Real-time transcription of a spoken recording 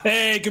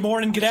Hey, good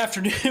morning, good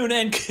afternoon,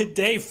 and good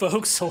day,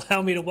 folks.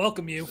 Allow me to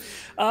welcome you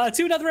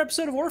to another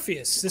episode of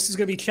Orpheus. This is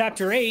going to be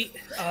Chapter 8,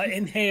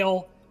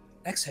 Inhale,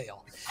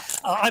 Exhale.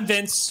 I'm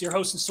Vince, your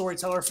host and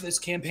storyteller for this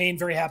campaign.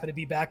 Very happy to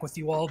be back with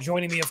you all.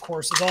 Joining me, of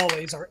course, as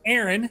always, are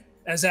Aaron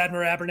as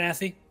Admiral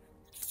Abernathy.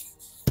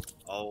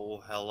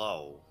 Oh,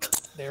 hello.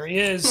 There he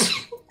is.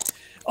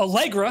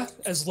 Allegra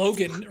as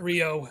Logan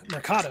Rio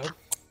Mercado.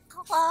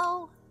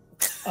 Hello.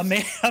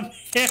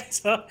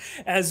 Amanda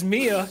as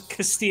Mia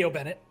Castillo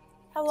Bennett.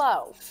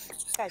 Hello.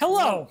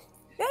 Hello.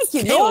 Thank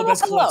you. Caleb as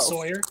Hello. Cliff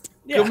Sawyer.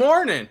 Yeah. Good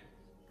morning.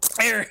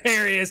 Here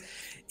he is.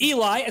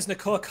 Eli as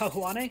Nakoa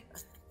Kahuane.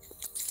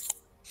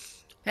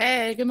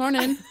 Hey, good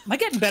morning. Am I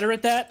getting better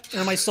at that? Or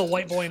am I still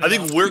white boy? I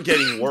think we're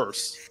getting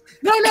worse.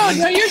 No,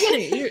 you're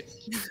getting it.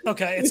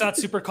 Okay, it's not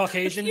super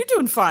Caucasian. You're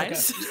doing fine.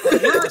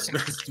 Okay.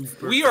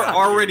 We are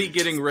already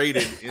getting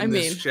rated in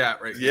this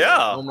chat right now.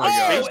 Yeah. Oh my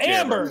gosh.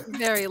 Amber.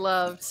 Very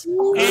loved.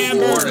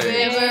 Amber.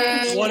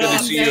 morning. What Good up?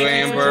 to see you,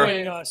 Thank for Amber.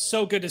 joining us.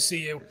 So good to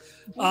see you.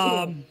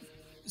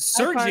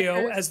 Sergio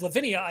Parker. as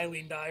Lavinia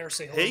Eileen Dyer.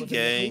 Say hello, Hey,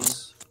 Lavinia, gang.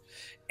 please.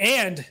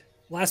 And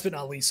last but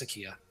not least,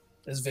 Sakia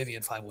as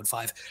Vivian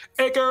 515.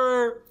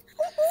 Edgar.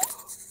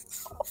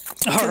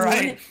 All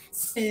right.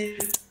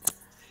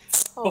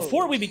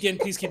 Before we begin,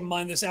 please keep in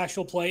mind this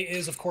actual play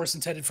is, of course,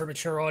 intended for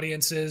mature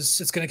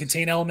audiences. It's going to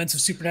contain elements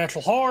of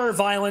supernatural horror,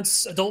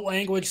 violence, adult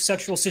language,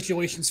 sexual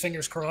situations,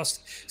 fingers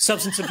crossed,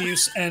 substance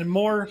abuse, and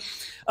more.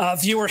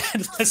 Viewer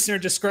and listener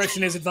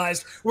discretion is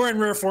advised. We're in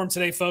rare form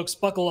today, folks.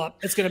 Buckle up.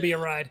 It's going to be a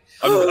ride.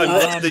 I'm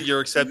glad that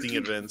you're accepting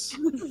it, Vince.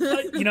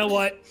 You know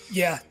what?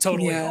 Yeah,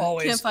 totally. Yeah.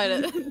 Always. Can't fight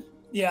it.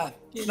 Yeah,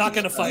 not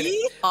going to fight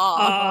it.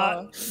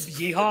 Aw.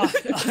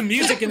 Yeehaw.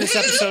 Music in this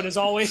episode is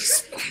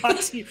always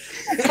brought to you,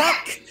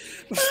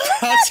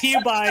 brought to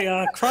you by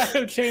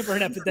Cryo Chamber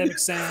and Epidemic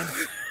Sound.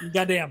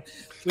 Goddamn.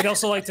 We'd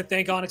also like to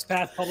thank Onyx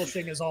Path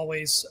Publishing, as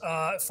always,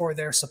 for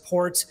their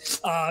support.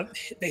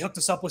 They hooked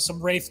us up with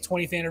some Wraith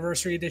 20th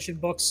Anniversary Edition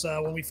books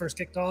when we first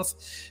kicked off.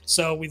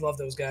 So we love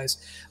those guys,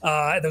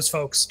 those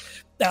folks.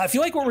 If you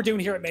like what we're doing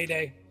here at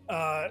Mayday,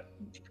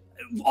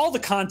 all the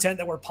content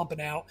that we're pumping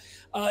out,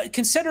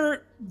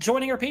 consider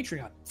joining our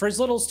Patreon for as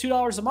little as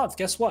 $2 a month.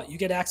 Guess what? You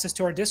get access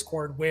to our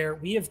Discord where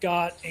we have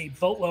got a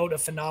boatload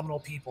of phenomenal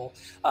people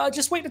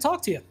just waiting to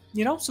talk to you,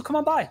 so come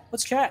on by,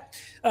 let's chat.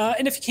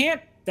 And if you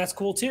can't, that's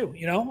cool too.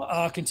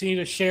 Continue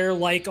to share,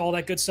 all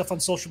that good stuff on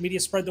social media,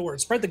 spread the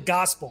word, spread the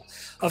gospel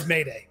of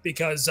Mayday,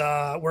 because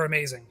we're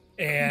amazing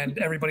and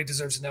everybody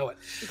deserves to know it.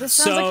 This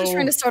sounds like you're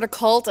trying to start a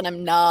cult, and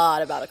I'm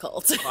not about a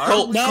cult.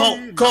 Cult.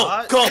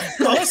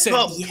 Listen,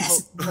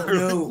 Yes.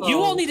 No. you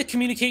all need to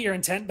communicate your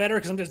intent better,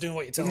 because I'm just doing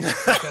what you tell me.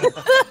 Okay?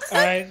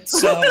 All right,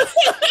 so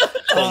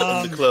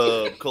Cult in the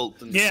club. Cult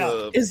in the yeah.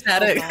 club. Is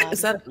that it? Is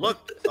that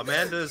Look,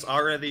 Amanda's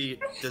already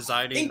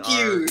designing Thank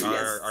you.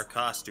 our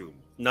costume.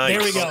 Nice.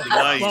 there we go.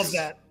 Nice. Love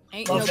that.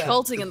 ain't Love no that.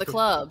 culting in the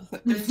club?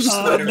 No Got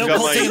culting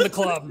my- in the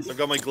club. I've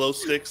got my glow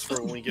sticks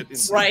for when we get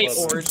into Right, the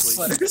club. orange eventually.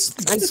 sweaters.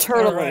 I'm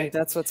turtling. All right.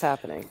 That's what's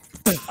happening.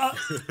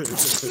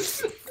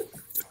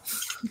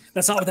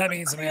 That's not what that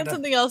means, I got Amanda.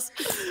 something else.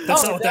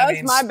 That's not what that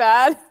means. My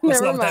bad.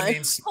 That's Never not what that mind.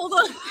 means. Hold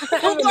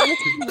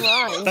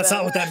on. That's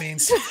not what that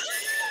means.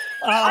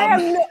 I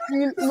am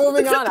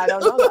moving on. I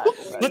don't know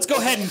that. Let's go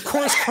ahead and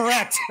course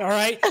correct. All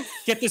right,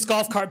 get this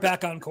golf cart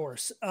back on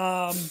course.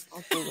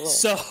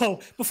 So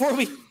before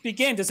we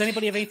begin, does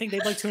anybody have anything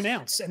they'd like to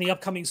announce? Any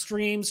upcoming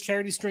streams,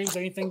 charity streams,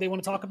 anything they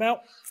want to talk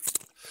about?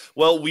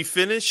 Well, we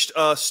finished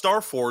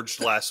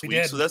Starforged last We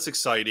week, did. so that's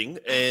exciting.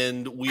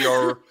 And we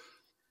are...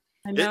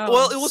 I It know.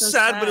 was so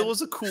sad, but it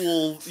was a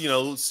cool,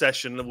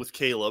 session with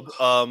Caleb.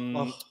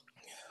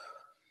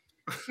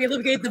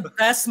 Caleb gave the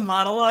best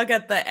monologue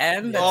at the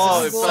end.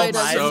 Oh, it felt so It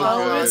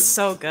was good.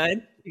 so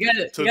good.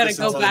 You Took gotta us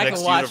go into the back next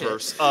and watch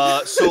universe.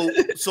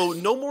 it. So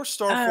no more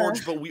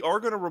Starforged, but we are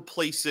going to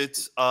replace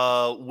it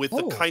with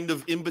a kind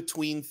of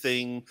in-between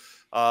thing.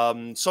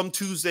 Some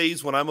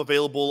Tuesdays when I'm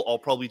available, I'll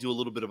probably do a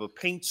little bit of a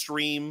paint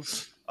stream.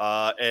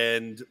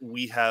 And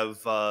we have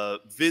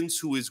Vince,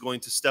 who is going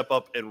to step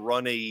up and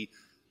run a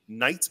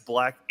Knights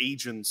Black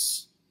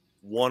Agents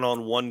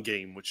one-on-one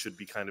game, which should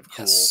be kind of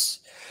cool. Yes.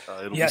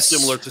 It'll Yes. be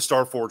similar to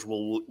Starforged.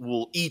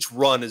 We'll each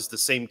run as the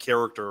same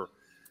character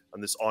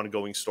on this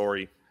ongoing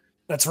story.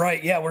 That's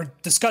right. Yeah, we're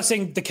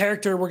discussing the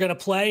character we're going to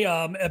play,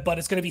 but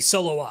it's going to be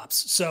solo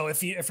ops. So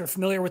if you're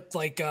familiar with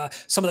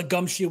some of the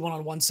Gumshoe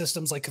one-on-one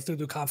systems like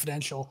Cthulhu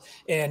Confidential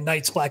and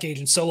Knights Black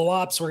Agent solo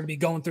ops, we're going to be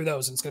going through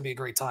those, and it's going to be a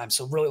great time.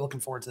 So really looking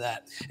forward to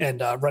that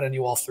and running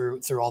you all through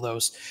all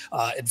those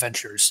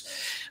adventures.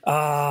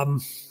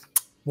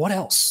 What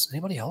else?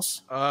 Anybody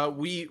else?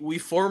 We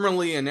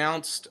formally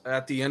announced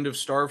at the end of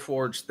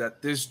Starforged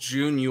that this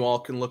June you all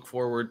can look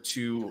forward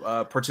to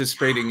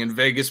participating in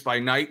Vegas by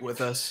Night with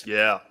us,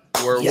 Yeah.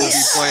 where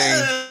Yes. we'll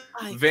be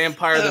playing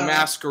Vampire the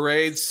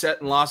Masquerade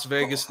set in Las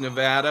Vegas,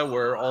 Nevada,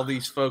 where all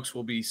these folks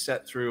will be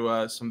set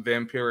through some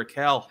vampiric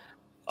hell.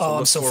 Oh, I'm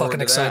look so forward fucking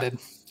to that. excited.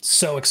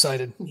 So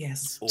excited.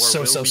 Yes. Or So,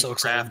 will so, we so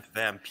excited.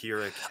 craft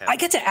vampiric hell? I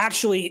get to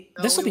actually,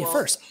 this will we be a won't.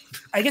 first.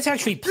 I get to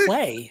actually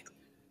play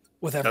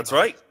with everybody. That's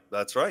right.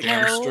 That's right.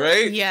 Damn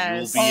straight.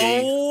 Yes. You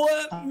will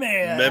be Oh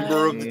man,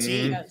 member of the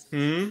team.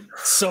 Hmm?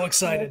 so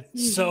excited,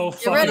 so Get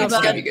fucking ready, That's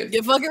gotta bud. be good.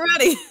 Get fucking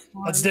ready.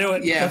 Let's do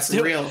it. Yeah, Let's for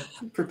do real.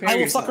 it. Prepare I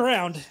will yourself. fuck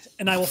around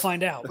and I will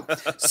find out.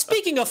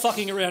 Speaking of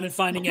fucking around and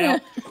finding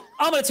out,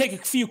 I'm going to take a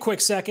few quick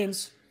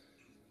seconds.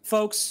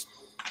 Folks,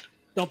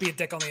 don't be a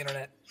dick on the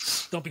internet.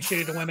 Don't be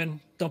shitty to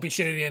women. Don't be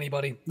shitty to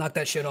anybody. Knock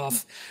that shit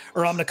off.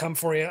 Or I'm going to come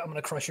for you. I'm going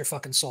to crush your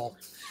fucking soul.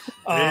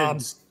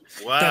 Vince.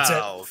 that's it.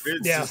 Wow,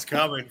 Vince Yeah. is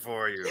coming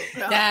for you.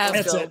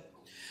 That's it.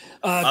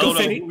 I Go don't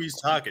know Figgy. who he's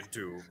talking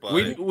to,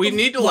 but We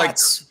need to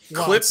Lots.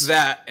 clip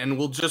that, and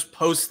we'll just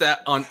post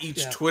that on each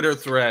Yeah. Twitter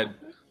thread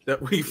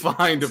that we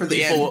find of For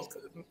the people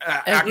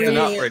acting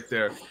up right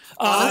there.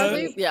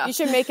 Honestly, yeah. You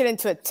should make it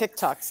into a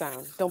TikTok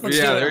sound. Don't be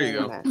Yeah, silly there you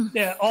on go. that.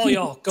 Yeah, all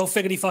y'all, go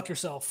figgity fuck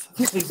yourself.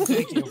 Please,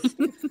 thank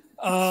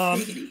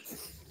you.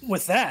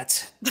 With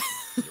that,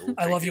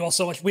 I love you all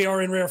so much. We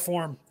are in rare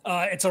form.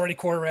 It's already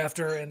quarter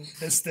after, and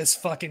this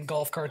fucking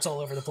golf cart's all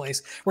over the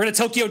place. We're gonna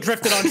Tokyo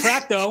drift it on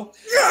track, though.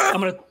 I'm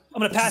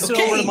gonna pass it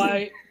over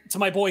to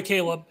my boy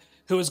Caleb,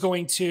 who is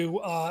going to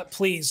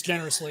please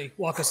generously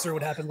walk us through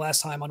what happened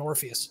last time on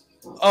Orpheus.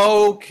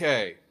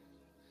 Okay.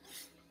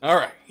 All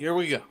right, here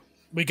we go.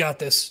 We got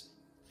this.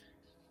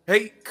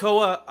 Hey,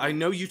 Koa, I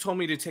know you told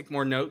me to take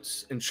more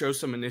notes and show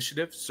some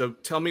initiative, so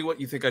tell me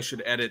what you think I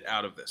should edit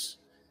out of this.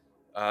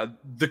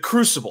 The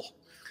Crucible.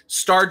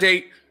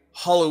 Stardate,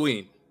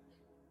 Halloween.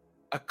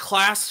 A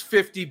class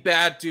 50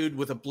 bad dude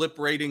with a blip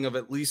rating of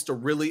at least a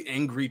really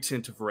angry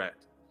tint of red.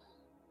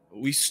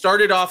 We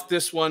started off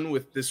this one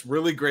with this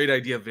really great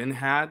idea Vin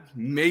had.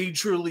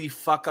 Majorly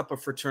fuck up a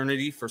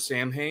fraternity for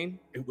Samhain.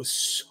 It was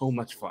so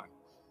much fun.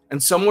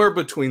 And somewhere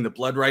between the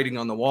blood writing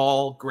on the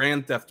wall,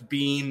 Grand Theft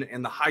Bean,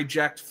 and the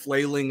hijacked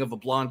flailing of a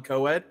blonde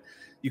co-ed,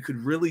 you could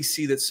really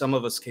see that some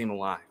of us came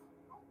alive.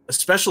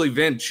 Especially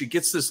Vin. She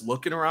gets this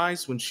look in her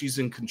eyes when she's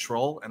in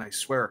control, and I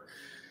swear,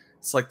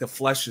 it's like the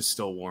flesh is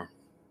still warm.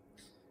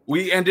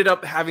 We ended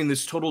up having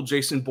this total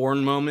Jason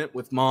Bourne moment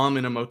with Mom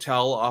in a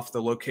motel off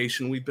the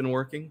location we've been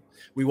working.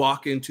 We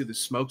walk into the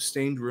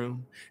smoke-stained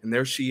room, and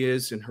there she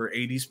is in her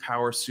 80s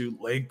power suit,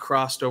 leg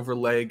crossed over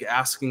leg,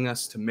 asking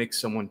us to make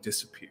someone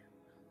disappear.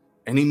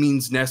 Any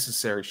means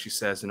necessary, she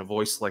says in a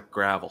voice like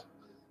gravel.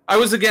 I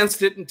was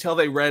against it until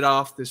they read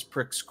off this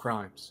prick's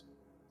crimes.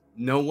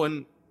 No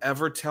one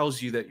ever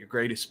tells you that your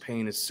greatest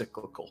pain is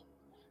cyclical,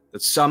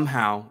 that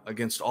somehow,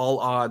 against all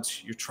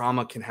odds, your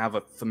trauma can have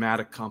a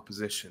thematic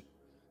composition,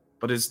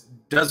 but it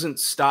doesn't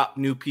stop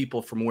new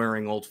people from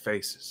wearing old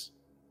faces.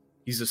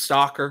 He's a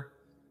stalker,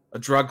 a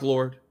drug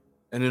lord,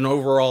 and an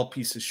overall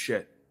piece of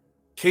shit.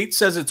 Kate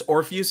says it's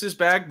Orpheus's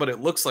bag, but it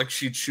looks like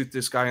she'd shoot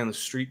this guy on the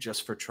street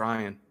just for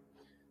trying.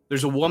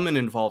 There's a woman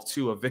involved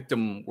too, a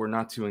victim we're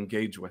not to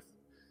engage with.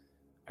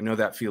 I know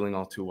that feeling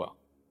all too well.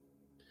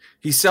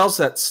 He sells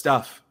that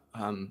stuff,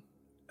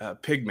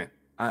 pigment.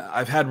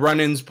 I've had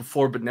run-ins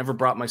before, but never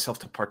brought myself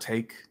to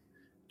partake.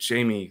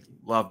 Jamie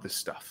loved this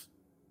stuff.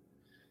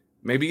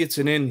 Maybe it's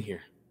an in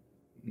here.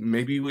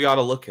 Maybe we ought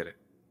to look at it.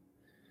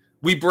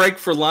 We break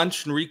for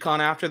lunch and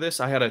recon after this.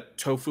 I had a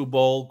tofu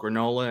bowl,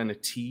 granola, and a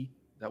tea.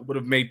 That would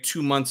have made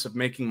 2 months of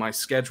making my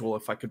schedule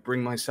if I could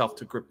bring myself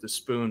to grip the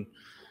spoon.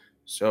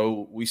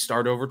 So we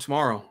start over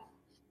tomorrow.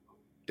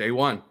 Day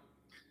one.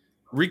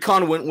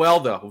 Recon went well,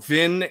 though.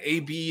 Vin,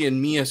 AB,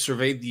 and Mia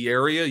surveyed the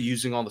area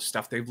using all the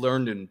stuff they've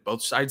learned in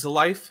both sides of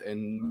life.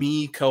 And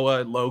me,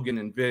 Koa, Logan,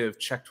 and Viv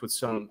checked with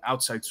some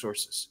outside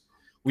sources.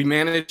 We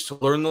managed to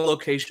learn the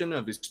location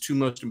of his two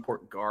most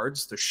important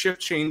guards. The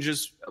shift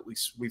changes, at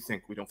least we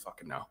think, we don't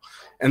fucking know.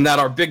 And that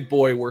our big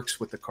boy works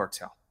with the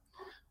cartel.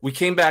 We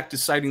came back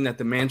deciding that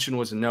the mansion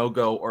was a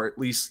no-go, or at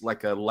least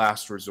like a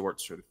last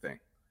resort sort of thing.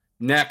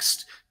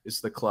 Next is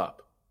the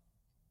club.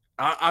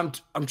 I'm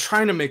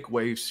trying to make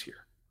waves here.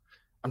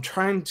 I'm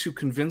trying to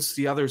convince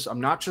the others I'm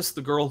not just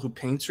the girl who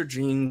paints her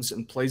jeans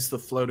and plays the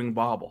floating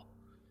bauble.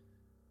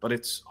 But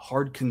it's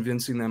hard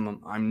convincing them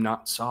I'm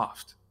not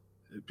soft,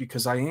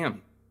 because I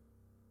am.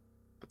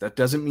 But that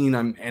doesn't mean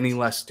I'm any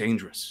less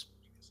dangerous.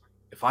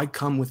 If I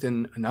come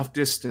within enough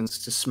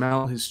distance to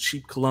smell his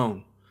cheap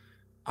cologne,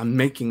 I'm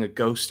making a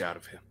ghost out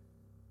of him.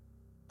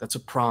 That's a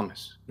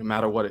promise, no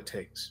matter what it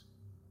takes.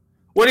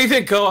 What do you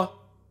think, Koa?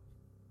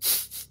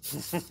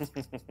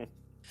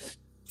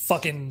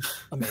 Fucking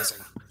amazing.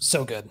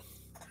 So good.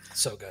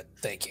 So good.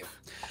 Thank you.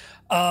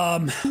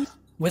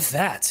 With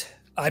that,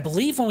 I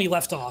believe when we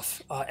left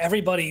off,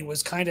 everybody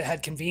was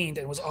had convened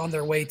and was on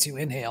their way to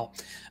Inhale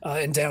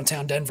in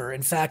downtown Denver.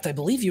 In fact, I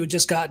believe you had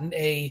just gotten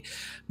a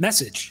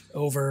message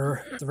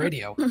over the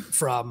radio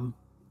from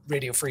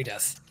Radio Free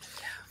Death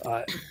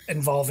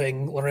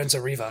involving Lorenzo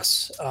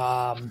Rivas.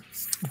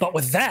 But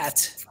with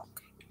that,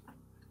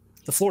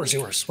 the floor is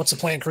yours. What's the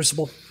plan,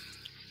 Crucible?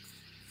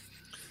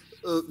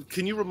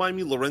 Can you remind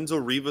me, Lorenzo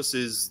Rivas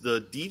is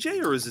the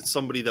DJ, or is it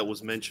somebody that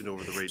was mentioned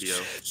over the radio?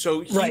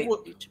 So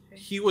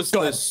he was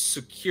Go the ahead.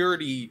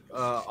 security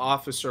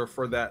officer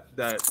for that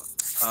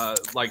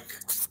like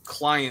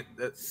client,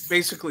 that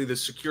basically the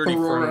security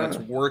Aurora. firm that's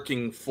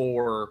working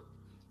for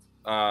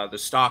the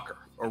stalker,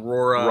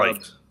 Aurora.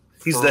 Right.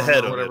 He's the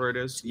head of whatever it.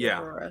 it is.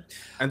 Yeah.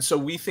 And so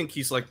we think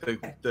he's like the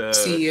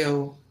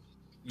CEO.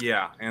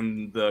 Yeah,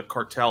 and the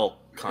cartel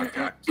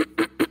contact.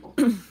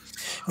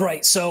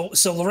 Right. So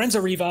Lorenzo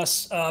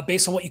Rivas,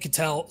 based on what you can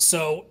tell,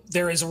 so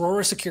there is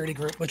Aurora Security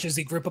Group, which is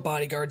the group of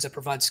bodyguards that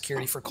provide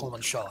security for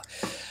Coleman Shaw.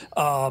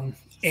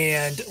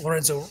 And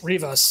Lorenzo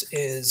Rivas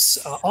is,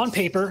 on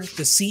paper,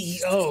 the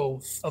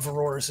CEO of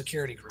Aurora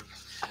Security Group.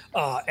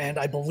 And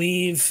I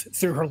believe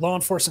through her law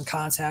enforcement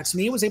contacts,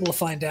 Mia was able to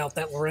find out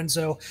that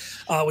Lorenzo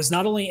was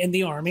not only in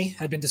the Army,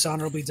 had been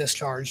dishonorably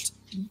discharged.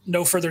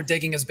 No further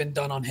digging has been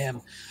done on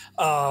him.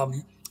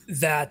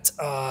 That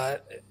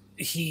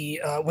he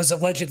was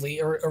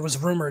allegedly or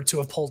was rumored to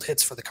have pulled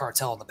hits for the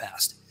cartel in the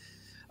past.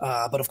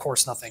 But of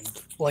course, nothing.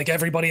 Like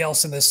everybody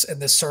else in this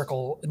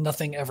circle,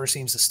 nothing ever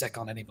seems to stick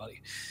on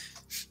anybody.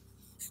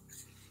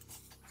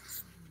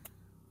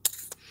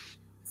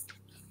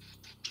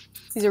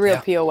 He's a real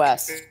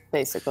POS,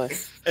 basically.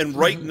 And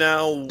right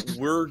now,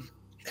 we're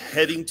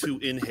heading to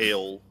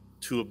Inhale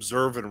to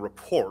observe and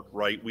report,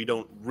 right? We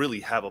don't really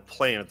have a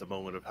plan at the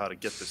moment of how to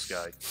get this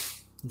guy.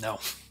 No.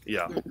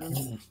 Yeah.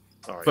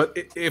 All right. But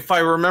if I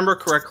remember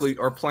correctly,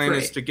 our plan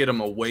is Right. to get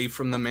him away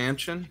from the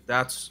mansion.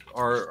 That's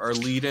our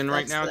lead in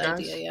right That's now, the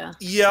guys. idea,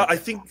 yeah. I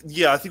think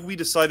we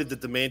decided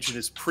that the mansion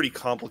is pretty Yeah,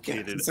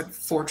 complicated. it's like a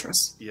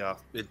fortress. Yeah.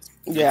 It's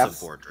Yeah. a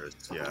fortress.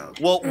 Yeah.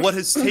 Well, what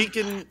has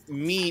taken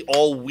me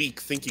all week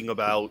thinking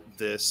about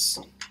this,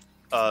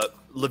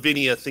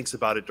 Lavinia thinks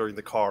about it during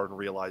the car and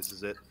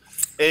realizes it.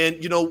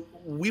 And,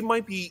 we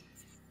might be,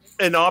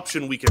 an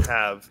option we can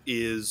have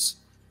is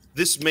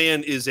this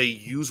man is a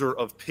user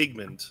of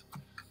pigment.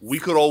 We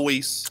could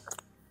always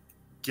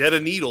get a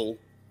needle,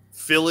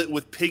 fill it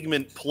with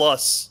pigment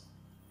plus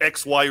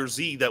X, Y, or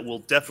Z that will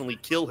definitely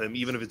kill him,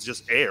 even if it's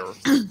just air.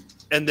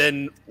 And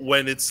then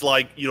when it's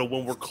like,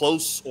 when we're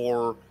close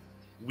or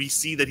we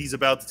see that he's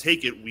about to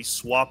take it, we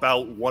swap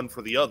out one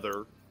for the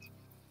other.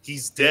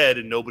 He's dead,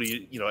 and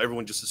nobody,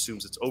 everyone just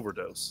assumes it's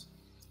overdose.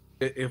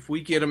 If we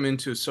get him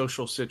into a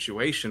social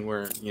situation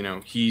where,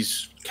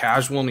 he's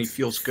casual and he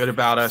feels good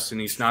about us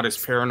and he's not as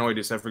paranoid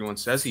as everyone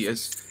says he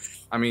is,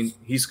 I mean,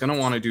 he's going to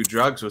want to do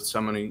drugs with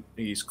someone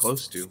he's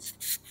close to.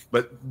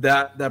 But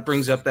that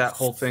brings up that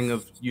whole thing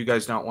of you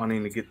guys not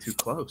wanting to get too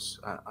close.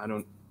 I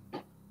don't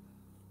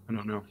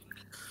know.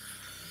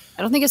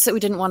 I don't think it's that we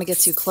didn't want to get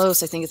too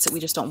close. I think it's that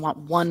we just don't want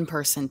one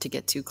person to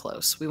get too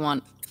close. We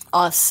want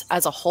us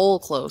as a whole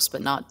close,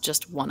 but not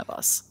just one of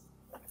us.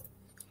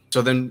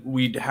 So then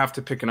we'd have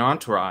to pick an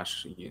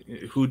entourage.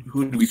 Who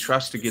do we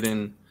trust to get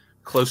in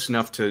close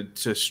enough to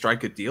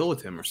strike a deal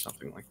with him or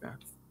something like that?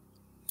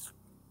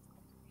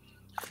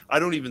 I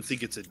don't even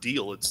think it's a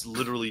deal. It's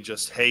literally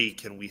just, hey,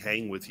 can we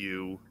hang with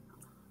you?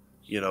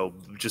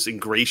 Just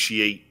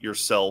ingratiate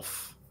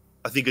yourself.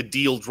 I think a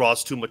deal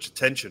draws too much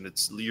attention.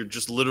 You're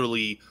just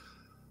literally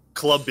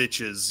club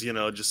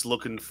bitches, just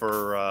looking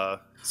for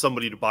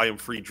somebody to buy him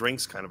free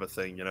drinks kind of a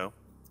thing,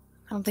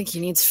 I don't think he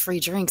needs free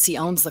drinks. He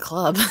owns the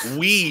club.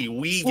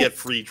 We get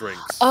free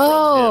drinks.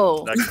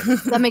 Oh, from him. That kind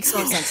of- that makes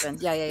more sense then.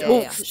 Yeah.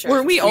 Well, Sure.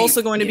 were we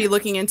also going to be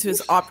looking into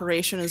his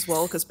operation as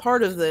well? Because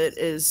part of it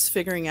is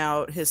figuring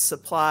out his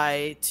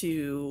supply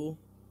to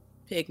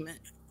pigment.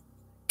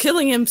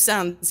 Killing him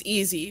sounds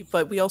easy,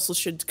 but we also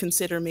should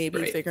consider maybe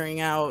Right. figuring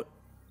out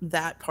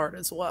that part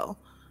as well.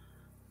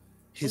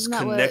 His Isn't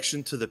that what-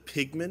 connection to the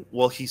pigment?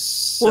 Well, he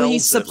sells Well, he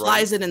it,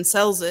 supplies right? it and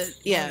sells it,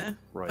 yeah.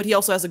 Right. But he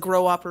also has a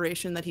grow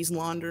operation that he's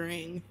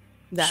laundering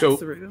that So-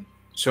 through.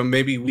 So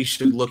maybe we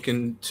should look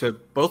into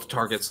both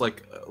targets,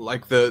 like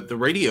the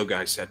radio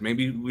guy said.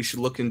 Maybe we should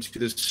look into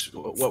this.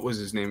 What was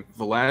his name?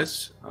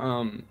 Velez.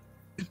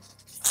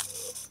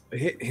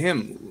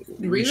 Him.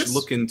 We should Rivas?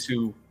 look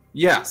into.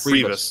 Yeah, Rivas.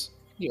 Rivas.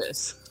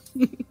 Yes.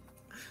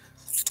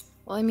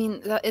 Well, I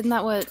mean, isn't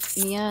that what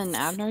Mia and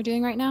Abner are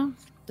doing right now?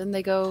 Didn't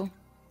they go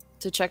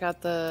to check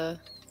out the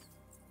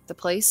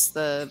place,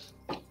 the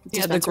Yeah, the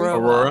dispensary? grow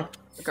Aurora. up.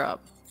 The grow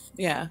up.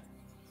 Yeah.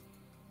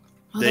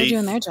 Well, they're They-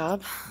 doing their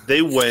job.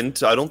 They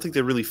went. I don't think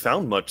they really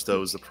found much,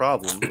 though, is the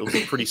problem. It was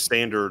a pretty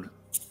standard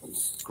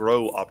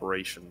grow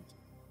operation.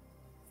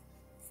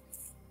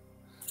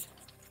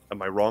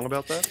 Am I wrong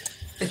about that?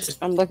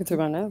 I'm looking through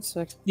my notes.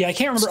 Yeah, I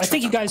can't remember. I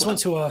think you guys went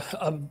to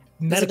a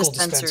medical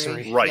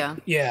dispensary. Right. Yeah.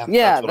 Yeah.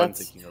 Yeah, That's what I'm that's.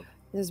 thinking of.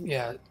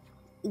 Yeah.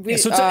 We, Yeah,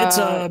 so it's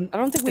I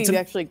don't think we it's a-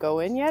 actually go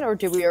in yet, or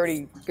did we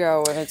already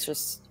go? And it's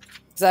just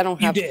because I don't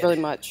You have did. really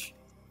much.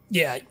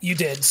 Yeah, you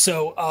did.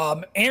 So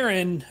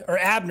Aaron or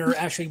Abner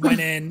actually went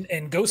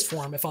in ghost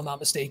form, if I'm not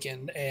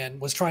mistaken, and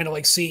was trying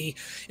to see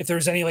if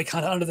there's any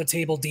kind of under the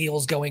table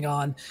deals going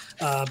on,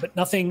 but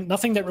nothing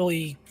that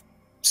really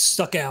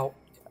stuck out,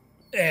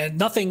 and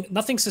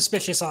nothing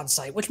suspicious on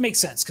site, which makes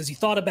sense because he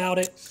thought about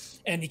it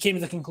and he came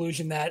to the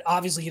conclusion that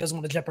obviously he doesn't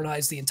want to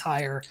jeopardize the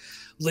entire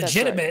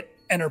legitimate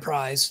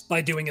enterprise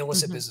by doing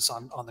illicit business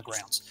on the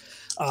grounds.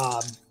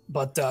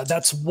 But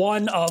that's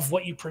one of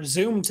what you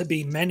presume to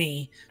be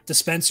many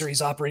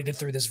dispensaries operated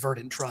through this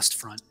Verdant Trust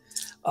front.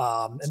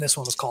 And this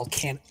one was called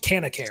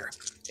Canacare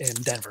in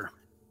Denver.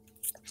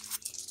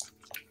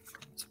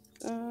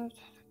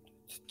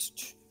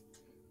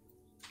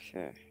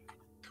 Okay.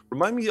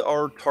 Remind me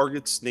our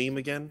target's name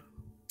again.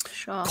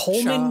 Shaw.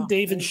 Coleman Shaw.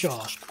 David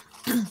Shaw.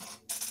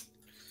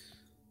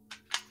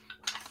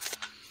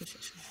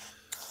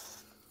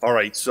 All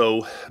right,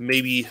 so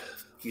maybe,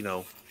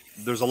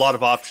 there's a lot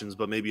of options,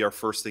 but maybe our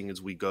first thing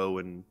is we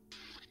go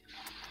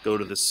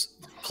to this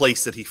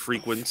place that he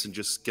frequents and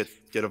just get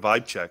a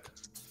vibe check.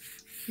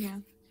 Yeah.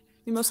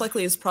 He most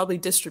likely is probably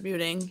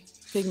distributing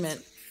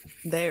pigment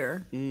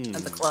there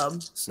at the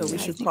club, so we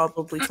should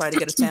probably try to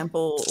get a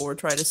sample or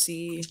try to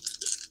see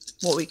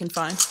what we can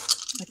find.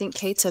 I think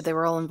Kate said they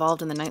were all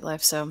involved in the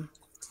nightlife, so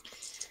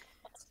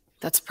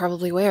that's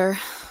probably where.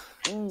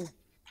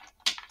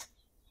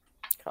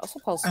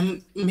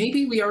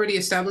 Maybe we already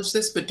established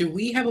this, but do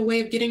we have a way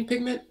of getting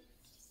pigment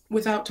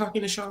without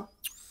talking to Shaw?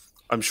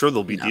 I'm sure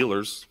there'll be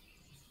dealers.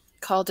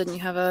 Carl, didn't you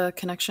have a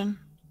connection?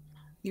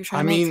 You were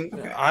trying I to make?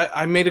 mean,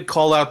 I made a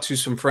call out to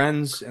some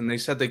friends, and they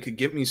said they could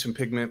get me some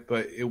pigment,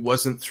 but it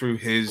wasn't through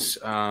his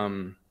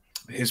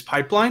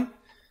pipeline.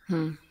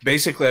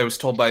 Basically, I was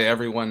told by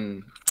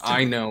everyone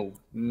I know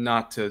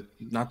not to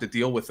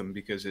deal with him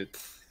because it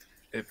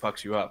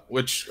fucks you up.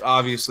 Which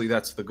obviously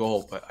that's the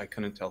goal, but I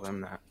couldn't tell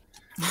them that.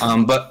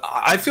 But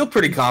I feel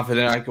pretty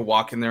confident I could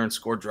walk in there and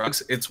score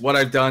drugs. It's what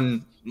I've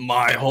done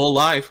my whole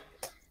life.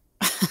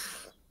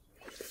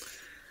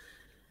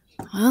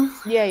 Well,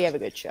 Yeah, you have a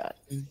good shot.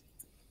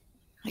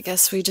 I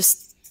guess we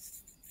just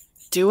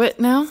do it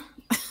now.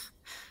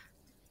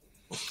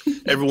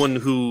 Everyone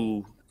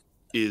who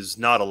is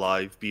not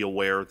alive, be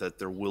aware that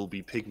there will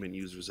be pigment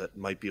users that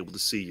might be able to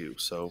see you.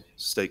 So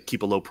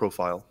keep a low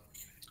profile.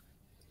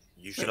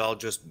 You should all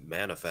just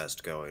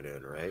manifest going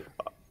in, right?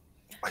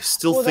 I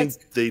still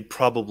think they'd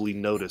probably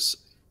notice.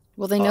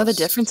 Will they know the us.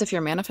 difference if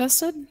you're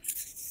manifested?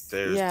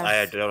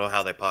 I don't know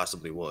how they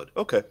possibly would.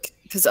 Okay.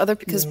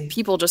 Because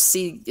people just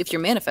see, if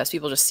you're manifest,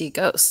 people just see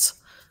ghosts,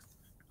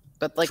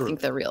 but True. think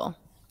they're real.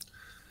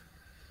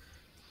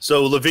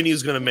 So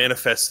Lavinia's going to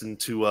manifest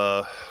into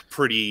a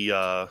pretty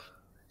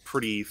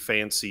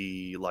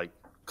fancy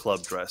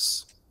club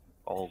dress,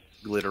 all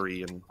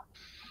glittery and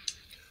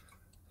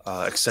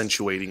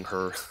accentuating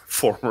her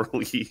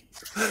formerly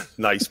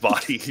nice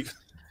body.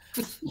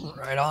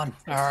 Right on.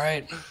 All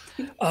right.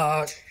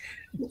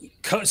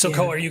 Ko,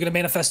 are you going to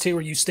manifest too, or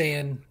are you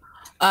staying?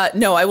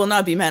 No, I will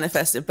not be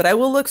manifested, but I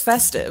will look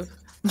festive.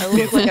 I will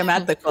look like I'm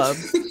at the club.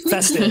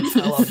 Festive. I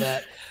love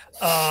that.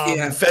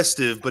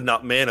 Festive, but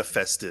not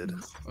manifested.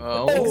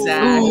 Oh,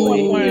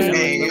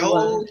 Exactly.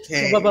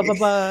 Okay.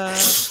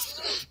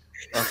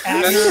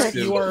 Abner,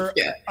 you are.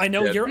 Yeah. I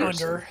know Yeah, you're yes.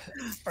 under.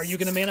 Are you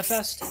going to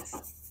manifest?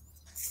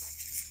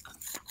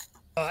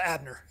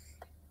 Abner.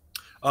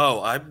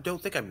 Oh, I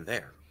don't think I'm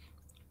there.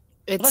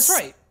 Well, that's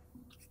right.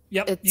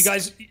 Yep. You it's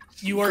guys.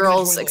 You are gonna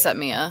Girls join except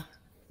later. Mia.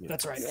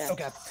 That's right. Yeah.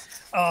 Okay.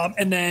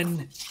 And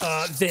then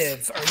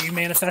Viv, are you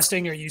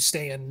manifesting or are you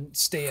staying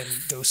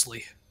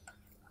ghostly?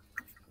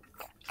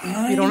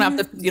 You don't have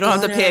to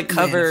pay a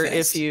cover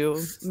manifest. if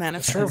you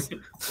manifest.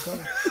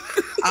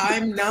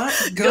 I'm not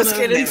gonna Just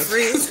kidding,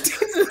 manifest.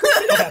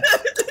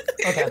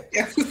 Okay.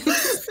 Yeah.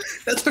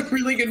 That's a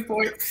really good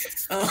point.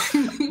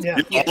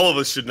 Yeah. All of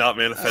us should not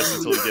manifest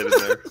until we get in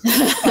there.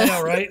 I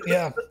know, right?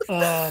 Yeah.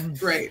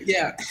 Right,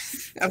 yeah.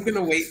 I'm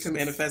gonna wait to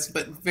manifest,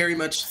 but very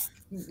much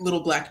little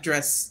black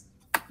dress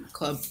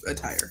club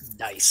attire.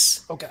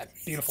 Nice. Okay.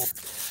 Beautiful.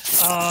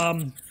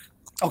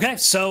 Okay.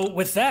 So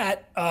with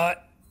that,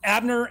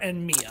 Abner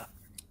and Mia.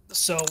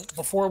 So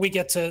before we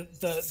get to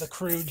the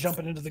crew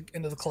jumping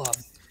into the club,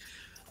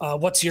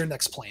 what's your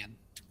next plan?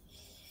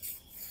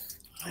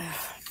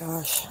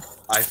 Gosh.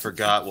 I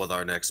forgot what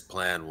our next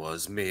plan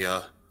was,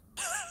 Mia.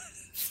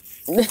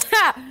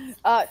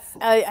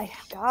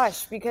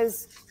 Gosh,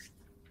 because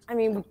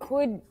we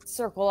could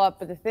circle up,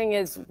 but the thing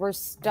is, we're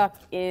stuck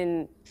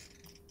in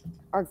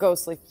our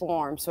ghostly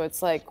form. So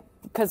it's like,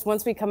 because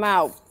once we come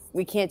out,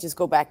 we can't just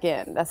go back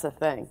in. That's the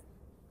thing.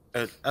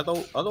 I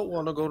don't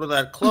want to go to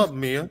that club,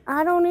 Mia.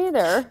 I don't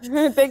either.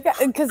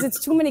 Because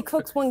it's too many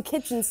cooks, one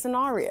kitchen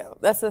scenario.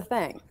 That's the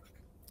thing.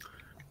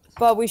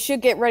 But we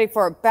should get ready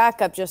for a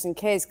backup just in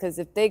case, because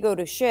if they go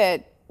to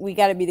shit, we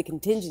got to be the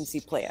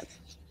contingency plan.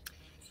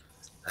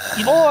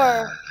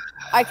 Or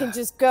I can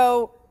just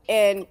go,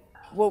 and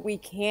what we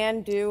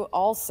can do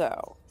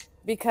also,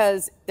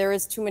 because there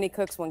is too many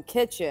cooks, one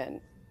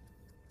kitchen,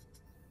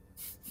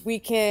 we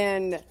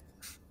can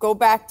go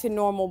back to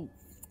normal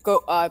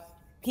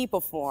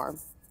people form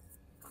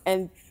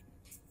and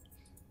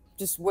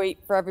just wait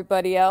for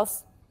everybody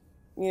else.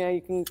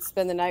 You can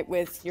spend the night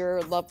with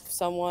your loved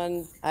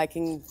someone. I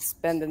can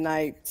spend the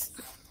night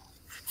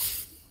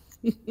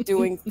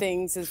doing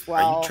things as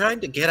well. Are you trying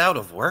to get out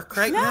of work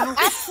right No, now?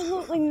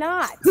 absolutely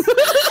not.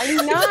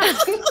 I'm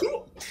not.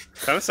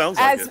 Kind of sounds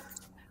like As it.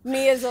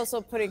 Mia's also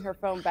putting her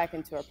phone back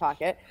into her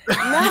pocket.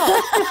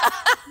 No.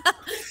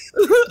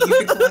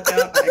 You can clock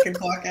out, I can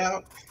clock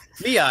out.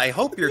 Mia, I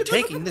hope you're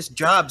taking this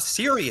job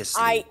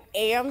seriously. I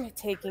am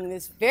taking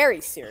this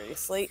very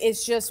seriously.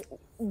 It's just,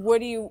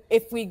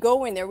 if we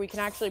go in there, we can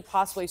actually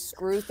possibly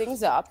screw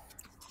things up.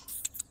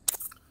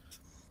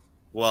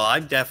 Well,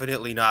 I'm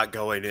definitely not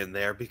going in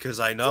there because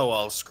I know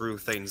I'll screw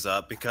things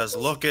up because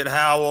look at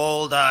how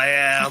old I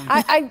am.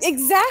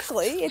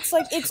 Exactly. It's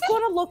like it's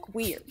going to look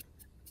weird.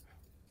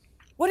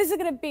 What is it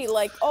going to be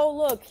like? Oh,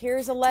 look,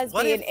 here's a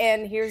lesbian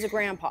and here's a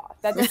grandpa.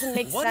 That doesn't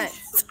make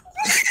sense.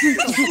 I'm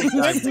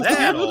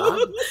that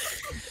old.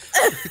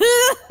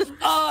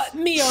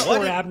 Mia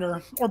or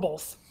Abner or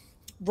both.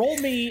 Roll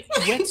me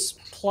wits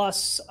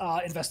plus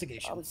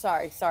investigation. I'm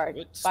sorry.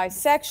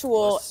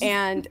 Bisexual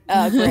and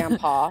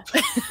grandpa.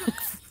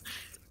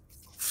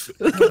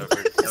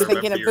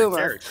 Thinking of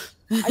Boomer.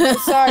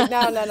 Sorry,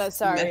 no.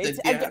 Sorry.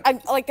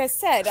 Method, like I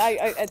said,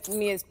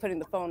 Mia's putting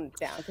the phone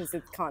down because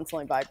it's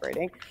constantly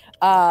vibrating.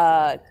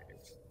 Her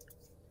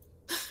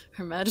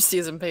Majesty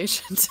is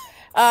impatient.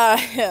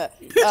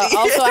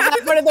 Also, I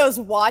have one of those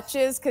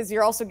watches because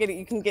you're also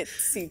you can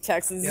see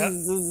texts.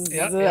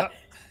 Yep.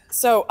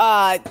 So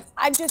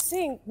I'm just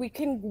saying we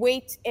can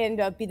wait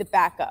and be the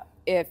backup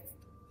if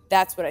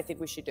that's what I think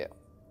we should do.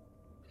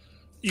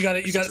 You got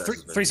it. You got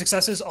three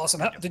successes.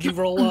 Awesome. Did you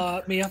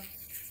roll, Mia?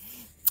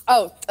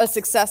 Oh,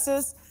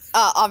 successes.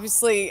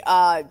 Obviously,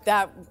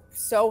 that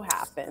so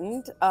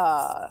happened.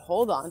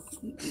 Hold on.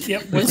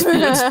 Yep.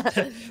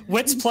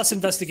 Wits plus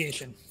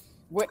investigation.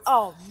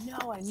 Oh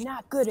no, I'm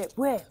not good at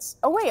wits.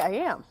 Oh wait, I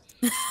am.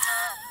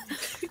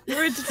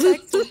 You're a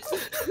detective.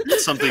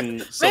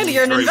 Something Randy,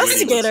 you're an very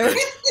witty would investigator. say.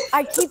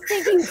 I keep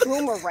thinking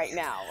Boomer right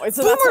now. So Boomer's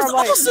that's where I'm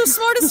like, also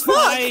smart as fuck.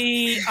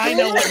 I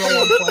know what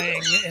role I'm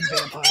playing in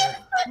Vampire.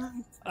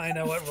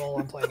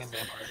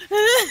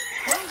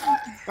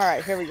 All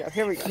right, here we go.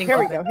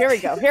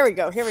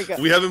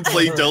 We haven't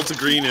played Delta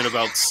Green in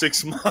about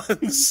 6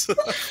 months.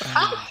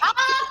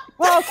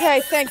 Well,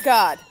 okay, thank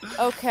God.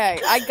 Okay,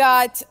 I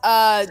got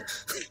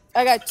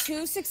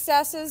 2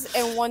 successes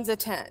and one's a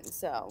 10.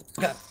 So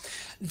Okay.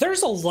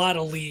 There's a lot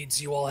of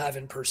leads you all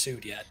haven't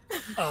pursued yet.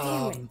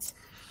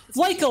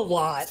 Like a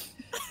lot.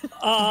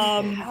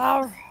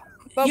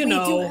 but you we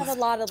know, do have a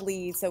lot of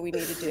leads that we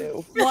need to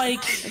do.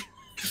 Like,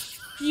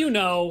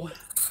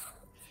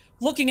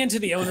 looking into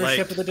the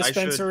ownership of the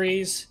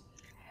dispensaries.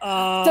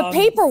 The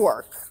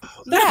paperwork.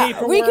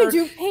 We could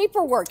do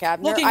paperwork,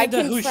 Abner. Looking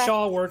into who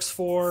Shaw works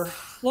for.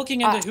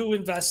 Looking into who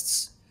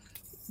invests.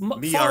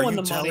 Me, are following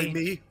you the telling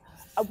money. me?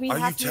 We Are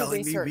you have to do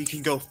telling me we research.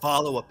 can go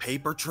follow a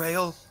paper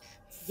trail?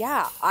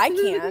 Yeah, I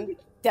can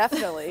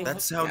definitely.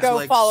 That sounds go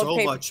like follow so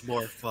paper. much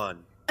more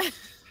fun.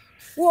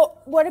 Well,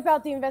 what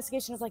about the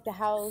investigation of like the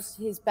house,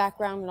 his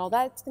background, and all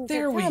that? It's gonna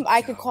take time.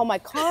 I could call my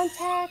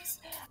contacts.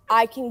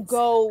 I can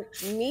go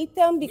meet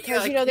them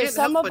because there's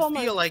some of them.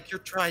 I feel like you're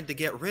trying to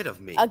get rid of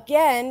me.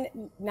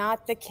 Again,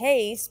 not the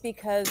case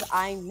because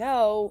I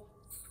know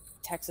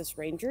Texas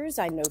Rangers.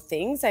 I know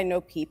things. I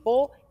know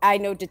people. I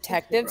know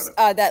detectives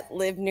that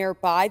live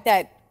nearby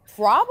that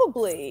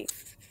probably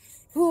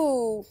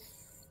who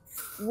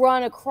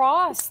run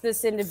across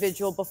this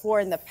individual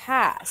before in the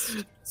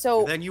past.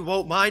 So then you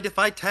won't mind if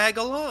I tag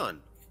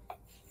along.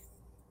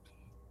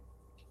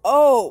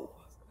 Oh.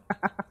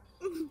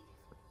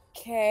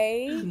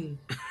 Okay.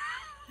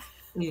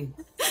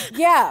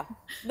 Yeah,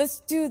 let's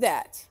do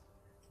that.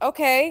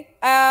 Okay.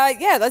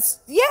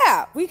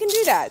 We can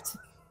do that.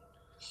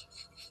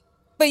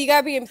 But you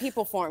gotta be in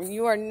people form.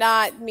 You are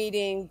not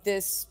meeting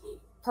this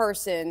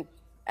person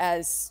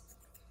as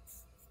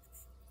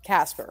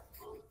Casper.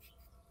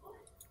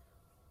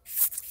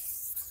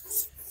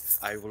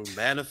 I will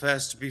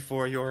manifest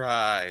before your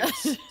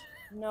eyes.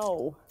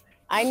 No.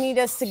 I need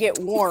us to get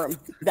warm.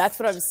 That's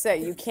what I'm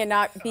saying. You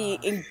cannot be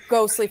in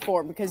ghostly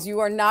form because you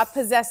are not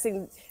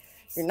possessing.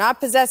 You're not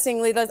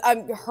possessing Leela's.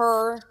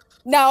 Her.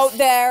 No,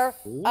 there.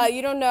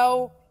 You don't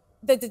know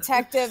the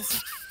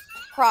detective's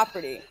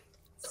property.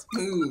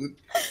 Smooth.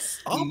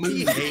 I'll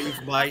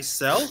behave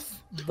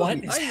myself. What?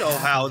 I know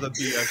how to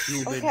be a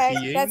human Okay,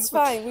 being. that's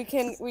fine. We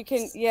can.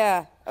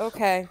 Yeah.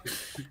 Okay.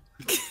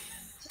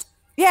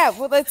 Yeah.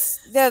 Well, let's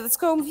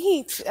go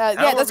meet.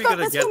 Let's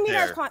go meet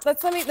our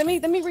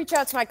let me reach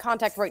out to my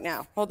contact right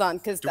now. Hold on,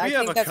 because Do we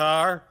have a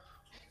car?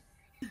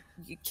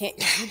 You can't.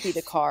 You be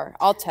the car.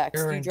 I'll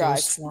text. You're you in drive.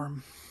 ghost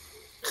form.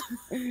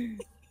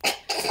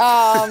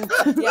 Yeah.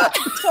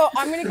 So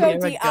I'm gonna go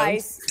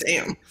de-ice.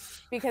 Damn.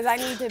 Because I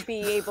need to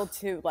be able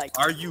to like.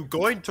 Are you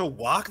going to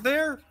walk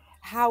there?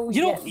 How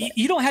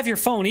You don't have your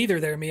phone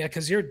either, there, Mia,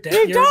 because you're dead.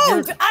 You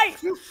don't.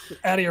 You're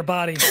out of your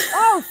body.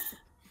 Oh,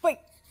 wait.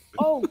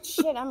 Oh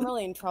shit! I'm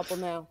really in trouble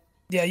now.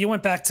 Yeah, you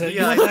went back to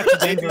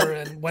Denver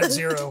and went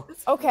 0.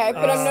 Okay,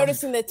 but I'm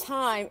noticing the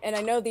time, and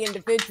I know the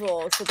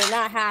individual, so they're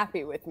not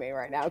happy with me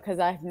right now because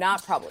I have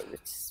not probably.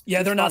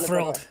 Yeah, they're not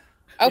responded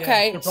thrilled.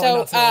 Okay, they're probably so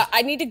not thrilled.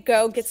 I need to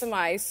go get some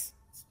ice.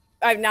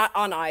 I'm not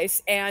on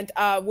ice, and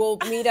we'll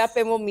meet up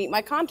and we'll meet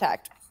my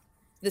contact.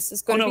 This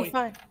is going to be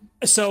fine.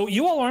 So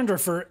you all are under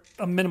for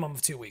a minimum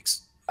of 2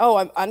 weeks. Oh,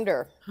 I'm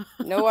under.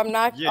 No, I'm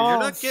not.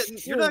 Yeah,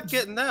 you're not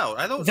getting out.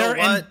 I don't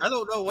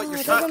know what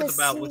you're talking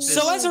about with this.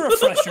 So as a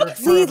refresher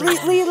for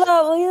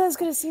Leela's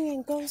gonna see me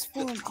in ghost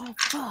form. Oh,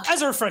 fuck.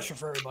 As a refresher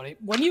for everybody,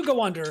 when you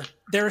go under,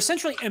 they're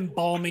essentially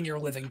embalming your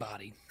living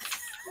body.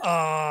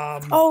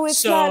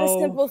 It's not a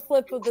simple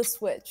flip of the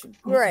switch.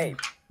 Great.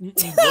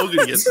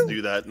 Logan gets to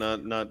do that,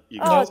 not you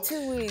Oh, guys.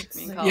 2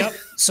 weeks. Yep.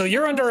 So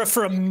you're under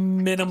for a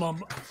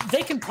minimum.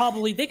 They can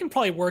probably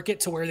work it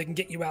to where they can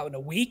get you out in a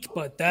week,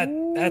 but that's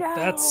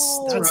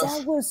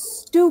that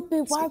was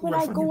stupid. Why would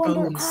I go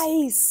under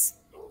ice?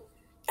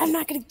 I'm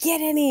not gonna get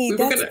any.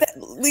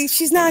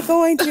 She's not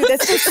going to.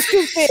 That's so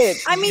stupid.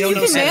 I mean, you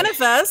can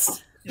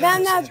manifest.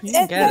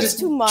 That's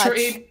too much.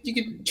 You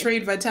can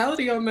trade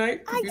vitality all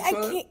night. I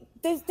can't.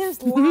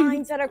 There's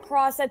lines that are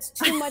crossed. That's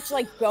too much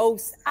like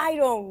ghosts. I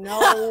don't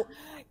know.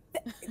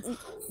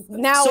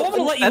 Now, so I'm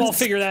gonna let you all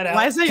figure that out.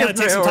 Why is that your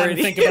Take some time to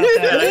priority? think about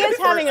that. Mia's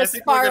having a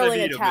spiraling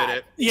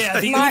attack.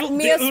 Yeah, the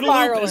Mia's OODA loop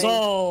spiraling. is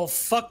all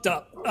fucked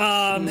up.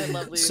 I love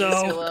leaving this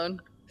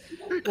alone.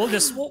 We'll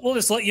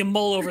just let you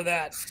mull over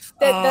that.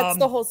 That's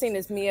the whole scene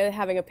is Mia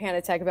having a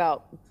panic attack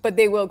but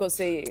they will go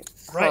see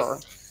her.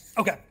 Right.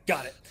 Okay,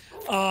 got it.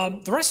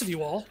 The rest of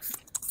you all,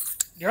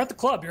 you're at the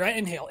club. You're at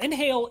Inhale.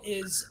 Inhale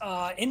is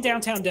in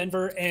downtown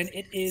Denver, and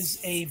it is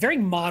a very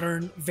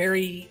modern,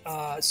 very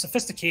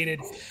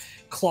sophisticated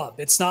club.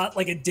 It's not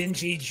like a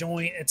dingy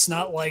joint. It's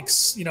not like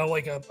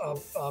like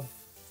a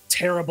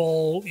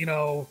terrible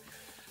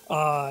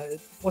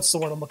what's the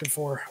word I'm looking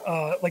for?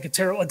 Like a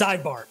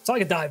dive bar. It's not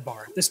like a dive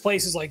bar. This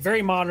place is like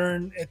very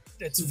modern.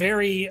 It's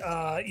very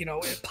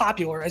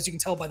popular, as you can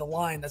tell by the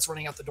line that's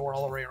running out the door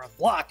all the way around the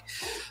block.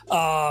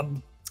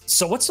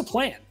 So what's the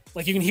plan?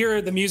 Like you can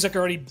hear the music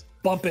already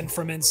bumping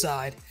from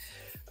inside.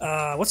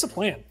 What's the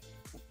plan?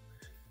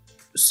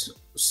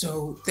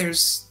 So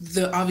there's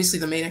obviously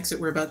the main exit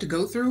we're about to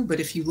go through,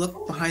 but if you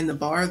look behind the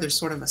bar, there's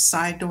sort of a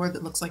side door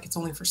that looks like it's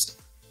only for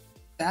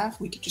staff.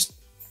 We could just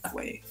that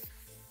way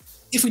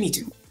if we need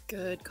to.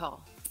 Good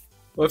call.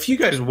 Well, if you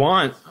guys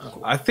want,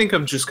 I think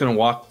I'm just going to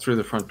walk through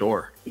the front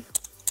door.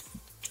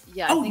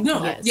 Yeah. I think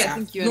I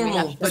think you and me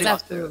have to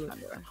step through the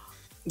front door.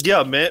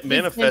 Yeah,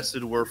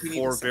 manifested. We're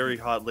 4 very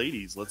hot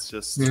ladies. Let's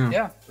just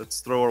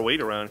let's throw our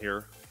weight around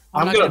here.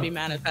 I'm not gonna be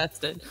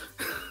manifested.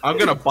 I'm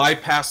gonna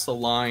bypass the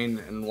line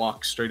and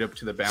walk straight up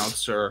to the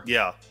bouncer.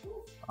 Yeah.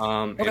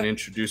 And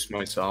introduce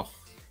myself.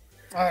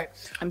 All right.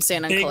 I'm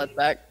standing on Colette's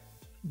back.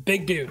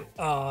 Big dude.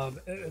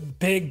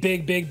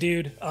 Big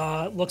dude.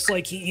 Looks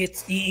like he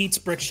eats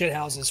brick shit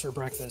houses for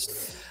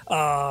breakfast.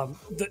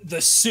 The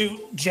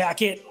suit,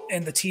 jacket,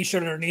 and the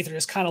t-shirt underneath are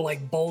just kind of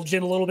like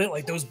bulging a little bit.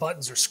 Like those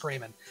buttons are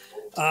screaming.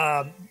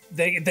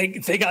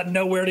 They got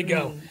nowhere to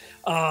go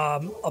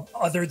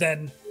other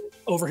than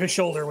over his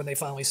shoulder when they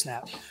finally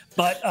snap.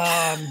 But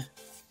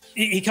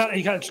he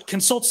kind of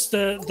consults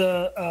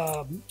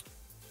the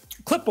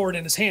clipboard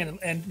in his hand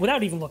and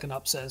without even looking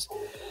up says,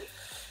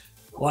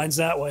 "Lines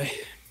that way."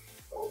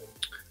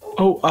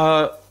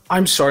 Oh,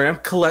 I'm sorry. I'm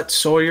Colette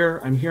Sawyer.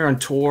 I'm here on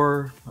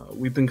tour.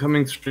 We've been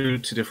coming through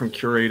to different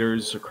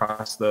curators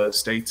across the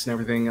states and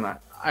everything, and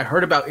I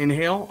heard about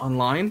Inhale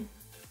online.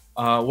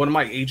 One of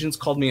my agents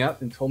called me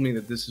up and told me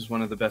that this is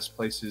one of the best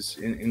places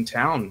in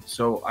town.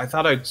 So I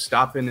thought I'd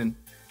stop in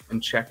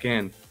and check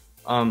in.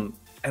 And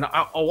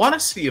I want to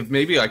see if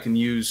maybe I can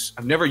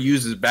I've never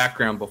used his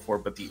background before,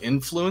 but the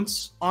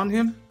influence on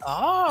him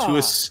to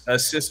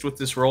assist with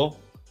this role.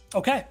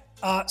 Okay.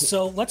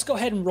 So let's go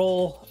ahead and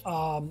roll.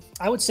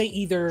 I would say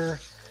either,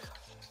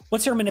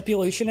 what's your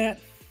manipulation at?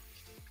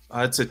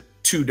 It's a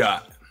 2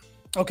 dot.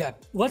 Okay.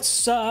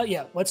 Let's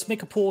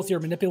make a pool with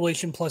your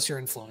manipulation plus your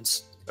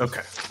influence.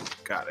 Okay,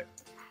 got it.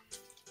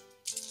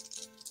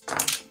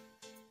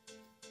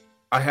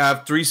 I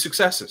have 3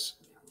 successes.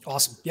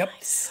 Awesome. Yep.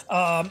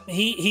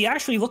 He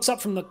actually looks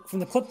up from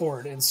the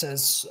clipboard and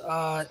says,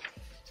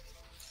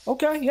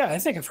 "Okay, yeah, I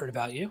think I've heard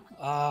about you.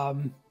 I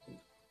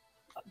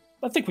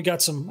think we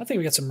got some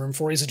room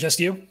for you. Is it just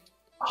you?"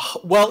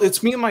 Well,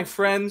 it's me and my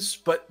friends,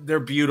 but they're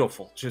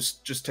beautiful.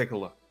 Just take a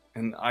look.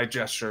 And I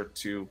gesture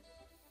to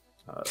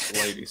the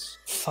ladies.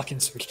 Fucking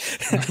sweet.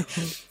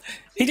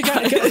 He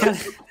kind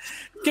of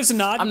gives a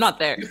nod. I'm not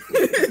there.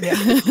 Yeah.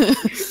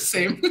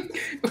 Same.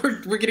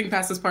 We're getting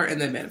past this part and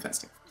then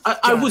manifesting.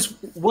 I was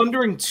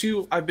wondering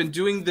too. I've been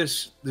doing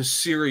this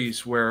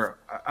series where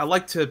I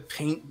like to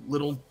paint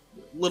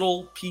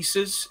little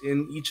pieces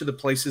in each of the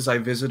places I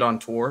visit on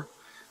tour.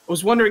 I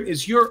was wondering,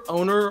 is your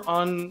owner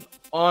on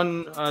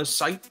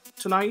site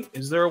tonight?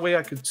 Is there a way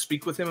I could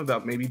speak with him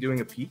about maybe doing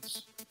a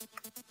piece?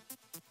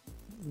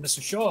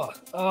 Mr. Shaw.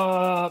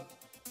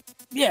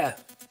 Yeah.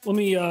 Let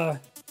me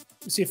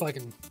see if I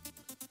can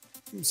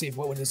see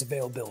what his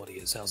availability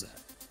is. How's that?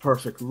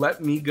 Perfect.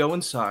 Let me go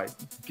inside,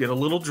 get a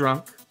little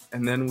drunk,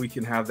 and then we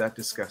can have that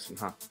discussion,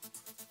 huh?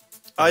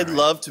 I'd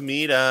love to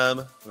meet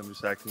him. I'm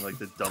just acting like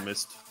the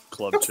dumbest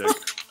club chick.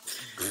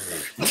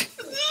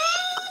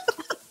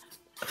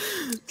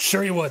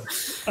 Sure you would.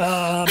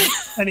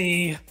 And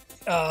he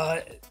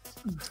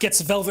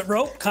gets a velvet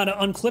rope, kind of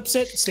unclips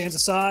it, stands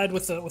aside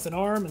with an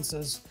arm, and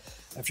says,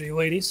 "After you,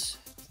 ladies."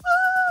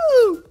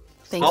 Woo!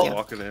 Thank you.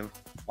 Walk it in.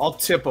 I'll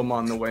tip him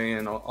on the way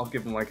in. I'll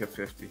give him like a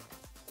 50.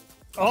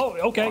 Oh,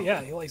 okay,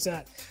 yeah, he likes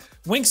that.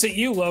 Winks at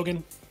you,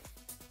 Logan.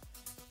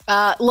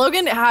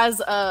 Logan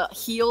has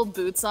heeled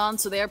boots on,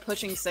 so they are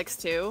pushing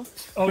 6'2".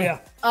 Oh yeah,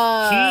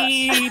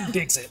 he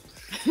digs it.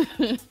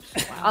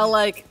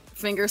 I'll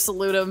finger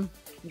salute him.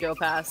 go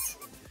past.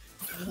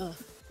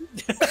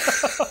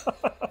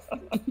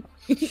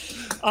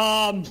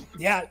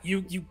 Yeah,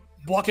 you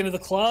walk into the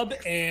club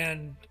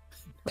and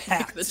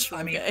packed.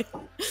 I mean,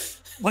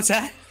 what's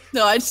that?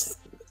 No, I just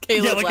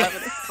Caleb like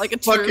laughing like a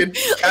true, fucking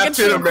like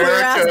Captain a true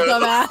America.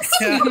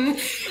 dumbass.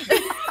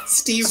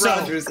 Steve So-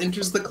 Rogers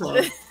enters the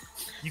club.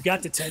 You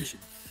got detention.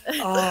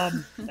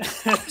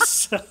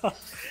 So,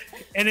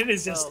 and it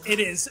is just it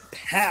is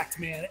packed,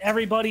 man.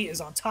 Everybody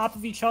is on top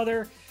of each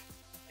other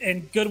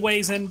in good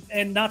ways and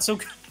not so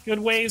good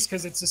ways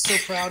because it's just so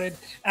crowded.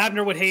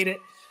 Abner would hate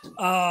it.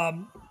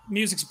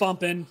 Music's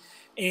bumping,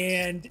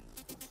 and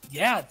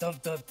yeah,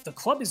 the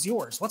club is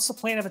yours. What's the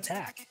plan of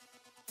attack?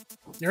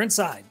 You're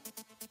inside.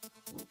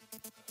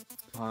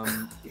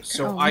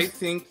 So I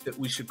think that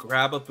we should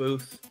grab a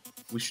booth.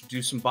 We should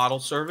do some bottle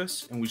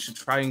service, and we should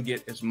try and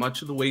get as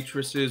much of the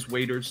waitresses,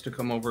 waiters to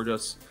come over to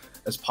us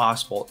as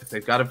possible. If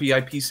they've got a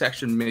VIP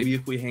section, maybe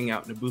if we hang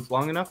out in a booth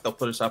long enough, they'll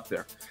put us up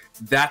there.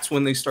 That's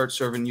when they start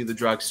serving you the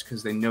drugs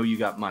because they know you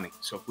got money.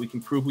 So if we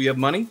can prove we have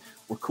money,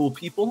 we're cool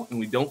people, and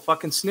we don't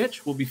fucking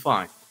snitch, we'll be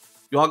fine.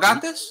 You all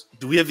got this?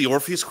 Do we have the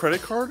Orpheus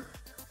credit card?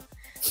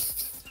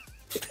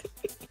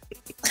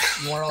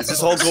 Is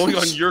this all going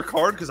on your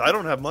card? Because I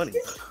don't have money.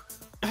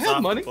 I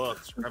have money.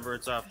 Books. Remember,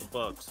 it's off the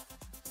books.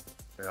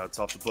 Yeah, it's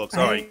off the books.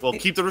 All right. Well,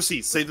 keep the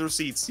receipts. Save the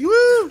receipts.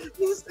 Woo!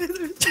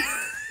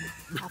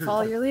 I'll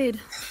follow your lead.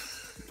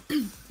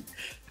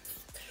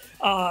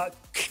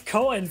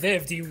 Koa and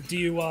Viv, do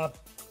you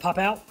pop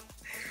out?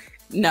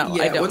 No,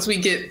 Yeah, I don't. once we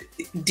get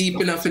deep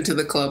enough into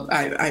the club,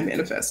 I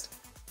manifest.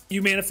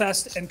 You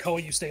manifest, and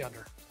Koa, you stay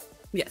under.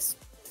 Yes.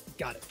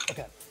 Got it.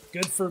 Okay.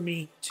 Good for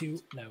me to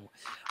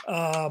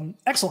know.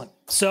 Excellent.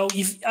 So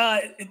you've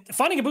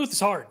finding a booth is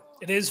hard.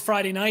 It is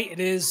Friday night. It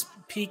is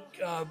peak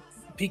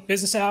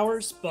business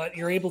hours, but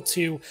you're able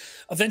to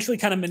eventually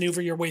kind of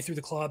maneuver your way through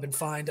the club and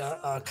find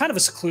a kind of a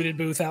secluded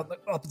booth up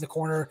in the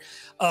corner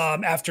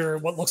after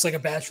what looks like a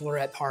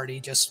bachelorette party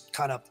just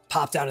kind of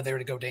popped out of there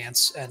to go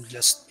dance and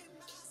just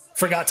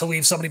forgot to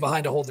leave somebody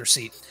behind to hold their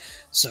seat.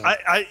 So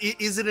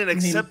is it an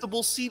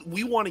acceptable seat?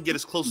 We want to get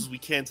as close as we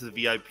can to the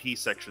VIP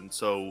section,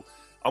 so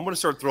I'm going to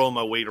start throwing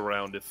my weight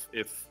around.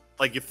 If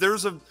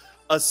there's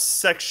a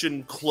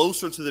section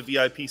closer to the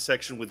VIP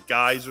section with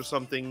guys or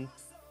something,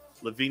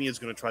 Lavinia's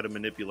going to try to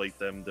manipulate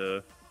them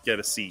to get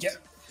a seat. Yeah.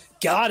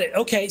 Got it.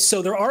 Okay,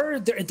 so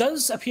it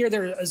does appear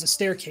there is a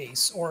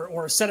staircase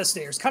or a set of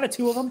stairs, kind of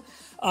two of them,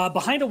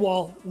 behind a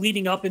wall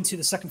leading up into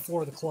the second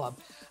floor of the club.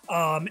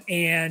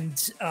 And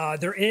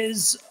there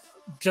is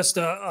just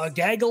a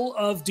gaggle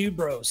of dude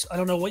bros. I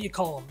don't know what you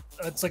call them.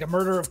 It's like a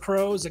murder of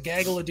crows, a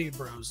gaggle of dude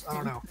bros. I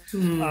don't know.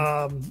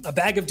 A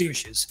bag of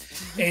douches.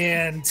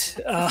 And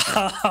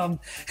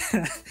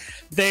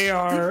they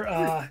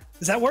are...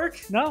 does that work?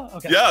 No?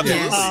 Okay. Yeah,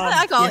 Yes.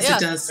 I call it, Yes, yeah.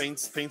 it does.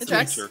 Paints the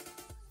tracks. picture.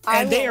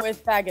 I And they went are-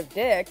 with bag of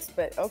dicks,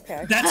 but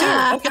okay.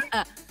 That too.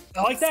 Okay.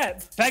 I like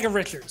that. Bag of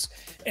Richards.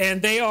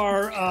 And they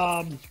are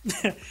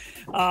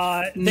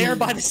there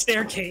by the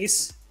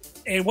staircase.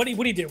 And what do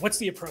you do? What's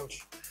the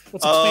approach?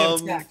 What's the plan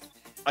of attack?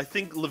 I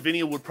think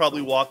Lavinia would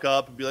probably walk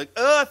up and be like,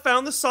 "Oh, I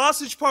found the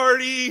sausage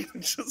party!"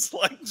 Just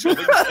like,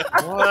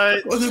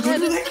 what? Well, they're gonna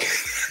be like,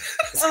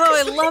 Oh,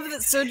 I love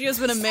that Sergio's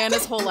been a man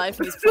his whole life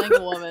and he's playing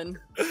a woman.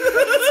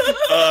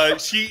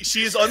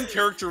 She is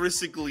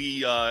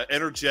uncharacteristically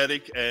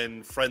energetic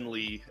and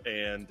friendly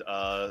and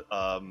well,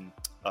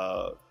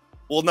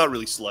 not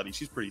really slutty.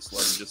 She's pretty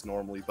slutty just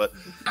normally, but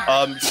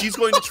she's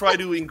going to try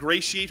to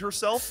ingratiate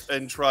herself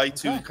and try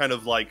to kind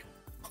of like,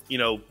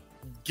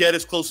 get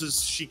as close as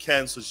she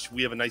can so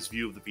we have a nice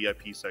view of the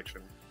VIP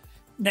section.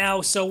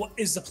 Now, so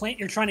is the plan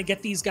you're trying to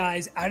get these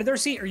guys out of their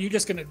seat, or are you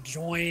just going to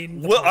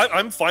join? Well,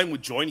 I'm fine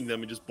with joining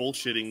them and just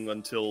bullshitting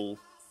until,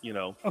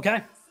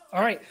 Okay.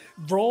 All right.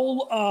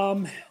 Roll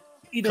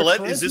either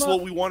Colette, is this charisma-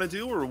 what we want to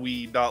do, or are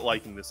we not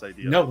liking this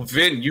idea? No,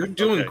 Vin, you're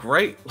doing Okay.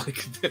 great.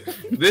 Like,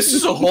 this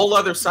is a whole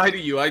other side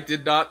of you I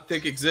did not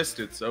think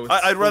existed. So it's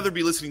I'd rather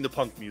be listening to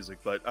punk music,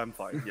 but I'm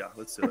fine. Yeah,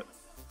 let's do it.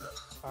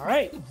 All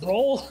right.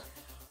 Roll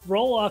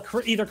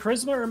either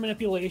charisma or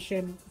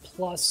manipulation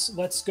plus,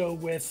 let's go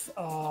with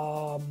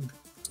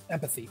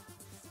empathy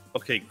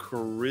Okay,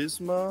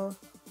 charisma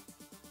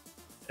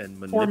and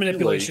manipulation. or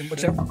manipulation,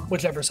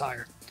 whichever's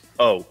higher.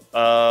 Oh,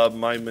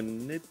 my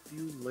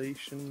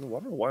manipulation. I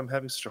don't know why I'm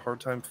having such a hard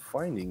time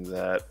finding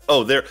that.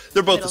 Oh, they're both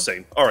Middle. the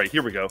same. All right,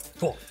 here we go.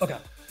 Cool. Okay.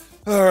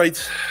 All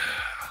right,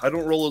 I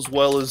don't roll as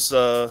well as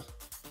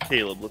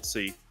Caleb. Let's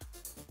see,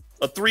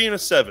 a 3 and a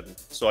 7.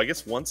 So I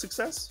guess 1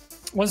 success.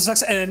 One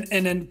success,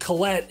 and then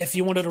Colette, if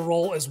you wanted to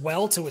roll as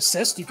well to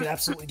assist, you could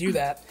absolutely do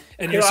that,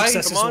 and your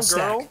successes Come on, will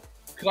stack. girl.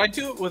 Could I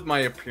do it with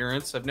my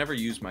appearance? I've never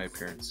used my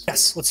appearance.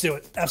 Yes, let's do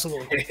it.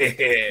 Absolutely. Yep.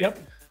 Yep.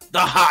 The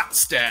hot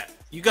stat.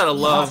 You gotta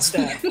love Hot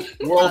stat.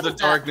 World Hot of stat, hot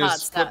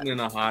Darkness stat. putting in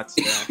a hot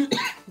stat.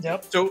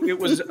 Yep. So it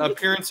was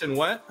appearance and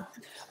what?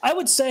 I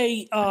would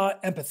say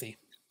empathy.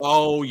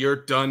 Oh, you're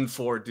done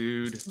for,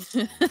 dude.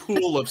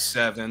 Pool of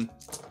 7.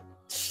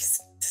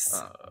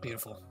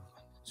 Beautiful.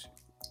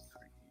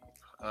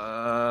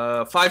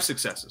 5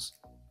 successes.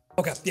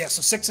 Okay, yeah,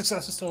 so 6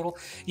 successes total.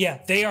 Yeah,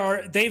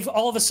 they've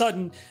all of a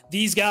sudden,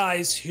 these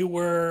guys who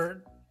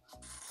were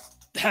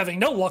having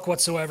no luck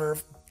whatsoever,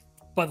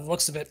 by the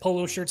looks of it,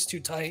 polo shirts too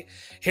tight,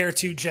 hair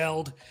too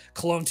gelled,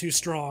 cologne too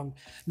strong,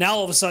 now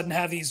all of a sudden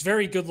have these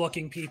very good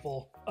looking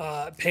people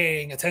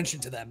paying attention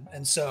to them.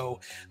 And so,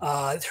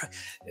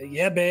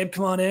 yeah, babe,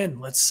 come on in.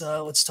 Let's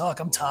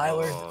talk. I'm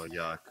Tyler. Oh,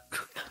 yuck.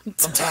 I'm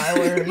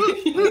Tyler.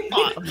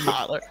 I'm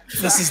Tyler.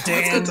 This is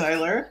Dan. Let's go,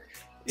 Tyler.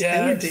 Yeah.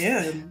 Tyler,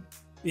 Dan.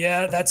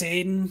 Yeah, that's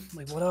Aiden.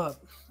 Like, what up?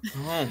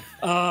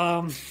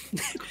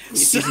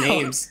 These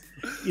names.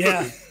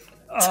 Yeah.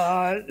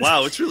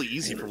 Wow, it's really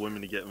easy for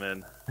women to get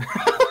men. Yeah.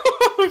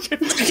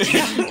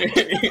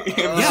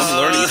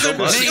 I'm learning so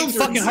much. They ain't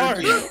fucking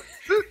hard.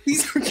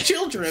 These are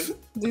children.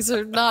 These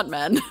are not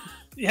men.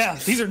 Yeah,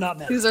 these are not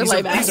men. These are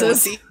lame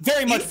asses.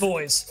 Very much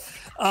boys.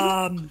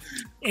 Yeah,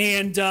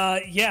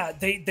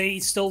 they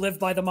still live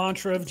by the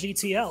mantra of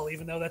GTL,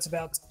 even though that's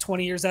about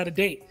 20 years out of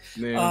date.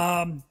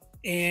 Yeah.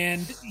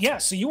 And yeah,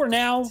 so you are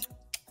now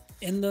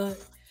in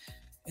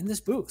this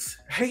booth.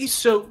 Hey,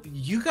 so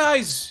you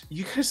guys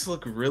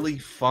look really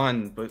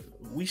fun, but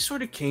we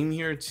sort of came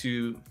here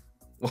to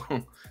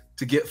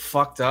get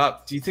fucked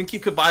up. Do you think you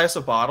could buy us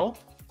a bottle?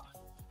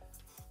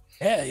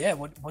 Yeah.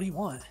 What do you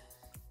want?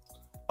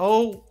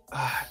 Oh,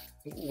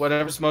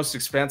 whatever's most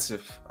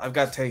expensive. I've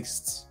got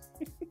tastes.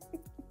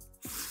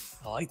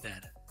 I like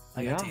that.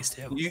 I got taste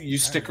too. You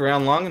stick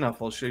around long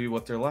enough, I'll show you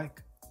what they're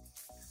like.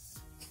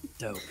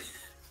 Dope.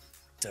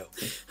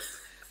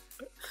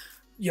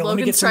 Yo, let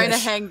me get Logan's some trying to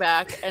ish. hang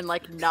back and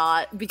like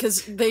not,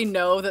 because they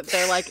know that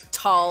they're like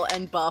tall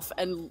and buff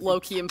and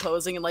low-key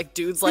imposing, and like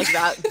dudes like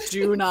that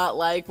do not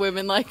like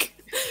women like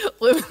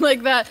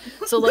that.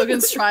 So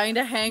Logan's trying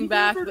to hang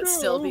back but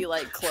still be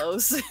like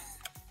close.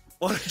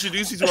 Well,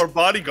 introduce you to our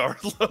bodyguard.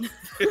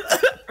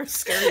 Our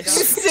scary dog.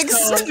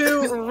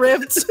 6'2",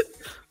 ripped.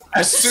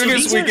 As soon So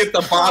as these we are get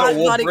the bottle,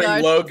 we'll bring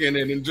bodyguard. Logan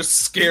in and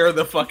just scare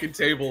the fucking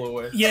table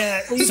away.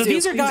 Yeah, so do,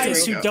 these are please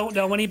guys do. who don't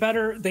know any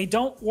better. They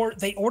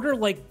order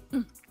like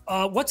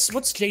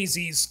what's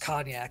Jay-Z's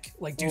cognac?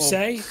 Like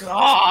Doucet?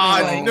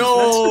 God, Like,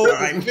 no!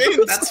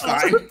 That's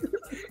fine.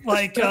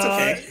 Like That's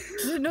okay.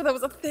 I didn't know that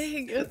was a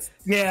thing. It's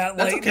yeah,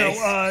 That's like okay.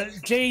 no,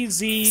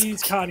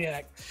 Jay-Z's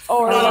cognac.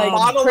 Or bottle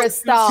like of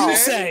Cristal.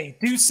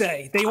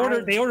 Doucet.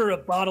 They order a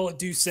bottle of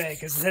Doucet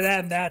because to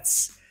them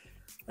that's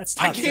I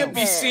top can't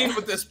be shelf. seen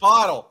with this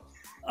bottle.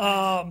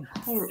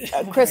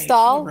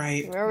 Cristal.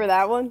 Right. Remember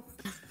that one?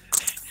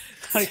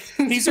 Like,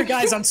 these are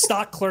guys on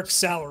stock clerk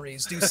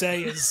salaries.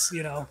 Doucet is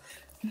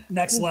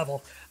next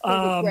level.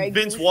 Greg.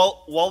 Vince,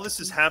 while this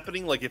is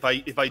happening, like if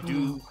I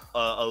do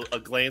a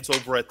glance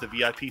over at the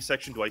VIP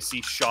section, do I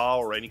see Shaw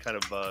or any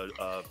kind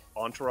of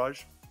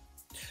entourage?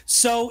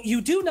 So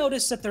you do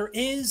notice that there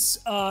is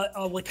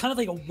like kind of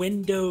like a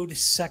windowed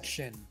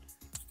section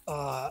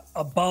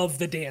above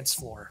the dance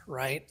floor,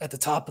 right at the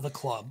top of the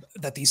club,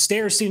 that these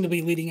stairs seem to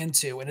be leading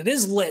into, and it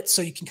is lit,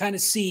 so you can kind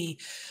of see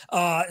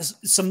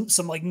some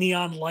like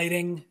neon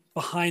lighting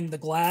behind the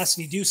glass,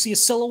 and you do see a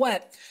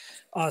silhouette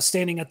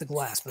standing at the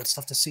glass, but it's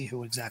tough to see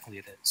who exactly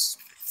it is.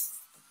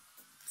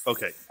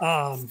 Okay.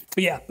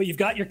 But you've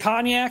got your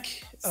cognac,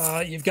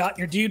 you've got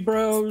your dude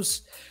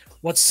bros.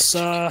 What's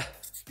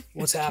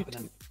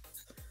happening?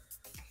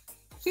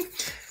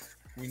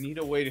 We need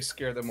a way to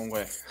scare them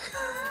away.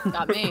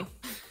 not me.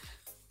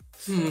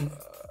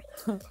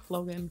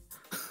 Logan.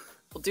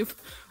 We'll do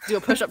a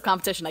push-up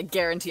competition. I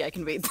guarantee I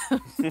can beat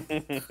them.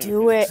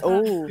 Do it.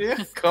 Oh.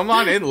 Yeah, come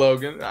on in,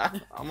 Logan.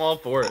 I'm all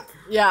for it.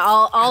 Yeah,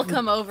 I'll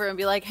come over and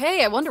be like,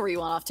 hey, I wonder where you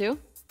went off to.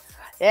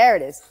 There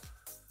it is.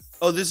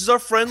 Oh, this is our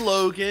friend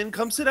Logan.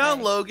 Come sit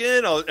down,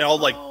 Logan. I'll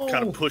like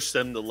kind of push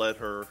them to let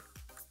her.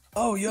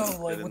 Oh, yo,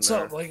 like, in what's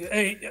there. up? Like,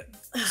 hey,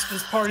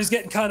 this party's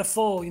getting kind of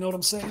full. You know what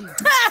I'm saying?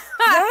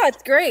 Yeah,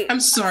 it's great. I'm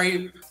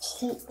sorry.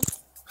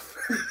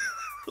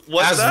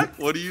 What's As- that?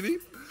 What do you need?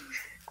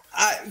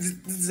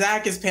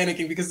 Zach is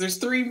panicking because there's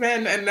 3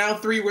 men and now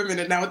 3 women,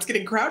 and now it's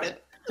getting crowded.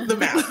 The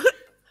math.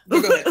 Go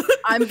ahead.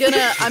 I'm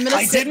gonna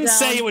I sit didn't down.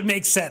 say it would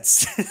make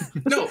sense.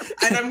 No,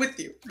 and I'm with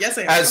you. Yes,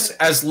 I am.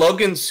 As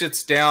Logan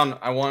sits down,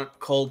 I want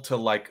Cole to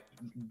like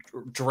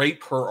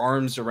drape her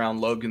arms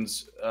around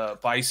Logan's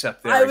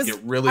bicep there and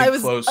get really I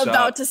was close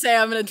about up. to say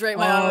I'm gonna drape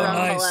my arm Oh, around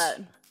nice.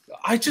 Colette.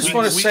 I just We-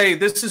 want to we- say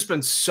this has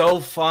been so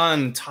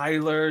fun.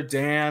 Tyler,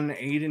 Dan,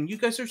 Aiden, you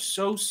guys are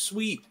so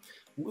sweet.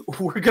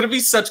 We're gonna be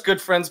such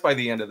good friends by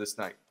the end of this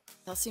night.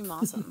 That seemed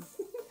awesome.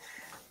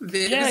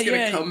 Viv Yeah, is gonna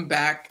yeah. come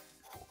back.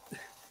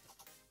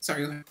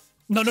 Sorry, go ahead.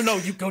 No,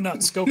 you go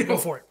nuts. Go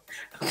for it.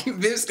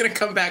 Viv's gonna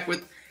come back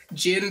with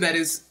gin that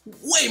is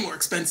way more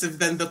expensive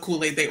than the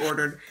Kool-Aid they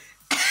ordered.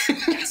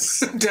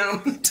 Sit down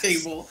on the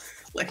table.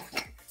 Like,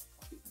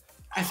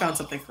 I found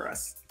something for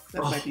us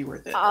that might be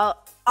worth it.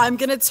 I'm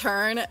gonna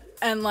turn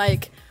and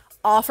like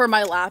offer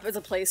my lap as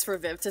a place for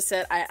Viv to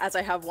sit as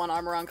I have one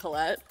arm around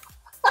Colette.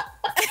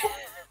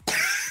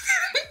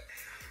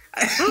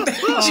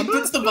 She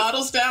puts the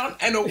bottles down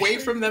and away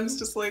from them is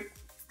just like,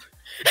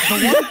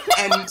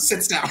 and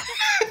sits down.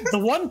 The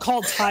one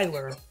called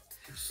Tyler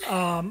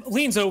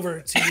leans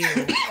over to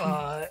you,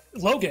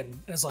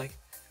 Logan, and is like,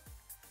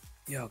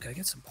 "Yo, can I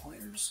get some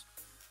pointers?"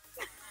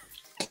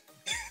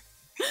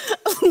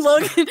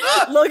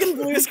 Logan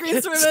blue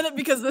screens for a minute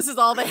because this is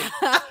all they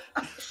have.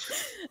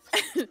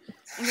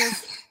 And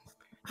goes,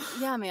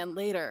 yeah, man,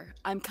 later.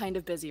 I'm kind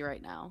of busy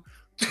right now.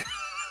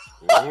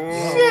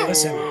 Whoa,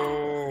 listen,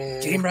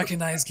 game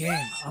recognized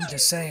game. I'm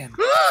just saying.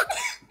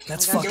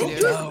 That's fucking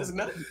dope.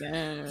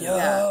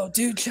 Yo,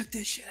 dude, check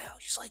this shit out.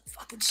 She's like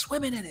fucking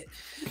swimming in it.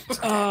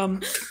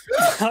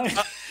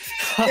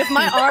 If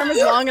my arm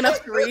is long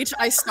enough to reach,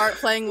 I start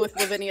playing with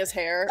Lavinia's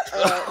hair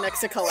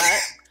next to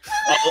Colette.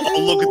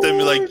 I'll look at them and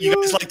be like, you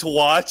guys like to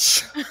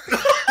watch?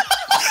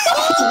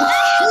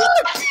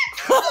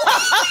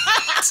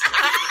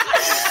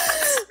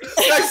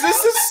 Guys,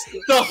 this is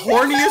the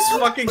horniest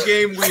fucking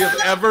game we have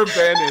ever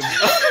been in.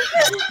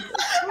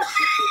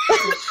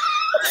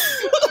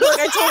 Look,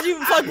 I told you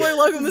Fuckboy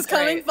Logan was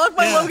coming.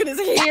 Fuckboy Logan is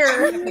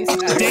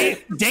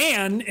here.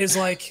 Dan is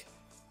like,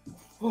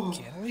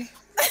 can we?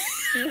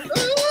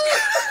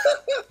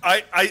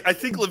 I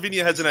think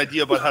Lavinia has an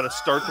idea about how to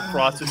start the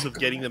process of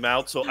getting them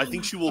out, so I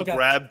think she will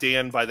grab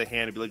Dan by the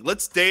hand and be like,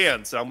 let's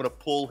dance. And I'm going to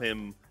pull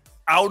him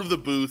out of the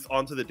booth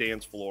onto the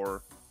dance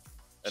floor,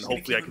 and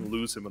hopefully I can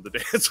lose him on the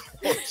dance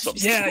floor.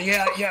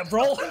 Yeah.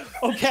 Roll.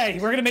 Okay,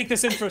 we're going to make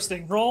this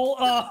interesting. Roll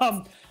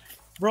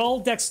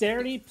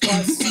dexterity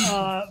plus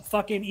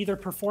fucking either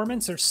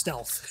performance or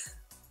stealth.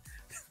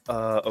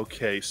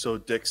 Okay, so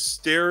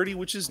dexterity,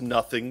 which is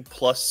nothing,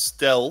 plus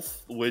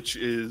stealth, which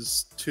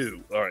is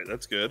 2. All right,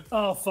 that's good.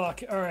 Oh,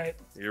 fuck. All right.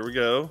 Here we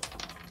go.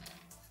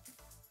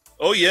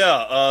 Oh,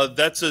 yeah.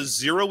 That's a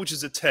 0, which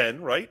is a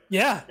 10, right?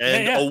 Yeah.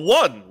 And a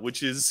 1,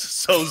 which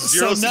is 0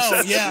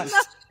 success. Yeah.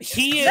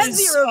 He is.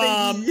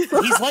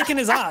 He's liking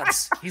his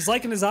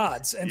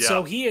odds. And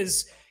so he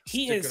is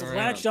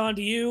latched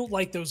onto you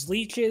like those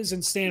leeches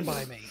and Stand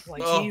By Me.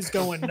 Like he's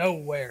going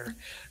nowhere.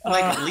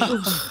 Like a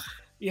leech.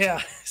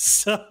 Yeah.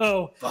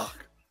 So.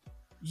 Fuck.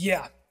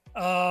 Yeah.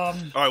 All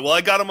right. Well,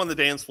 I got him on the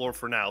dance floor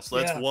for now, so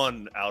that's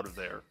 1 out of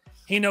there.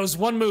 He knows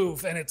one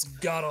move, and it's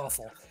god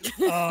awful.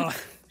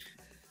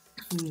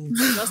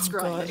 Just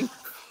grinding.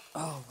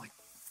 Oh my.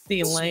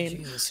 The lane.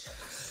 Jesus.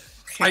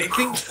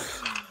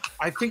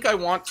 I think I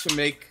want to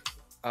make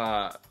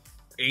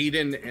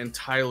Aiden and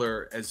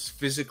Tyler as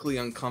physically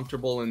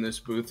uncomfortable in this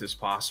booth as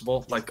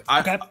possible. Like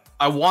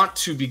I want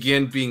to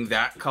begin being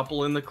that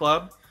couple in the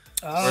club.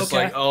 It's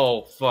like,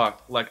 oh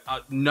fuck, like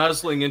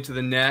nuzzling into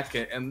the neck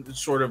and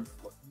sort of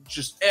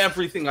just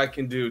everything I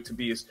can do to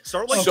be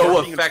so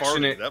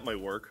affectionate. That might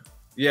work.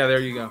 Yeah, there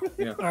you go.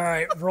 Yeah. All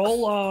right,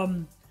 roll.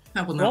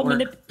 That will not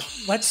work.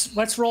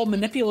 Let's roll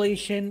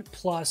manipulation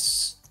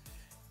plus.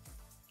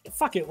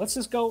 Fuck it. Let's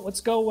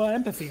go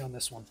empathy on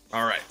this one.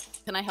 All right.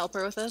 Can I help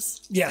her with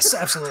this? Yes,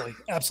 absolutely.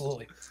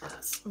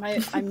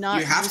 I'm not.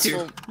 You have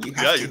useful.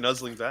 to. You're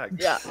nuzzling back.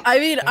 Yeah, I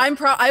mean, I've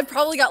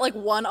probably got like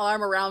one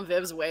arm around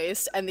Viv's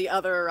waist and the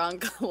other around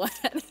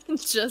Colette,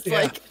 just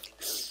like.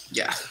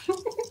 Yeah.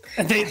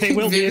 And they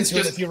will be into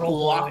it just if you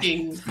roll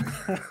locking.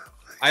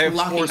 I have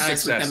 4 eyes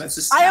with them. It's successes.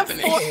 just I have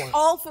happening.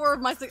 all four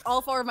of my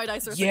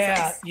dice are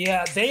success.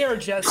 Yeah, they are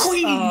just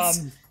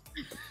Queens.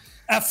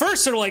 At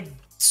first they're like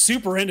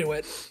super into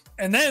it,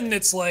 and then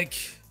it's like,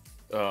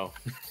 oh.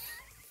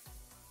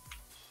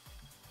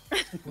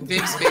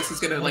 Viv's face is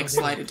gonna like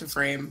slide into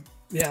frame.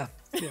 Yeah.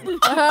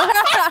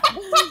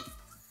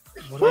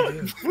 What do I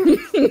do?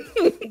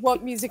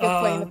 What music is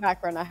playing in the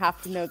background? I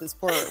have to know this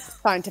for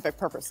scientific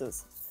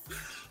purposes.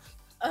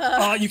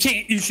 You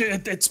can't. You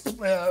should.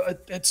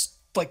 It's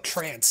like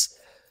trance.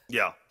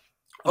 Yeah.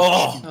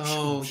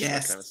 Oh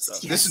yes. Kind of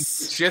stuff. This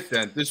is shit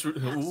then.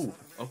 Ooh,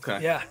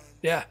 okay.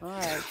 Yeah. All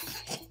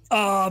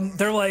right.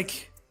 They're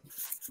like,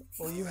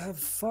 well, you have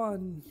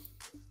fun,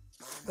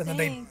 and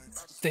then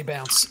they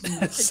bounce.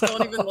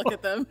 Don't even look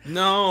at them.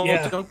 No,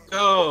 Yeah. don't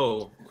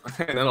go.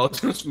 And then I'll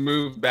just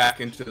move back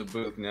into the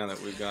booth now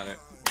that we've got it.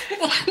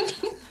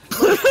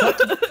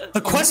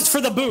 The quest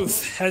for the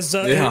booth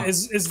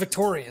is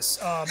victorious.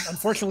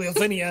 Unfortunately,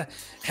 Lavinia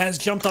has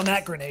jumped on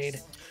that grenade,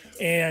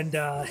 and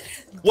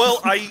Well,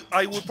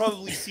 I would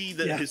probably see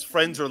that his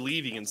friends are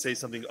leaving and say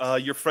something.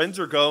 Your friends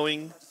are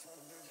going.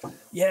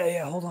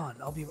 yeah. Hold on,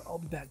 I'll be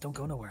back. Don't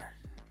go nowhere.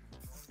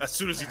 As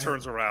soon as he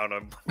turns around,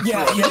 I'm.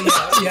 Yeah.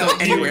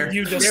 Anywhere.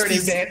 You just There it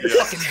is.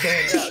 fucking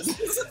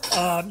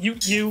vanish.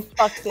 You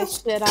Fuck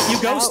this shit out.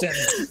 you ghost him.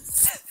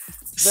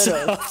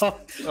 Literally. So,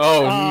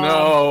 Oh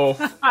no.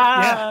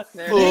 yeah.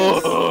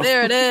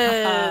 There it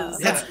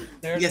is. Yeah,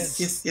 there it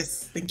is.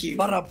 Yes. Thank you.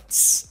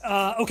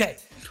 Okay.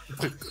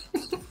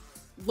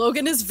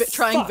 Logan is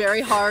trying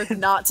very hard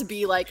not to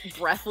be like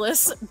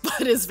breathless,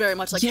 but is very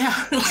much like Yeah.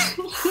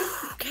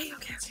 okay.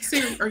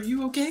 So, are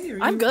you okay?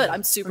 I'm good.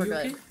 I'm super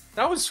good. Okay?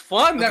 That was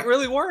fun. That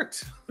really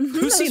worked.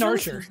 Who's seen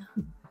Archer?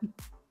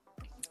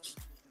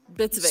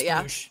 Bits of it,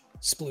 yeah.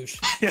 Sploosh.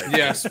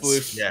 Yeah,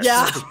 sploosh.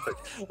 Yeah.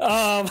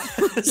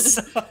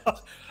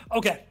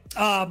 Okay.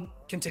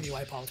 Continue.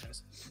 I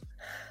apologize.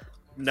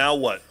 Now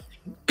what?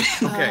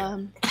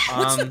 Okay.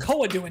 What's the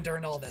Koa doing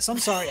during all this? I'm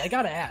sorry, I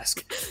gotta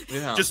ask.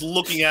 Yeah. Just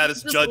looking at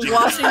us, judging.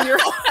 Watching your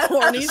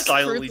horny Just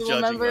silently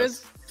Crucible judging members.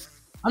 us.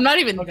 I'm not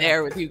even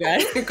there with you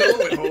guys. Go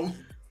went home.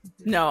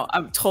 No,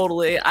 I'm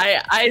totally.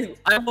 I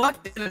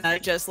walked in and I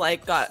just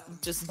like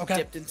Okay.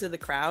 dipped into the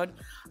crowd.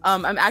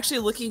 I'm actually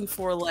looking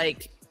for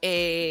like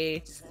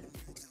a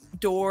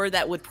door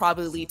that would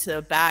probably lead to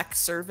a back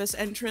service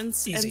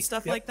entrance Easy. and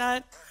stuff Yep. like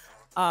that.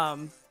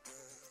 I'm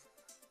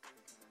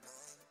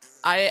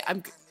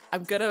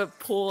gonna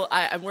pull.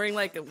 I'm wearing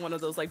like one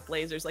of those like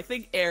blazers, like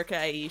think Erika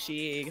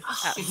Aishi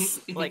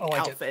like I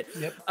like it. outfit.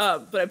 Yep.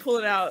 But I'm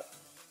pulling out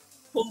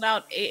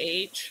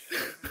AH.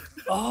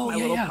 Oh my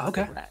yeah, little yeah.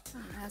 Okay. rat.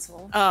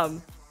 Asshole.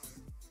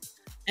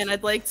 And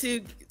I'd like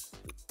to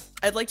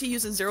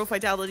use a 0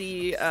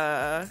 vitality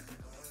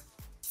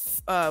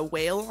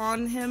whale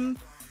on him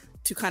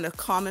to kind of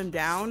calm him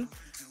down,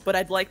 but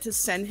I'd like to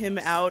send him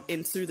out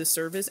in through the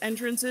service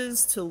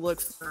entrances to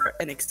look for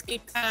an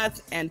escape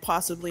path and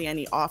possibly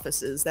any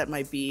offices that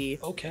might be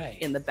Okay.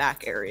 in the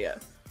back area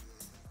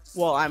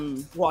while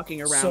I'm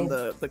walking around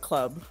So- the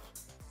club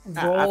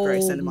after I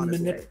send him on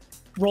his way.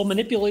 Roll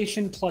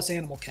manipulation plus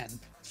animal ken.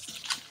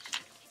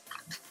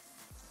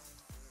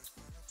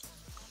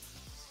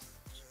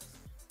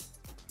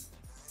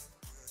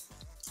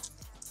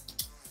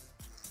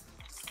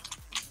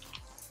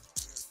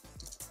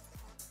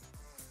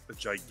 A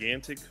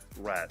gigantic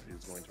rat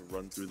is going to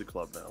run through the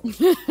club now.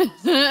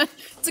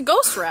 It's a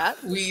ghost rat.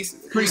 We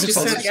Pretty just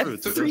successful. said True,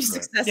 it's a Three ghost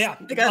rat. success. Yeah,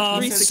 I got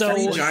three so-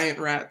 three successes. giant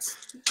rats.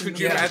 Could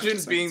you Yeah. imagine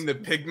being the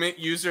pigment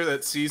user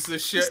that sees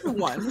this shit? Just the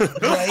one.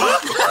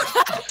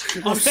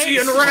 Right? I'm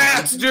seeing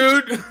rats,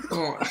 dude.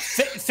 Oh,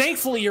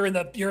 Thankfully, you're in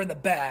the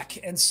back,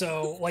 and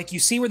so like you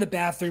see where the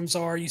bathrooms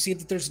are. You see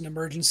that there's an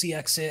emergency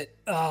exit.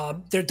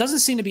 There doesn't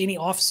seem to be any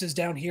offices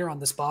down here on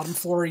this bottom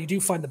floor. You do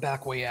find the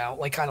back way out,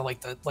 like kind of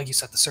like you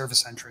said, the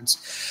service entrance.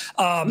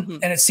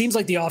 And it seems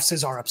like the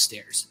offices are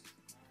upstairs.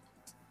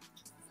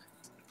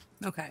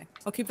 Okay,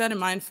 I'll keep that in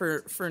mind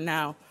for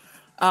now.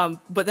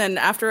 But then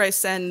after I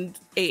send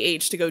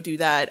AH to go do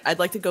that, I'd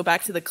like to go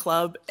back to the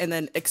club and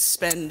then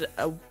expend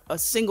a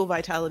single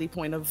vitality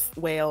point of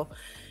whale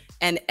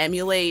and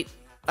emulate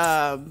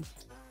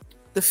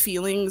the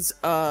feelings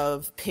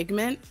of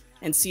pigment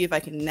and see if I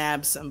can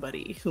nab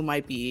somebody who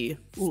might be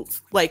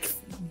like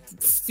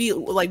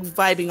feel like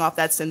vibing off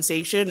that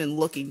sensation and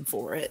looking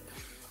for it.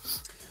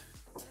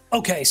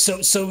 Okay,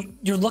 so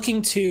you're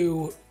looking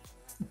to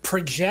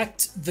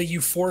project the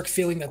euphoric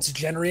feeling that's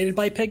generated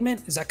by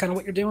pigment. Is that kind of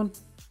what you're doing?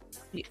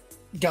 Yeah.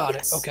 Got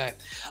Yes. it. Okay.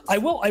 I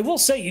will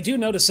say you do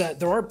notice that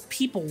there are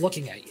people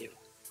looking at you.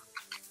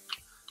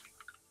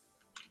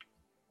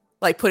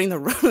 Like putting the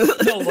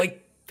No,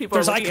 like people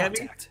are there's eye looking at me?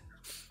 contact.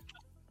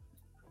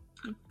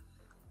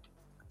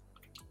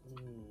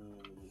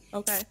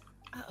 Okay.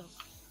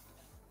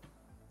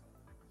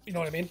 You know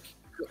what I mean?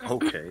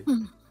 Okay.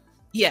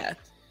 Yeah.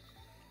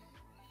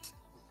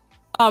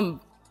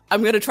 I'm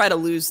gonna try to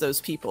lose those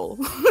people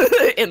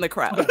in the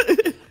crowd,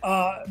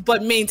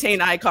 but maintain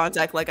eye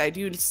contact like I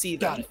do see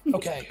them. Got it.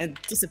 Okay. And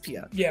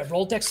disappear. Yeah,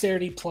 roll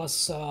dexterity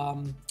plus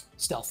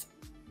stealth.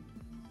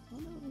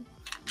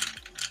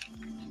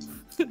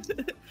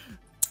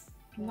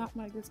 Not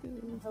my good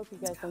skills. I hope you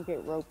guys don't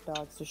get rope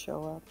dogs to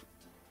show up.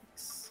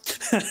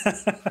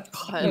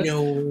 God,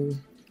 no.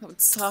 that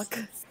would suck.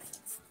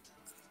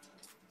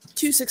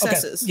 2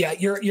 successes. Okay.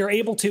 Yeah, you're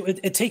able to.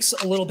 It takes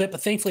a little bit,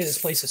 but thankfully this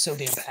place is so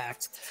damn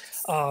packed.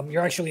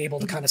 You're actually able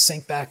to kind of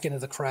sink back into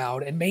the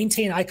crowd and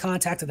maintain eye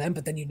contact with them,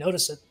 but then you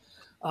notice it.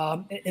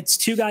 It's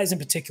 2 guys in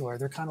particular.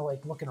 They're kind of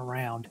like looking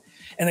around,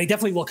 and they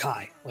definitely look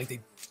high. Like they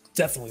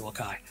definitely look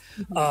high.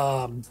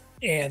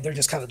 And they're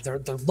just kind of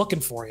they're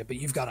looking for you, but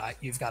you've got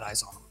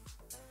eyes on them.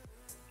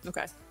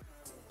 Okay.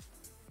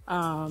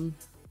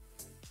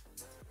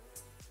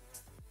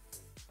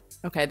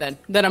 Okay, then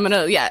I'm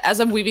gonna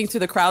as I'm weaving through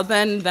the crowd,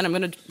 then I'm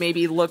gonna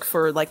maybe look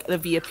for like the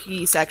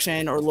VIP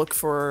section or look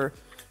for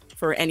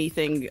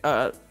anything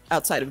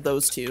outside of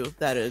those 2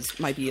 that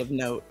might be of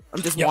note.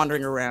 I'm just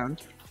wandering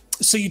around.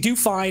 So you do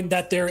find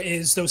that there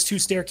is those 2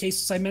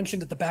 staircases I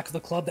mentioned at the back of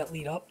the club that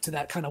lead up to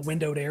that kind of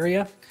windowed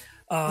area.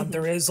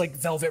 There is like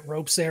velvet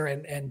ropes there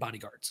and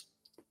bodyguards,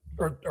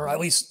 or at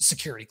least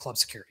security, club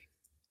security.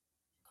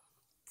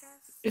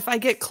 If I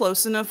get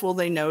close enough, will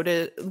they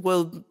notice?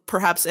 Will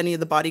perhaps any of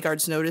the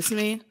bodyguards notice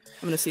me? I'm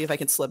gonna see if I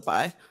can slip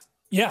by.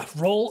 Yeah,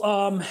 roll.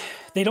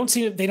 They don't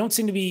seem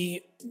to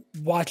be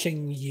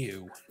watching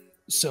you,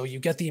 so you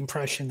get the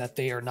impression that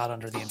they are not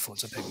under the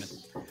influence of pigment.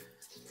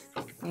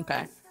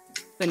 Okay,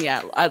 then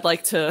I'd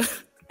like to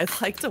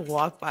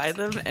walk by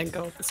them and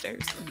go up the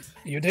stairs.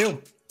 You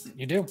do.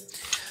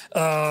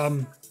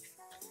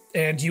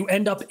 And you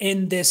end up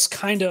in this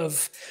kind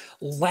of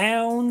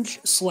lounge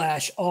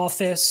 /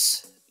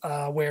 office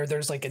where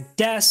there's like a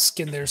desk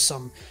and there's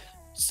some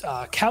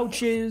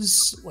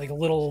couches, like a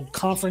little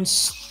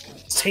conference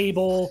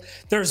table.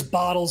 There's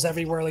bottles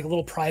everywhere, like a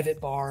little private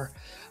bar,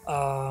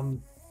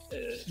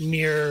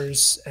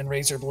 mirrors and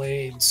razor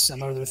blades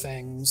and other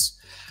things,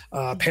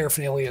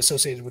 paraphernalia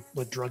associated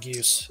with drug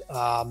use.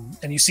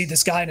 And you see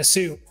this guy in a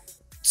suit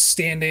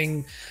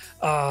standing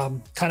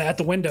kind of at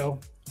the window,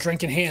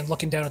 drink in hand,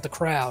 looking down at the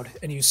crowd,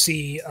 and you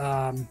see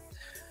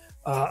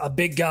a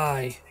big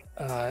guy,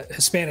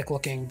 Hispanic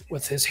looking,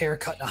 with his hair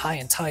cut in a high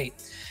and tight.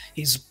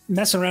 He's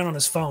messing around on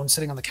his phone,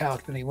 sitting on the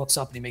couch, and he looks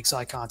up and he makes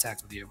eye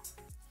contact with you.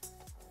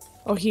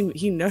 Oh,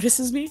 he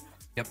notices me?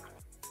 Yep.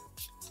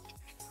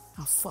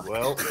 Oh, fuck.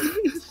 Well,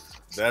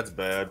 that's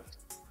bad.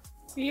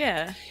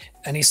 Yeah.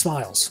 And he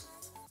smiles.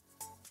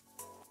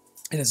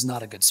 It is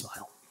not a good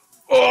smile.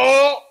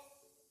 Oh!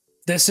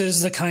 This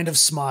is the kind of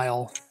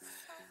smile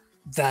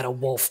that a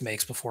wolf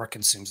makes before it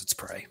consumes its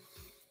prey.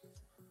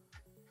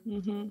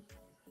 Mm-hmm.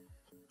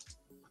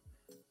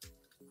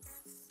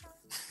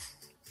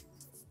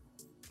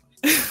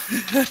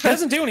 It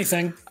doesn't do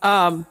anything.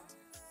 I'm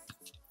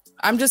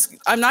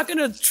not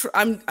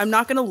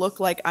gonna look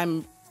like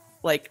I'm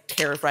like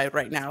terrified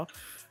right now,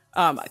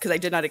 because I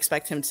did not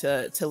expect him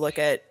to look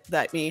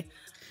at me.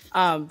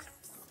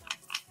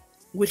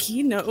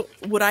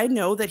 Would I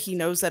know that he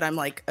knows that I'm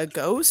like a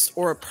ghost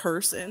or a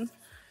person?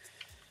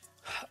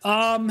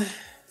 Are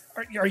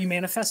you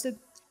manifested?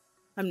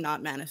 I'm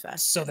not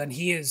manifest. So then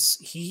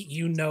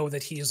you know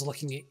that he is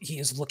looking at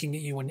you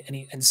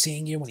and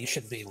seeing you when he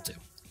shouldn't be able to.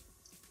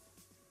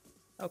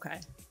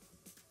 Okay.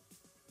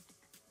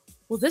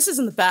 Well, this is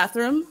in the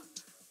bathroom.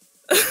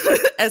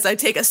 As I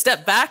take a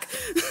step back.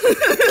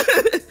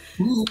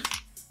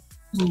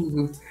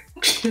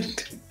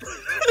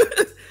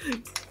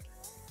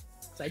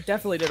 I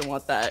definitely didn't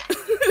want that.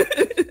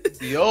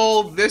 The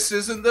old "this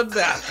isn't the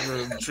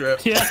bathroom"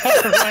 trip. Yeah,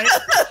 right.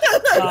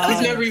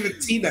 We've never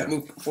even seen that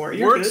move before.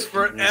 Works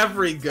for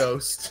every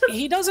ghost.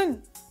 He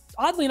doesn't.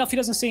 Oddly enough, he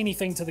doesn't say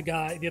anything to the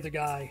other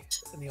guy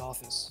in the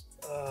office.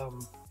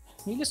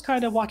 He just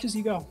kind of watches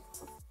you go.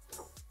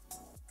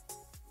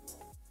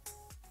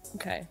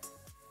 Okay.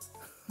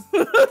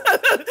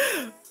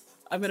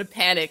 I'm gonna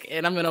panic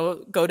and I'm gonna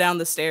go down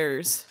the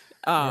stairs.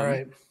 All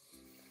right.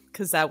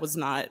 Because that was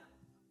not.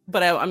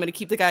 But I'm gonna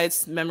keep the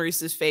guy's memories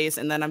to his face,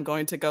 and then I'm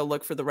going to go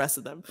look for the rest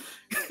of them.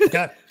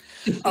 Okay.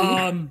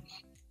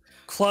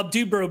 Club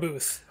Dubro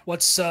booth.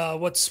 What's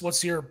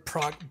your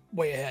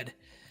way ahead?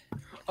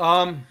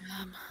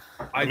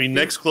 I mean,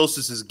 next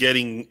closest is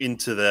getting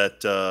into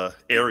that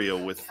area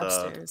with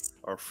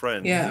our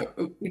friend. Yeah,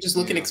 we're just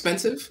looking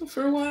expensive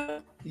for a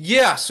while.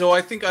 Yeah, so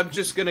I think I'm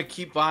just gonna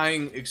keep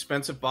buying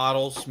expensive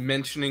bottles,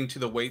 mentioning to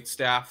the wait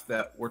staff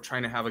that we're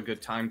trying to have a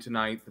good time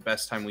tonight, the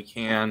best time we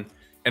can,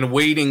 and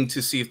waiting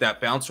to see if that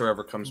bouncer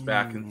ever comes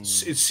back, and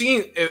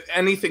seeing if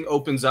anything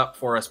opens up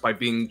for us by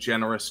being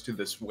generous to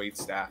this wait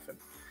staff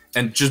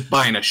and just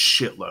buying a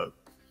shitload.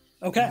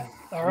 Okay.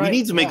 All right. We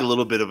need to make a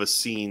little bit of a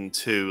scene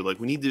too. Like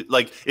we need to,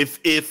 like,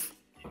 if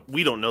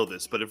we don't know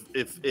this, but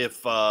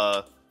if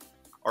our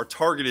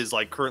target is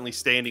like currently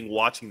standing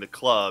watching the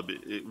club,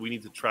 we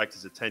need to attract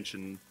his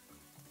attention.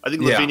 I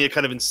think Lavinia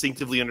kind of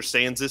instinctively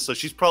understands this, so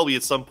she's probably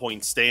at some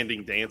point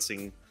standing,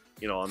 dancing,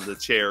 on the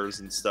chairs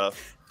and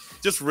stuff,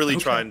 just really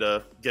trying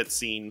to get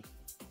seen.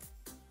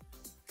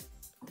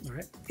 All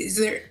right. Is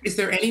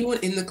there anyone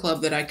in the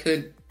club that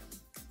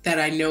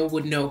I know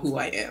would know who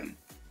I am?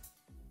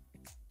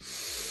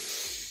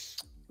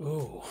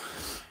 Ooh.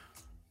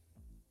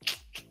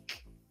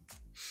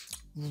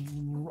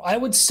 I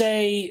would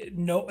say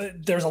no.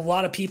 There's a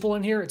lot of people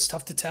in here. It's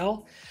tough to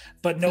tell,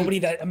 but nobody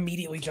that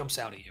immediately jumps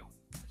out at you.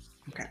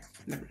 Okay.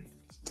 Never mind.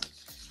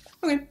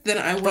 Okay, then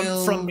I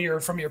will. From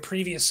your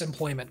previous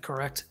employment,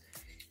 correct?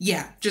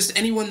 Yeah, just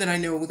anyone that I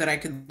know that I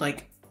could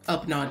like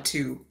up nod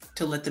to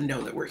let them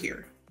know that we're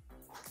here.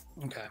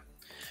 Okay.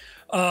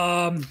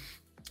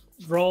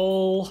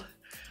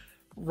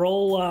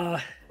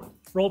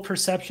 Roll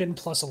perception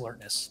plus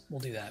alertness.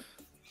 We'll do that.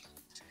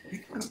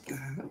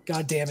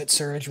 God damn it,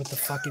 Surge, with the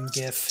fucking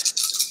GIF.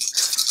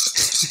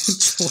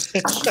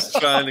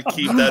 Trying to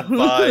keep that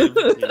vibe.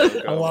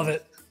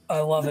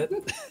 I love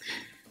it.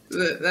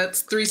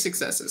 That's 3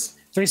 successes.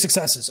 3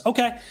 successes.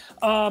 Okay.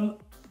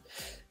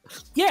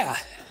 Yeah,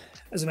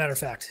 as a matter of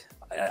fact.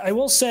 I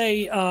will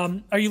say,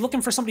 are you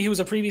looking for somebody who was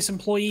a previous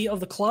employee of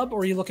the club,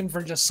 or are you looking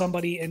for just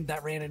somebody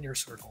that ran in your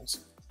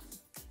circles?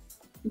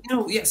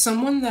 No, yeah,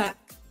 someone that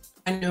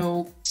I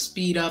know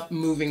speed up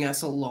moving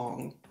us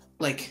along.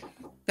 Like,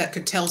 that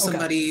could tell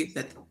somebody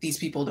that these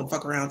people don't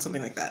fuck around,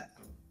 something like that.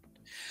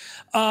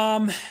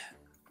 I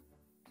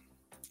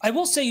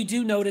will say you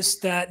do notice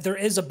that there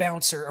is a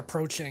bouncer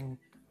approaching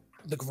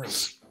the group,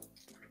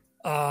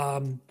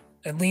 and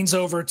leans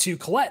over to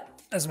Colette,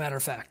 as a matter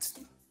of fact,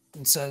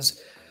 and says,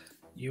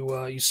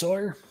 "You saw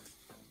her?"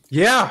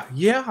 Yeah.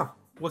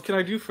 What can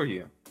I do for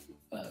you?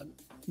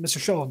 Mr.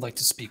 Shaw would like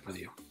to speak with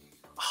you.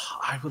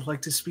 I would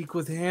like to speak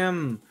with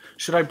him.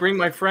 Should I bring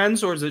my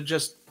friends, or is it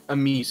just a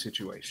me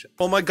situation?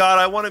 Oh my god,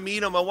 I want to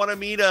meet him.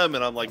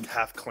 And I'm like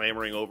half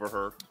clamoring over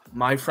her.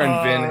 My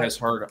friend Vin has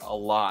heard a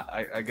lot.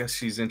 I guess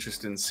she's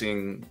interested in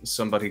seeing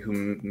somebody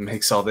who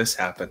makes all this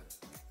happen.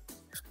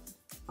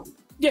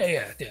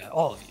 Yeah.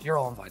 All of you. You're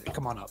all invited.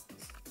 Come on up.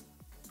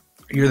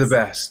 You're the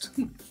best.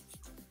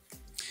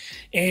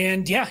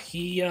 And yeah,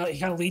 he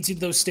kind of leads you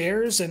to those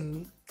stairs,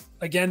 and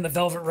again, the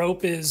velvet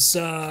rope is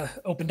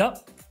opened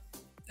up,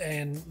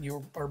 and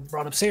you are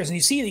brought upstairs, and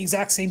you see the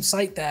exact same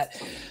sight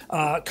that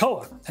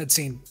Koa had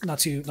seen not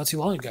too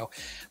long ago.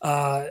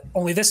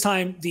 Only this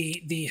time,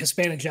 the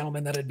Hispanic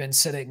gentleman that had been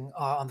sitting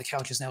on the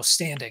couch is now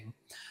standing.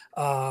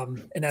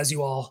 And as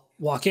you all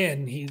walk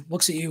in, he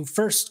looks at you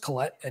first,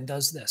 Colette, and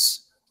does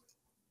this,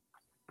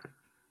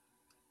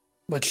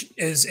 which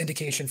is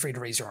indication for you to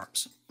raise your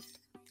arms.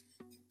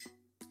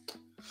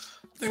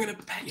 They're gonna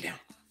pat you down.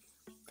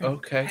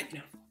 Okay. Pat you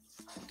down.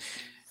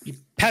 He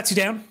pats you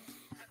down.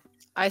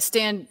 I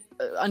stand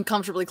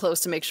uncomfortably close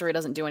to make sure he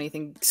doesn't do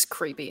anything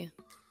creepy.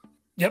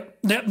 Yep.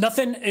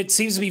 Nothing. It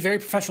seems to be very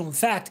professional. In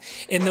fact,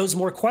 in those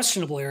more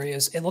questionable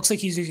areas, it looks like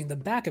he's using the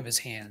back of his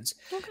hands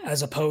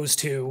as opposed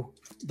to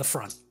the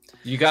front.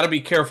 You got to be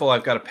careful.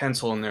 I've got a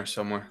pencil in there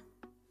somewhere.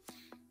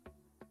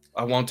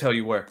 I won't tell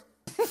you where.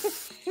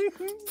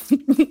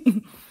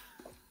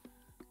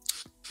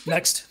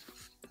 Next.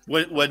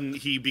 When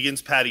he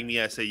begins patting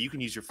me, I say, "You can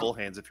use your full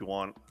hands if you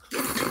want."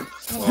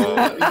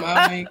 Oh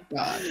my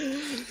god.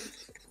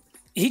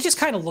 He just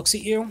kind of looks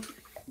at you,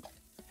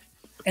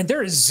 and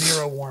there is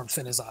zero warmth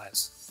in his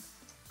eyes.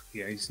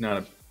 Yeah, he's not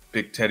a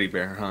big teddy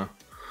bear, huh?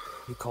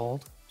 You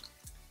cold?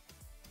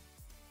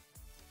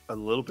 A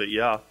little bit,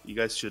 yeah. You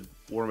guys should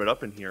warm it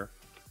up in here.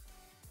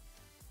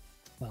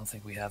 I don't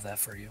think we have that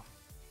for you.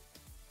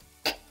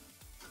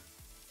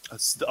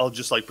 I'll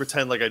just like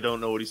pretend like I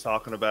don't know what he's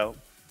talking about.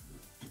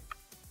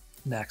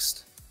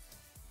 Next.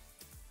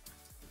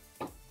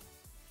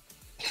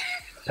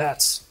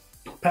 Pats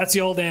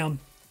you all down.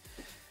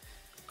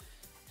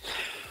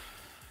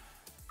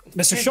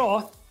 Mr.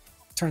 Shaw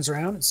turns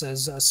around and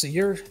says, so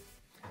you're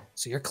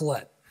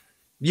Colette.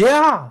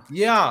 Yeah.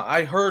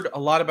 I heard a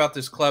lot about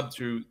this club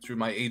through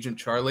my agent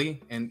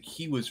Charlie, and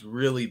he was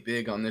really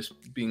big on this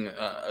being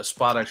a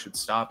spot I should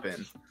stop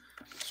in.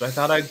 So I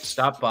thought I'd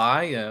stop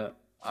by.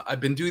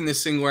 I've been doing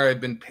this thing where I've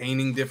been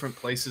painting different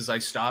places I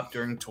stopped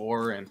during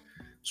tour and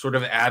sort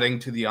of adding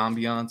to the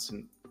ambiance.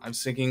 And I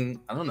was thinking,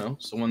 I don't know,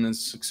 someone as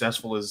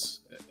successful as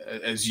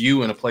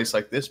you in a place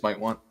like this might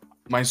want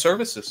my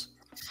services.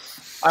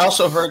 I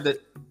also heard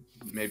that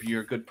maybe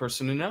you're a good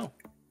person to know.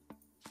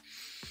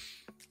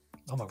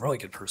 I'm a really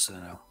good person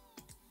to know.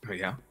 Oh,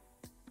 yeah?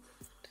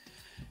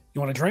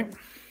 You want a drink?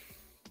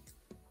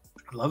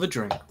 I love a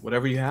drink,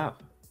 whatever you have.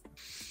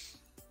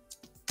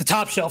 The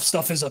top shelf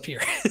stuff is up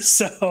here,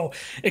 so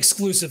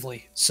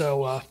exclusively.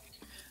 So,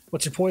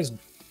 what's your poison?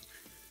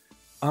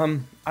 I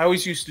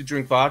always used to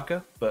drink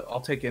vodka, but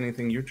I'll take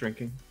anything you're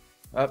drinking.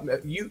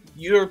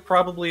 You're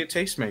probably a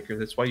tastemaker.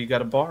 That's why you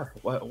got a bar.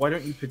 Why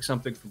don't you pick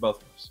something for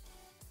both of us?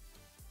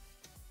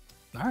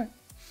 All right.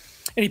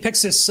 And he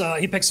picks this.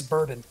 He picks a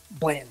bourbon,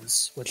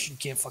 Blanton's, which you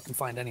can't fucking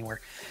find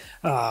anywhere,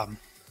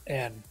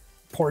 and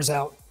pours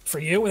out for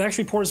you. It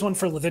actually pours one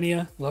for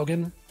Lavinia,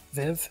 Logan,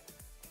 Viv.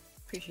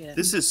 Appreciate it.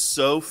 This is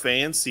so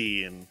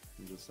fancy, and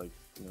you just like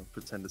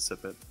pretend to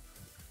sip it.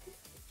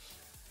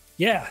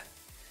 Yeah.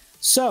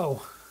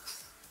 So,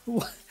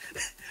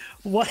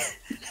 what?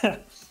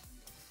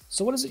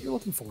 So what is it you're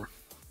looking for?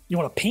 You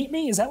want to paint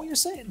me? Is that what you're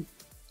saying?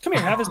 Come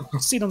here, have a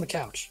seat on the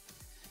couch.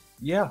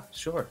 Yeah,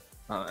 sure.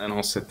 And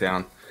I'll sit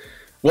down.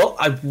 Well,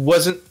 I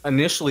wasn't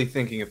initially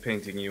thinking of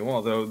painting you,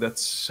 although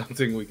that's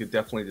something we could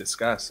definitely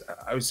discuss.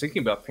 I was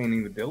thinking about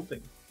painting the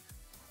building.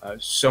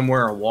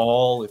 Somewhere a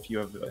wall, if you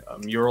have a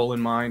mural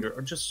in mind,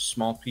 or just a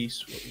small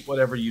piece,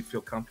 whatever you'd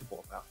feel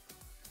comfortable about.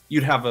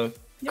 You'd have a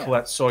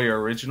Colette Sawyer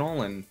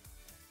original, and,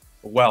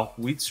 well,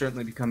 we'd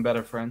certainly become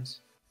better friends.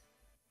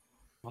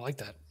 I like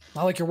that.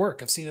 I like your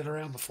work. I've seen it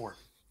around before.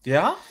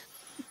 Yeah?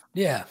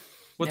 Yeah.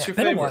 What's your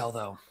been favorite? a while,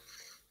 though.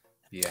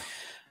 Yeah.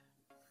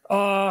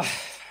 I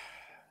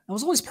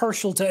was always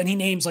partial to, and he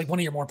names like one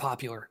of your more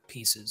popular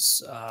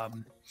pieces. I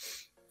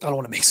don't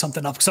want to make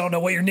something up because I don't know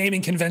what your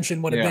naming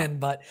convention would have been,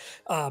 but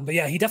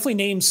yeah, he definitely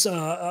names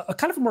a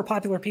kind of a more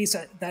popular piece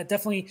that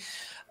definitely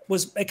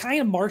was, it kind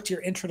of marked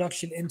your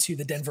introduction into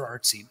the Denver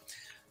art scene.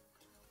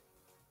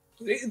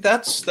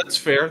 That's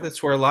fair.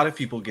 That's where a lot of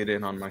people get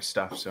in on my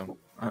stuff, so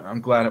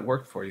I'm glad it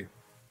worked for you.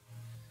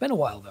 Been a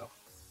while, though.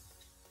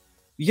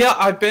 Yeah,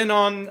 I've been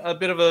on a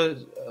bit of a,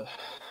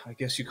 I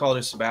guess you call it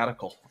a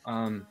sabbatical.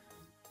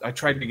 I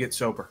tried to get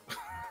sober,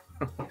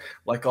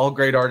 like all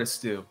great artists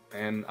do,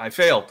 and I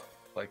failed,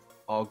 like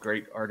all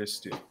great artists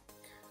do.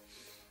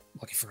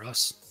 Lucky for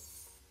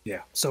us.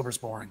 Yeah. Sober's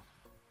boring.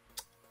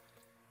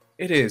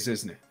 It is,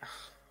 isn't it?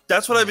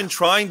 That's what I've been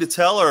trying to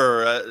tell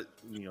her,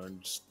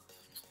 just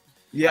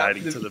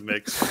adding to the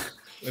mix.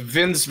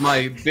 Vin's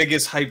my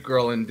biggest hype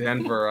girl in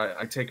Denver.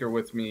 I take her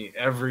with me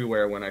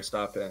everywhere when I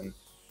stop in.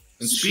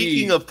 And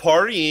Speaking of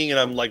partying, and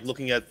I'm like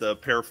looking at the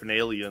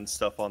paraphernalia and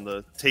stuff on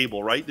the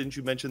table, right? Didn't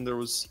you mention there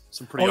was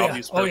some pretty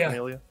obvious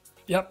paraphernalia?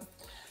 Yep.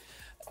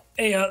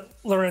 Hey,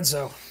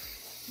 Lorenzo,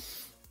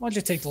 why don't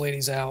you take the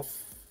ladies out,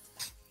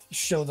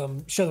 show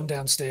them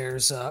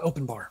downstairs,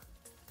 open bar,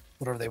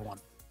 whatever they want.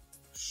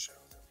 Show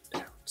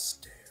them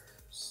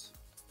downstairs.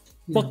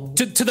 Well,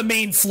 to the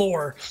main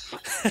floor.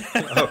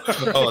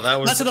 oh, that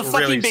was not to the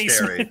really fucking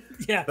scary. basement.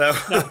 Yeah.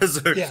 That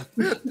was yeah.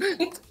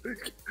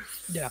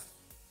 Yeah.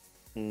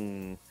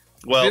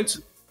 Well,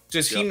 Vince,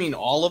 Does he mean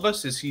all of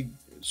us? Is he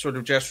sort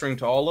of gesturing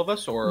to all of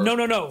us, or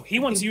No. He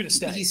wants you to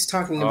stay. He's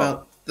talking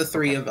about the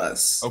three of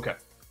us. Okay.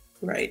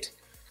 Right.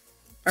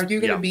 Are you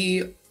going to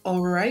be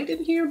all right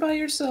in here by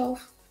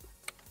yourself?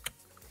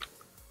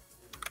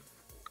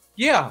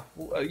 Yeah.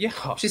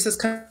 Yeah. She says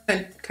kind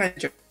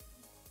of.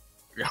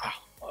 Yeah.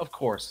 Of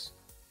course.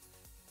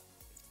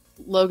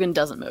 Logan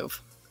doesn't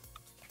move.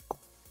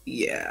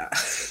 Yeah.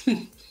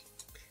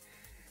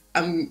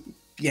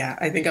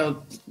 I think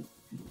I'll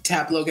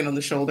tap Logan on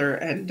the shoulder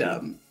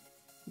and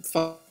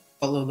follow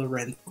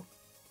Loren.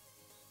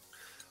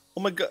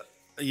 Oh my god.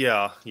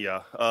 Yeah.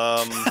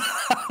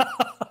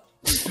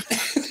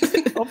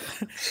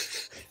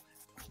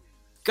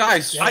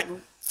 Guys,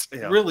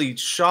 really,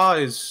 Shaw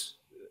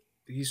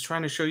he's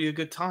trying to show you a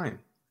good time.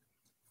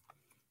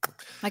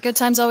 My good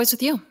time's always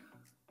with you.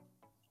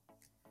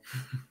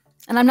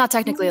 And I'm not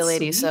technically a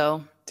lady,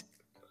 so.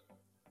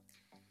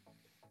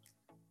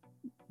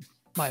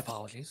 My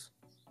apologies.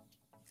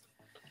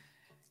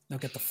 Now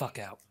get the fuck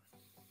out.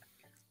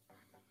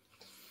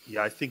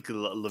 Yeah, I think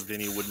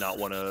Lavinia would not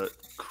want to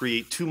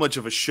create too much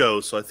of a show,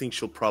 so I think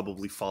she'll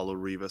probably follow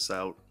Rivas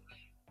out.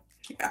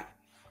 Yeah.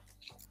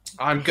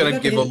 I'm going to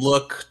give a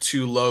look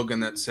to Logan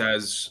that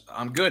says,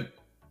 I'm good.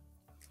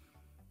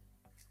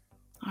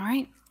 All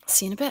right.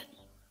 See you in a bit.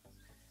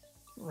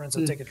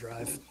 Lorenzo, take a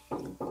drive.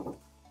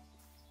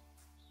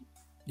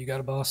 You got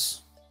a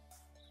boss?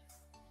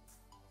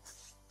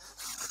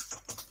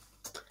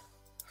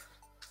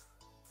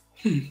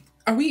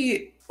 Are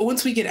we,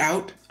 once we get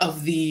out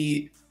of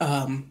the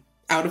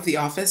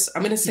office,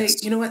 I'm going to say,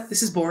 you know what?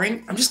 This is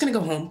boring. I'm just going to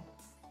go home.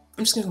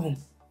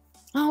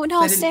 Oh,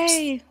 no,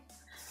 stay.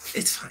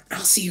 It's fine. I'll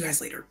see you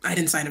guys later. I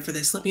didn't sign up for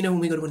this. Let me know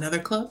when we go to another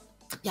club.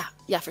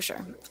 Yeah, for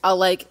sure. I'll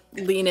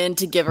lean in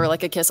to give her a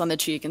kiss on the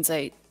cheek and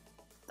say,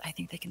 I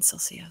think they can still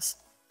see us.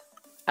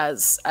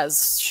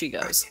 As she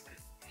goes.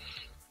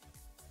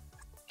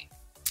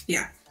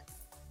 Yeah.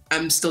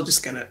 I'm still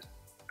just I'm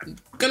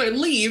gonna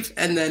leave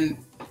and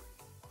then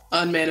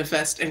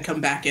unmanifest and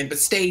come back in, but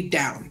stay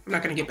down. I'm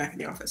not gonna get back in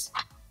the office.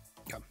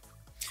 Okay.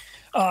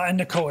 And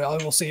Nicole,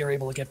 I will say you're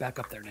able to get back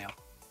up there now.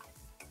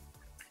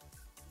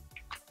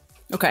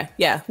 Okay,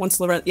 yeah. Once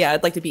Loren,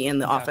 I'd like to be in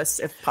the office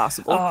if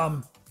possible.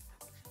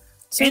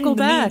 In the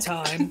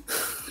meantime,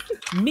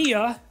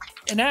 Mia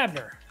and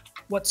Abner,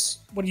 what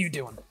are you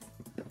doing?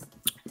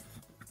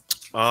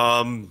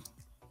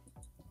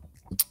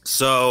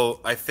 So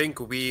I think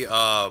we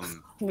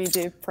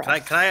do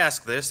prep. Can I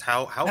ask this?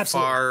 How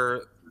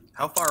far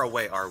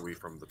away are we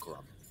from the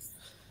club?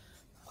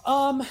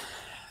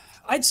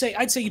 I'd say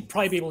you'd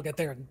probably be able to get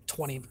there in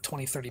 20,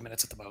 30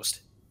 minutes at the most.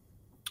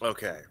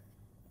 Okay.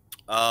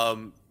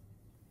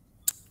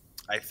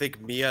 I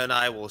think Mia and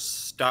I will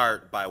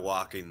start by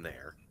walking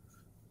there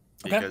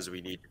because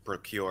we need to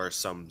procure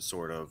some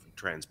sort of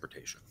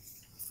transportation.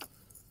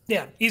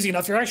 Yeah, easy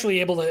enough. You're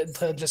actually able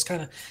to just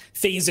kind of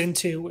phase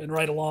into and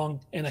ride along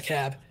in a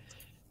cab.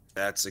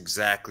 That's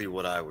exactly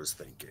what I was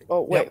thinking.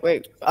 Oh,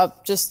 wait.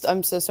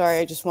 I'm so sorry.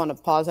 I just want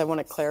to pause. I want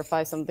to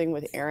clarify something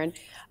with Aaron.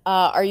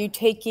 Are you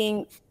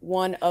taking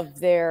one of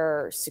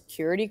their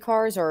security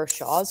cars or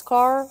Shaw's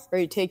car? Are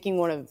you taking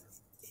one of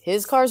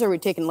his cars or are we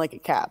taking a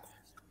cab?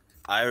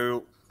 I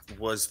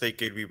was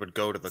thinking we would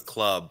go to the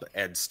club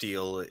and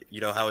steal,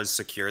 how his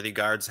security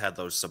guards had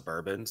those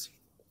Suburbans?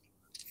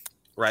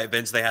 Right,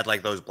 Vince? They had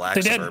those black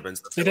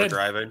Suburbans that they were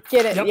driving.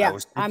 Get it? Yep. Yeah,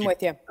 I'm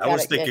with you. I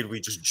was thinking we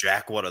just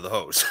jack one of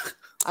those.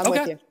 I'm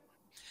with you.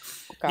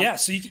 Okay. Yeah,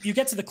 so you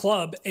get to the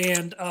club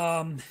and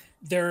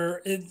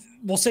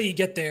we'll say you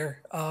get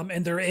there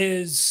and there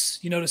is,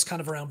 you notice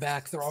kind of around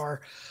back,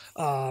 there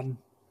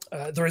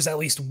is at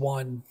least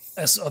one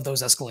of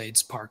those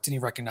Escalades parked and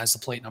you recognize the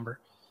plate number.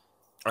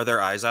 Are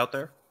there eyes out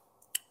there?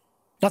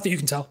 Not that you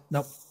can tell.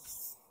 Nope.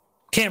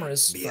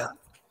 Cameras. Yeah.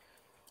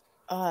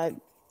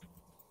 And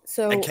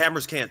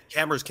cameras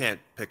can't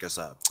pick us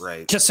up,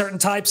 right? Just certain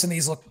types, and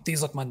these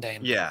look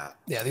mundane. Yeah.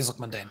 Yeah, these look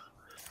mundane.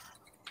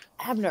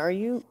 Abner, are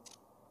you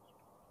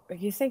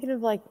thinking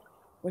of what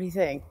do you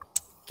think?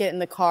 Get in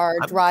the car,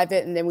 drive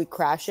it, and then we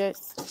crash it?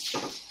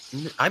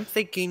 I'm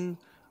thinking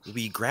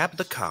we grab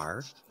the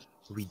car,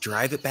 we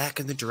drive it back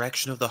in the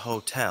direction of the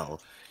hotel,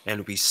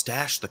 and we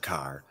stash the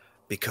car,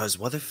 because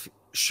what if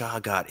Shaw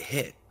got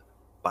hit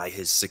by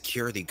his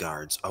security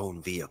guard's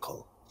own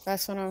vehicle?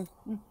 That's what I'm...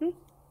 Mm-hmm.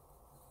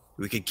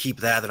 We could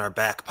keep that in our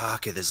back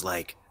pocket as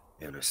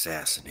an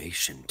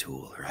assassination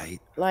tool, right?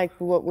 Like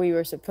what we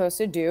were supposed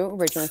to do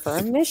originally for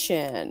a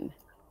mission.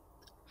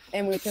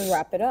 And we can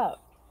wrap it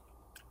up.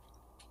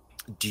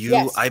 Do you...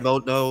 Yes. I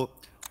don't know.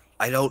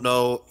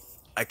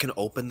 I can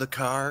open the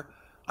car.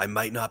 I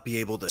might not be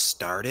able to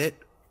start it.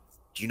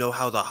 Do you know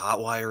how to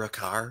hotwire a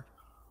car?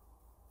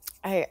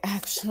 I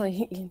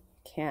actually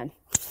can.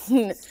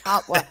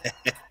 Hotwire.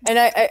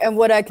 And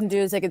what I can do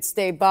is I could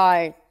stay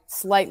by,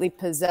 slightly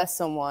possess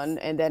someone,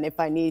 and then if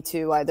I need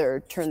to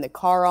either turn the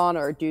car on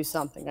or do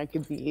something, I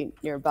could be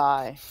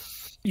nearby.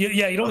 You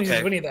don't need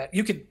to do any of that.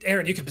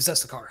 Aaron, you could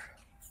possess the car.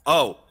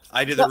 Oh,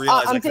 I didn't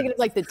realize. I'm thinking of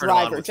like the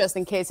driver, just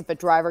in case if a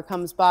driver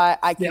comes by,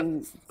 I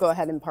can go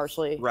ahead and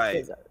partially.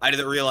 Right. I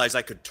didn't realize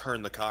I could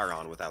turn the car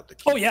on without the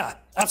key. Oh yeah,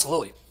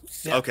 absolutely.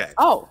 Yeah. Okay.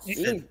 Oh.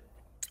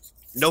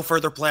 No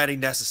further planning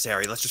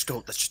necessary. Let's just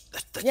go. Let's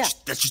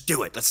just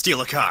do it. Let's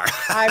steal a car.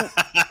 I'm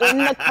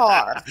in the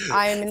car.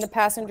 I am in the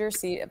passenger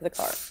seat of the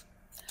car.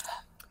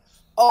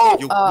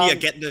 Oh, Mia,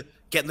 get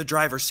in the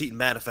driver's seat and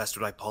manifest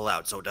when I pull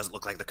out, so it doesn't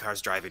look like the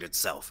car's driving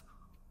itself.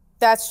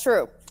 That's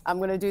true. I'm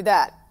gonna do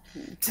that.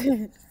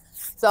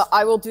 So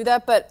I will do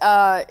that, but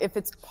if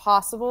it's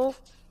possible,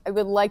 I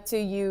would like to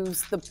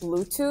use the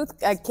Bluetooth.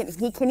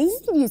 He can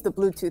use the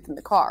Bluetooth in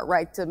the car,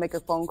 right, to make a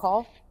phone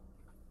call?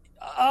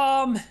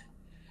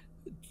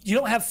 You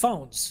don't have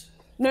phones.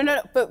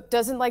 No. But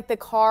doesn't like the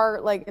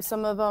car, like if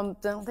some of them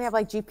don't they have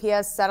like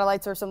GPS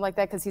satellites or something like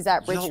that? Because he's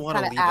that rich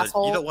kind of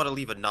asshole. You don't want to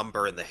leave a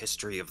number in the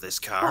history of this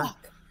car.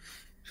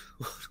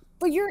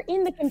 But you're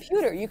in the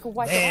computer. You can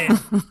watch it.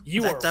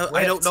 You are.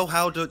 I don't know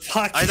how to.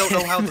 I don't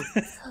know how to.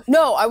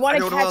 No, I want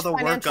to catch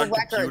financial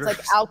records, like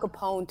Al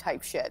Capone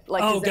type shit.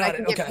 Like, then I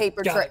can get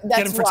paper trail.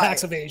 Get him for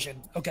tax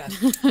evasion. Okay.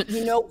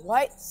 You know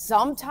what?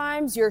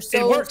 Sometimes you're so.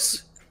 It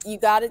works. You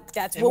got it.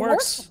 That's what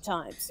works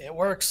sometimes. It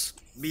works.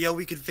 Mia,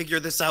 we can figure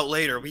this out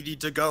later. We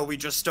need to go. We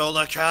just stole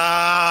a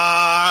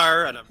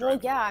car. And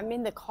I'm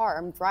in the car.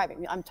 I'm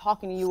driving. I'm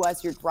talking to you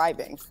as you're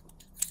driving.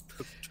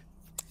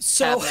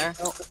 So.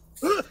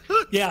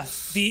 Yeah,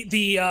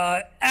 the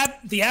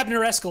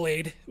Abner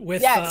Escalade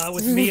with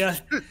Mia.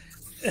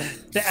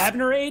 The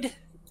Abnerade?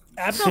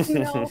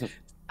 No.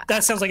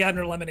 That sounds like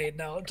Abner Lemonade.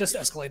 No, just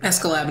Escalade.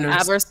 Escalabner.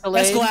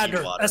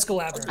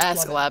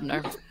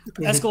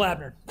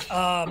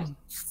 Escalabner.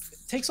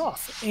 Takes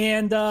off.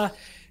 And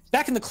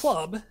back in the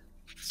club,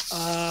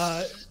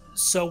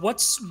 so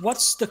what's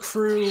the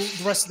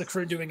rest of the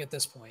crew doing at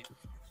this point?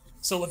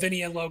 So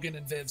Lavinia, Logan,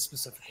 and Viv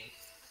specifically.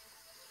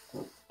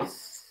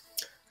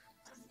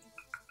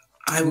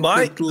 I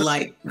would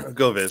like.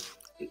 Go, Viv.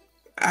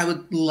 I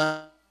would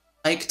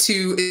like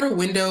to. Is there a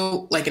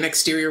window, like an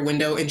exterior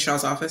window in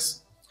Shaw's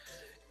office?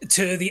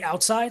 To the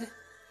outside?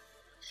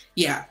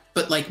 Yeah,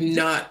 but like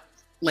not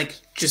like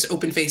just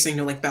open facing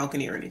to like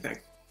balcony or anything.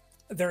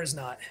 There is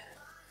not.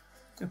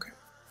 Okay.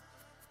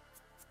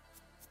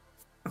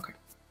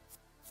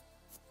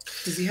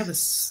 Does he have a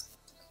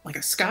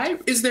sky?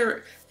 Is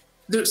there?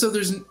 So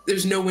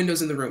there's no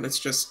windows in the room. It's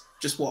just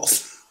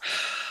walls.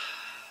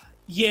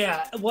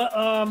 Yeah. Well.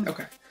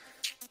 Okay.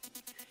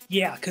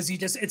 Yeah, because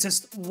it's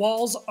just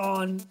walls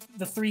on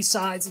the three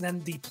sides and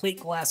then the plate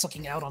glass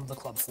looking out on the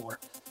club floor.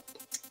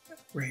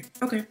 Right.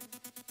 Okay.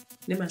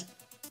 Never mind.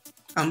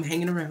 I'm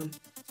hanging around.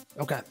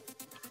 Okay.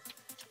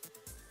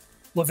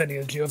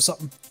 Lavinia, do you have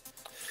something?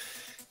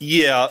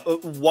 Yeah.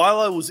 While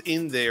I was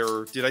in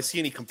there, did I see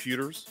any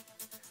computers?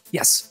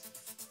 Yes.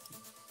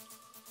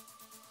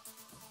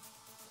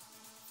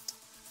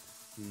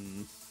 Do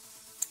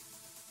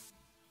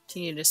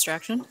you need a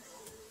distraction?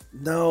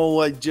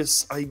 No,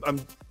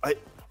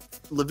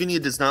 Lavinia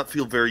does not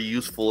feel very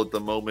useful at the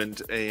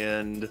moment,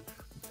 and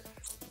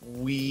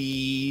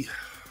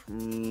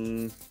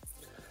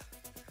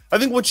I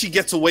think once she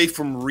gets away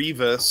from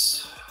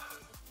Revis,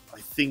 I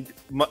think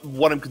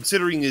what I'm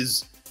considering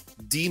is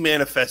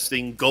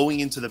demanifesting,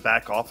 going into the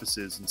back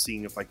offices and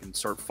seeing if I can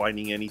start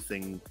finding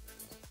anything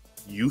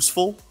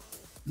useful.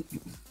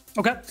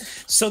 Okay,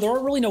 so there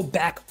are really no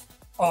back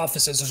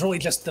offices. There's really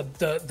just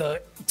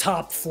the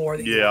top floor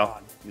that you're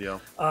on. Yeah.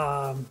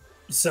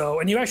 So,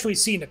 and you actually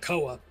see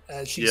Nakoa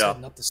as she's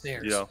heading up the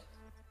stairs. Yeah.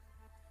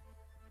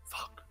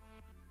 Fuck.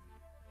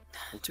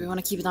 Do we want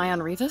to keep an eye on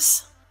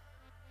Revis?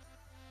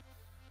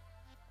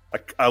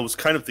 I was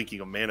kind of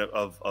thinking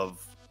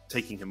of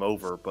taking him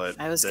over, but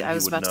I was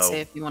about to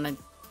say if you want to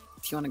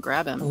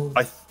grab him.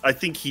 I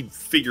think he'd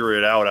figure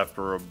it out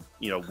after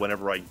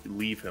whenever I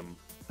leave him.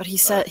 But he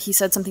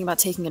said something about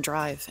taking a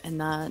drive, and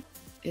that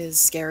is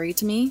scary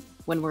to me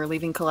when we're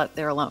leaving Colette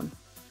there alone.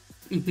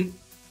 Mm-hmm.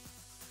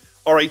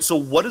 All right, so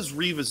what does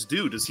Revis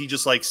do? Does he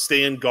just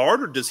stand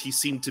guard, or does he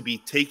seem to be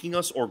taking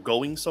us or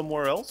going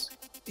somewhere else?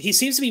 He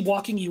seems to be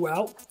walking you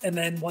out, and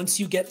then once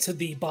you get to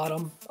the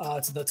bottom,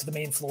 to the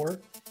main floor,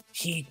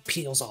 he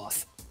peels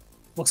off.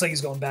 Looks like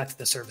he's going back to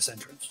the service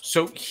entrance.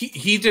 So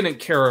he didn't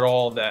care at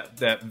all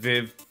that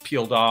Viv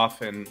peeled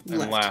off and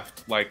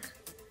left. Like,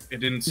 it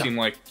didn't seem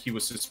like he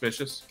was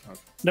suspicious. Okay.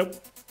 Nope.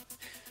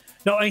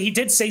 No, he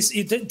did say,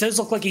 it does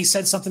look like he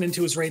said something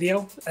into his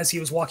radio as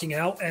he was walking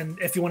out, and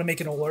if you want to make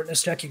an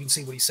alertness check, you can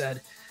see what he said.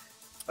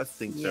 I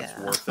think that's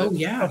worth it. Oh,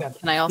 yeah. Okay.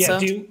 Can I also?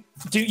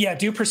 Yeah,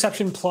 do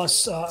perception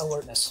plus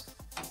alertness.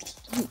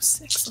 Oh,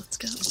 6, let's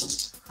go.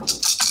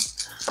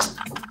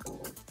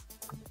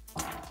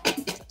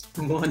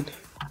 1.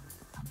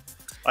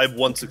 I have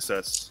 1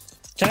 success.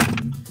 Okay,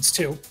 it's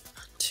 2.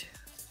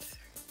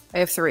 I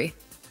have 3.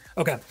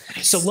 Okay,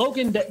 so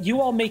Logan,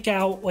 you all make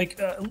out,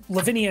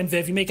 Lavinia and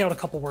Viv, you make out a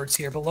couple words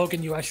here, but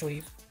Logan, you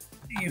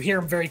hear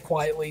him very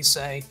quietly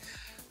say,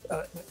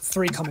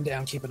 3 coming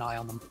down, keep an eye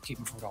on them, keep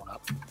them from going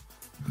up.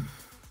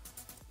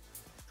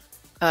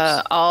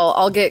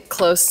 I'll get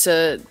close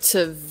to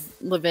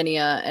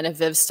Lavinia, and if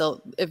Viv's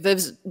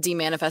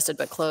demanifested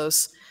but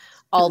close,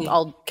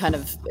 I'll kind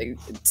of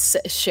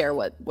share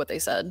what they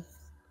said.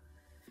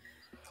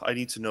 I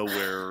need to know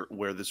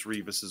where this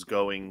Revis is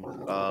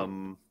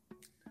going.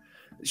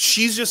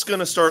 She's just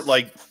gonna start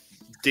like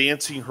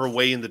dancing her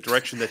way in the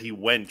direction that he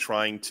went,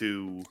 trying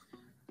to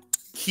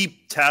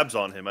keep tabs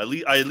on him. I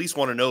at least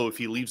want to know if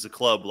he leaves the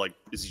club. Like,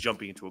 is he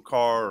jumping into a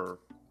car? Or...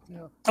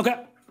 Yeah.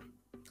 Okay.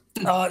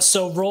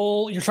 So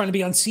roll. You're trying to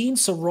be unseen.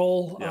 So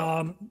roll.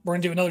 Yeah. We're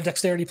gonna do another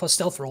dexterity plus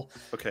stealth roll.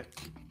 Okay.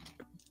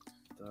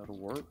 That'll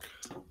work.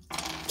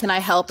 Can I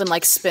help and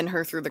like spin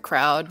her through the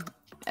crowd?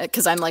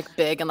 Because I'm like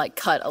big and like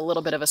cut a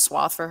little bit of a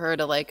swath for her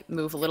to like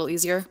move a little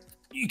easier.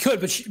 You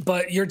could,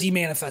 but you're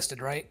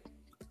demanifested, right,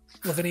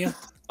 Lavinia?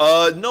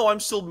 No, I'm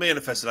still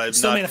manifested. I'm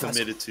Still not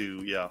manifested. committed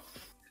to. Yeah.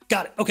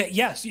 Got it. Okay.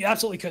 Yes, you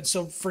absolutely could.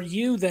 So for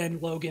you then,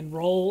 Logan,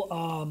 roll.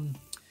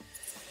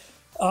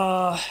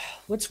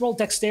 Let's roll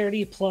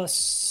dexterity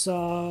plus.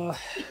 Do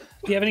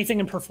you have anything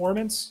in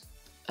performance?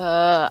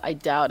 I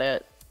doubt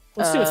it.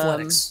 Let's do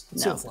athletics.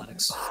 Let's do no.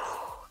 athletics.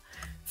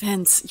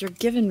 Vince, you're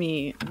giving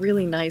me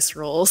really nice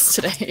rolls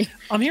today.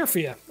 I'm here for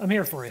you. I'm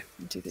here for you.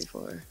 1, 2, 3,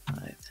 4,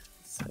 5,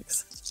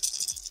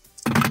 6.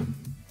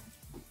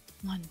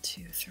 1,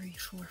 2, 3,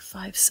 4,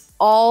 5.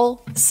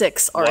 All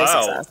 6 are a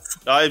success.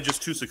 I have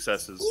just 2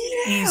 successes.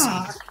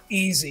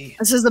 Easy.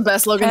 This is the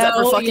best Logan's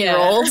ever fucking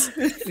rolled.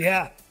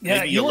 Yeah.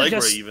 Maybe You were Allegra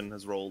just even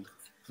has rolled.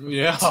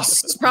 Yeah,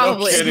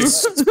 Probably. No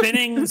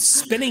kidding.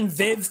 spinning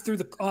Viv through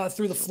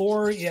the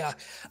floor. Yeah.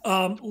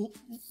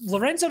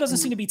 Lorenzo doesn't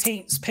seem to be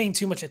paying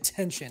too much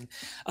attention,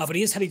 but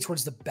he is heading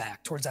towards the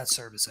back, towards that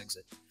service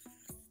exit.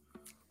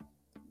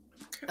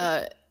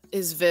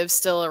 Is Viv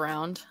still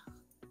around?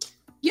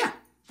 Yeah,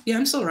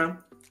 I'm still around.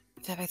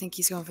 Viv, I think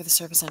he's going for the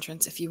service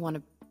entrance. If you want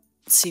to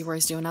see what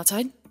he's doing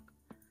outside.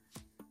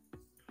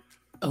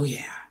 Oh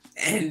yeah,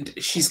 and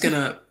she's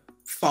gonna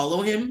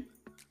follow him,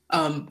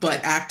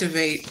 but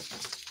activate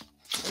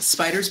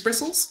Spider's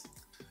bristles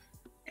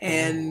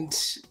and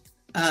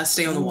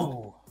stay on the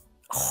wall.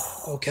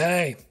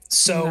 Okay,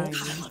 so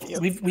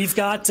we've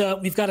got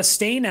a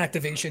stain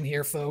activation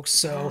here, folks.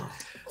 So,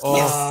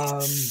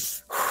 yeah.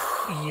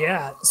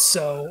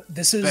 So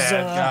this is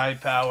Bad guy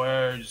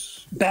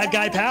powers. Bad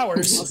guy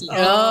powers.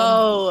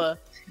 No.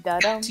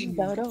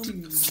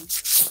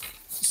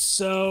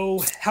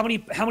 So how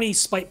many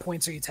spite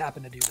points are you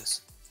tapping to do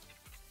this?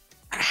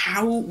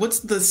 What's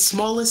the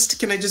smallest?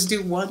 Can I just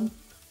do one?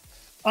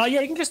 Yeah,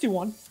 you can just do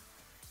one.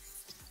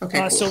 Okay,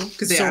 cool. so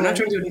I'm not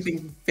trying to do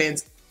anything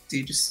fancy.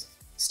 Just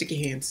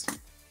sticky hands.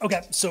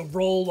 Okay, so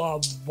roll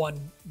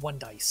one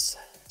dice.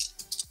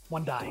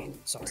 One die.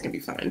 Sorry. It's gonna be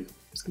fine.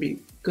 It's gonna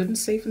be good and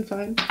safe and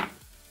fine.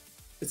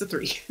 It's a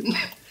 3.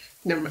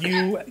 Never mind.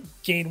 You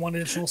gain 1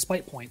 additional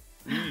spite point.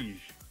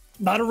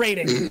 Not a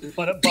rating,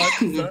 but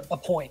a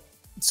point.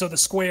 So the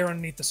square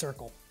underneath the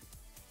circle.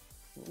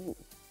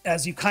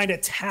 As you kind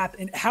of tap,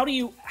 and how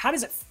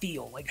does it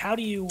feel? Like,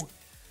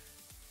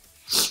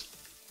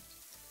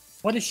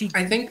 what is she?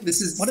 I think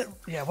this is.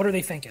 What are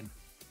they thinking?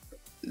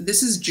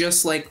 This is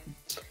just like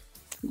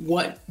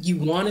what you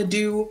want to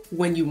do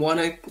when you want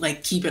to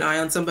like keep an eye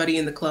on somebody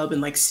in the club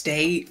and like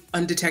stay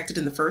undetected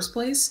in the first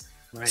place.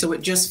 Right. So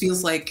it just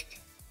feels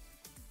like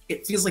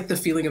the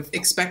feeling of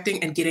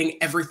expecting and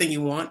getting everything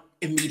you want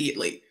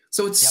immediately.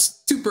 So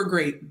it's super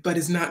great, but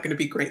is not going to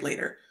be great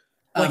later.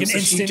 Like an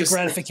instant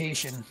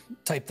gratification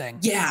type thing.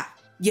 Yeah.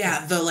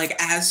 The like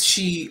as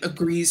she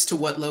agrees to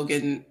what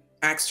Logan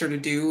asked her to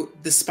do,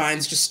 the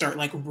spines just start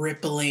like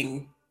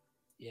rippling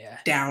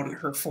down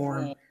her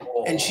form,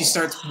 and she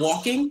starts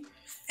walking.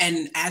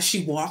 And as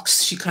she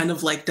walks, she kind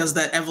of like does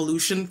that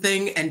evolution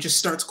thing and just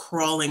starts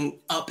crawling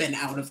up and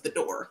out of the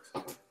door.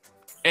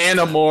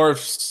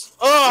 Animorphs.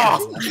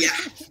 Oh, yeah.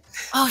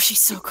 Oh,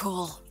 she's so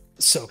cool.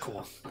 So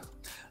cool.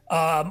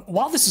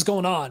 While this is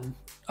going on,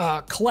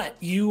 Colette,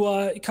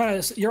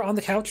 you're on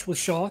the couch with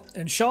Shaw,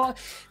 and Shaw,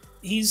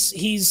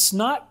 he's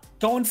not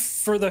going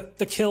for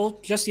the kill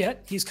just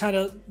yet. He's kind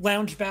of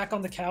lounged back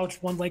on the couch,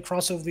 one leg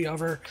crossed over the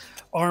other,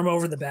 arm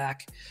over the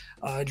back,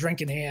 drink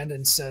in hand,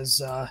 and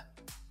says,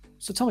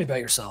 "So tell me about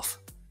yourself."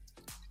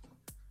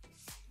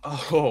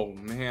 Oh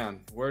man,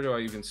 where do I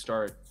even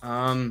start?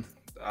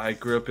 I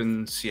grew up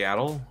in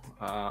Seattle.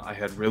 I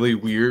had really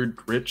weird,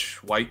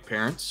 rich, white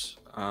parents.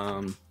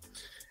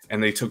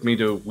 And they took me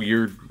to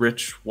weird,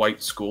 rich,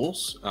 white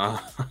schools.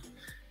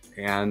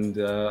 And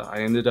I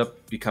ended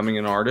up becoming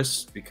an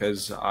artist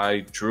because I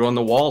drew on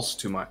the walls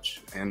too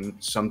much. And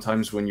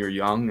sometimes when you're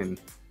young and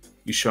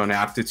you show an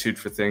aptitude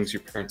for things,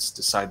 your parents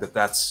decide that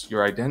that's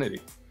your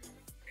identity.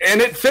 And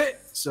it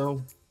fit.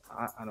 So,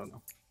 I don't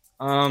know.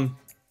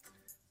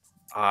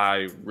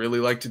 I really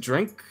like to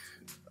drink.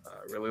 I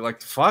really like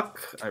to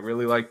fuck. I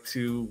really like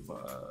to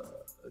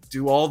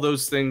do all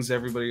those things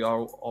everybody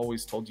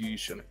always told you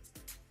shouldn't.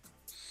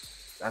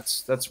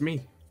 That's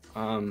me.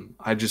 I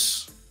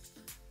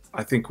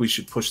think we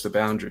should push the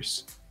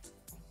boundaries.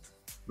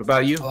 What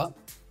about you? Oh,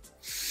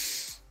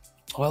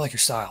 I like your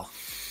style.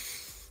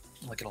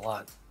 I like it a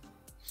lot.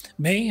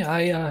 Me,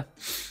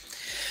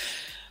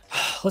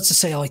 let's just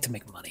say I like to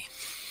make money.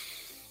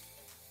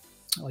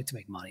 I like to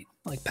make money.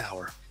 I like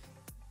power.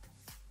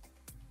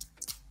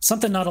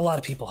 Something not a lot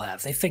of people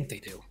have. They think they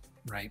do,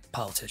 right?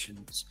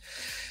 Politicians,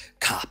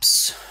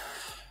 cops.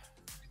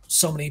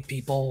 So many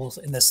people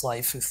in this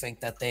life who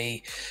think that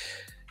they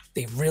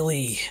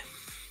really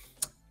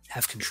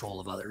have control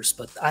of others,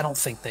 but I don't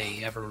think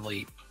they ever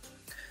really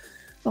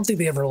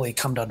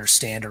come to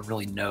understand or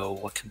really know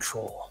what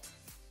control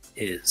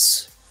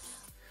is.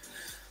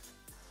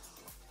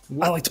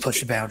 I like to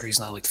push the boundaries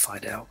and I like to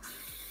find out.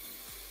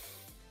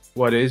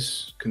 What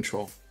is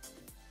control?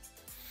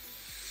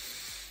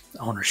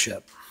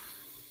 Ownership.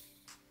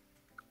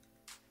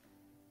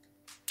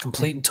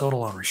 Complete and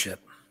total ownership.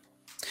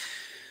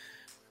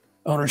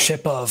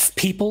 Ownership of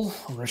people,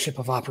 ownership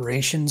of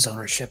operations,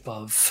 ownership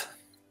of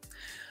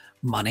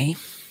money.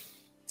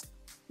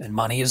 And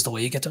money is the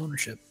way you get to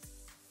ownership.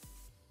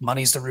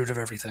 Money's the root of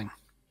everything.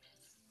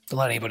 Don't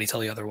let anybody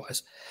tell you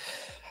otherwise.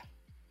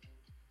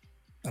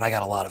 And I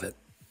got a lot of it.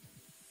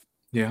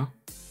 Yeah.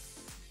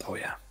 Oh,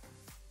 yeah.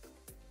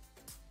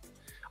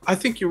 I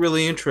think you're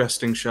really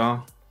interesting,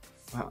 Shaw.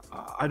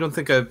 I don't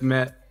think I've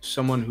met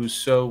someone who's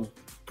so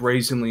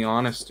brazenly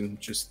honest in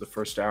just the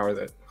first hour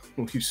that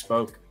you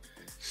spoke.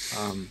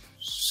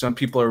 Some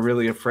people are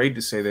really afraid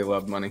to say they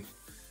love money,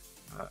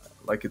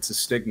 like it's a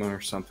stigma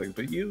or something,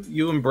 but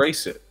you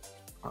embrace it.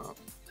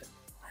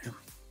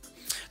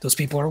 Those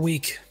people are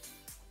weak.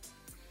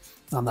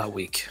 I'm not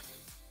weak.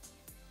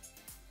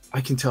 I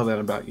can tell that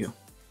about you.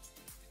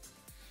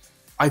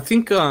 I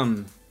think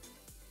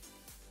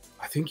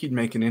you'd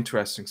make an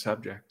interesting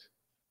subject.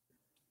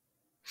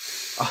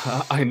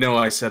 I know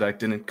I said I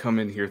didn't come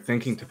in here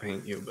thinking to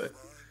paint you, but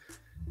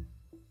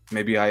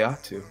maybe I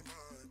ought to.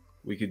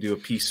 We could do a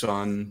piece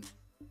on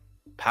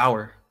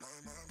power,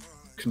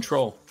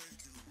 control.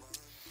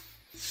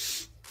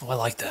 Oh, I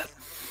like that.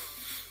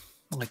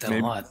 I like that a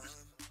lot.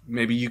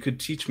 Maybe you could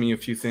teach me a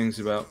few things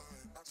about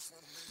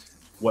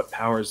what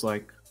power is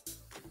like.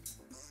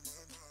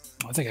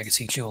 I think I could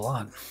teach you a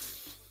lot.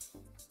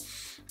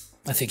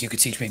 I think you could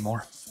teach me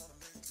more.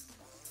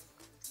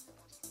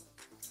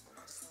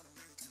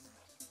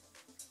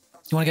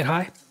 You want to get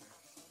high?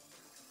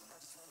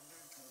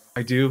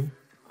 I do.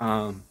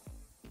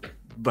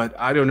 But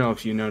I don't know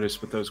if you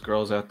noticed, but those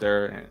girls out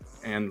there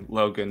and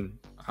Logan,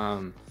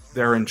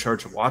 they're in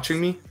charge of watching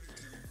me.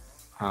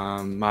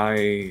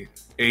 My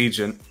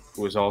agent,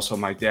 who is also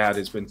my dad,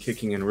 has been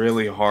kicking in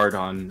really hard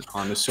on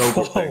the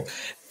sober thing.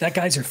 That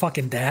guy's your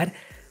fucking dad?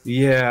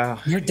 Yeah.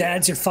 Your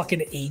dad's your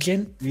fucking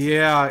agent?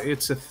 Yeah,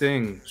 it's a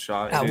thing,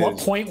 Shaw. At what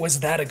point was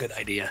that a good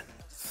idea?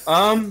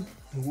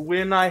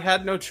 When I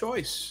had no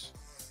choice.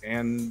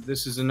 And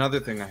this is another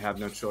thing I have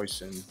no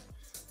choice in.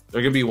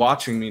 They're gonna be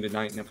watching me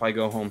tonight, and if I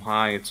go home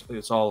high,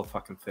 it's all a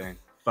fucking thing.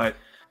 But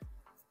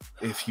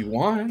if you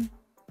want,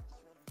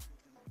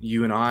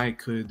 you and I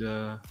could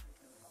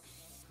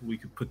we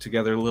could put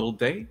together a little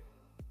date.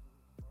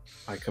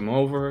 I come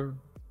over,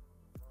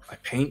 I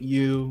paint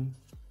you,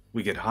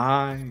 we get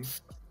high,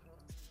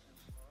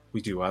 we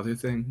do other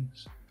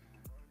things.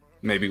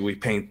 Maybe we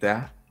paint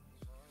that.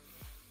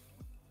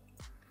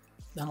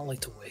 I don't like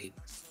to wait.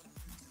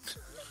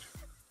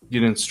 You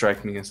didn't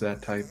strike me as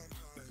that type.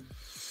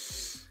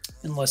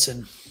 And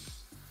listen,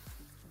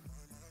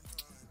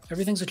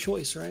 everything's a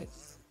choice, right?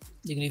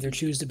 You can either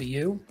choose to be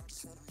you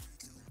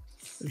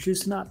or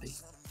choose to not be.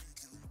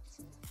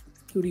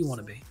 Who do you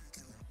want to be?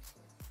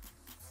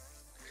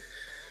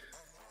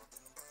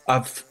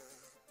 I've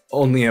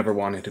only ever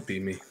wanted to be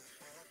me.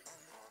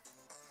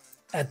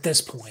 At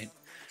this point,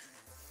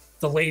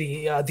 the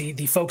lady,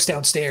 the folks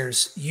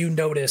downstairs, you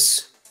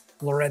notice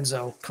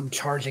Lorenzo come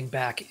charging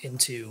back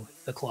into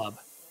the club.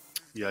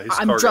 Yeah,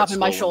 I'm dropping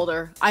my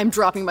shoulder. I'm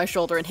dropping my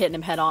shoulder and hitting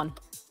him head on.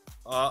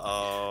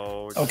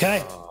 Uh-oh.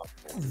 Okay.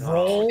 No.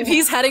 Roll. If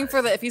he's heading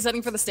for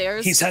the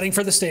stairs. He's heading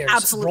for the stairs.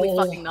 Absolutely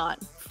fucking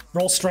not.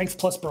 Roll strength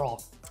plus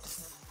brawl.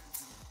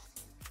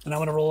 And I'm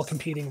going to roll a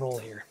competing roll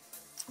here.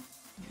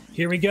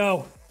 Here we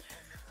go.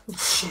 Oh,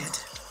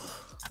 shit.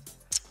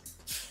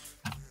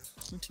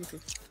 1, 2, 3,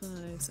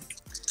 5, 6.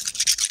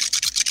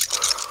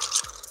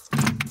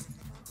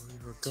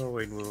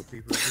 Going will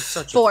be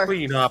such 4. a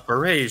clean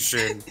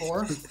operation.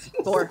 4.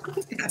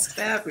 That's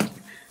happened.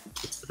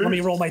 Let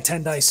me roll my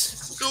 10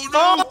 dice.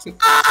 Oh,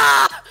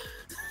 no!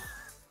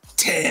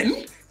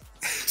 10?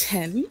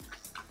 10?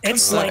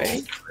 It's Oh like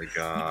my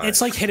God.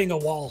 it's like hitting a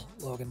wall,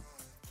 Logan.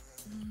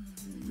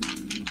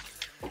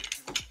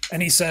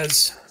 And he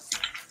says,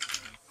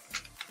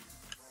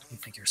 "You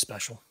think you're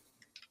special?"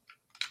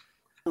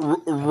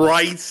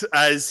 Right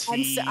as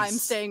he's... I'm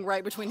staying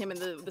right between him and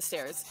the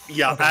stairs.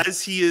 Yeah, Okay.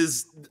 as he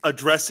is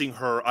addressing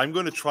her, I'm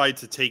going to try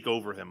to take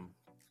over him.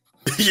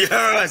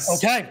 Yes.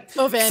 Okay.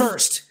 Oh, Van.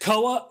 First,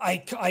 Koa,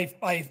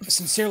 I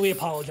sincerely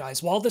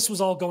apologize. While this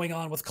was all going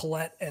on with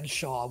Colette and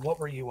Shaw,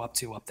 what were you up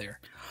to up there?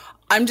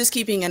 I'm just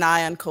keeping an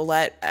eye on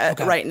Colette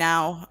Okay. right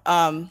now.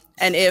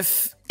 And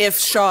if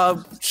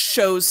Shaw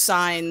shows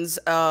signs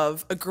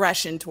of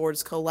aggression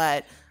towards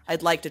Colette,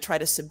 I'd like to try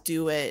to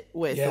subdue it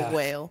with Yeah. a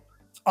whale.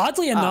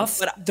 Oddly enough,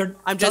 but there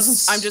I'm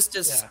doesn't just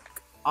yeah.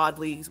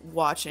 oddly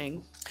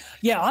watching.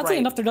 Yeah, oddly right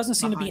enough, there doesn't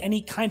seem to be behind.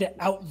 any kind of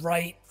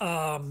outright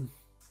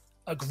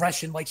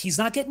aggression. Like he's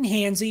not getting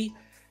handsy.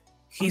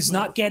 He's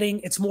not getting.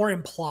 It's more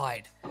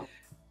implied.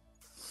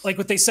 Like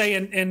what they say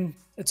in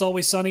It's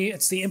Always Sunny.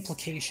 It's the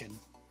implication.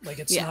 Like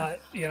it's not,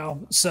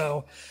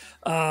 So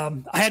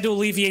I had to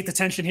alleviate the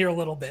tension here a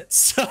little bit.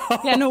 So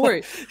Yeah, no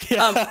worries.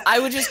 Yeah. I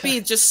would just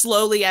be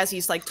slowly as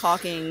he's like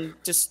talking,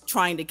 just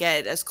trying to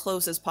get as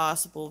close as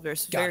possible,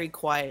 very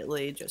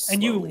quietly, just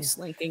And slowly you-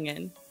 slinking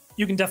in.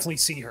 You can definitely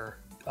see her,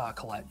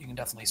 Colette. You can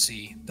definitely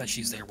see that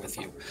she's there with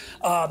you.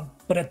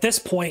 But at this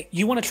point,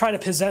 you want to try to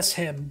possess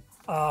him.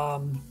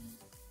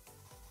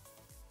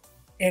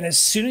 And as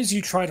soon as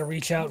you try to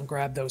reach out and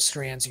grab those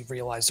strands, you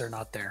realize they're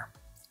not there.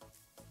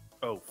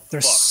 Oh,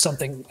 There's fuck.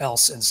 something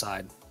else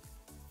inside.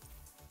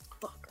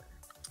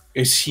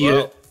 Is he?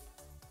 Well,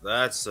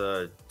 that's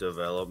a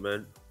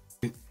development.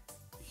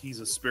 He's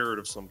a spirit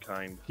of some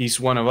kind. He's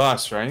one of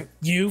us, right?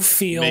 You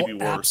feel Maybe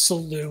worse.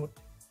 absolute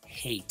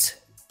hate.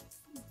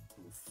 Oh,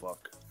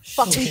 fuck.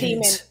 Fucking Hate.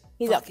 demon.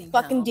 He's Fucking a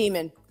fucking hell.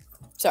 demon.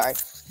 Sorry.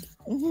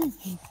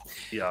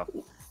 Yeah.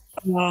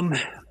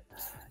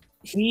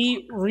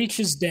 He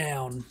reaches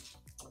down.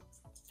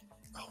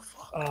 Oh,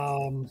 fuck.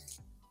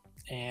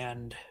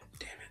 And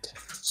damn it.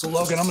 So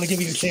Logan, I'm going to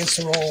give you a chance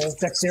to roll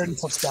dexterity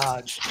plus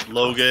dodge.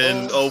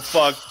 Logan. Oh,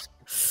 fuck.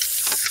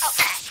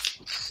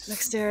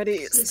 Dexterity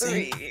is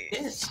 3.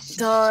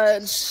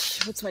 Dodge.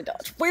 What's my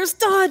dodge? Where's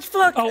dodge?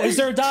 Fuck. Oh, is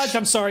there a dodge?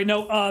 I'm sorry.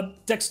 No,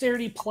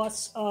 dexterity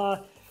plus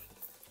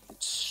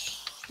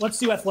let's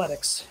do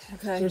athletics.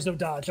 Okay. There's no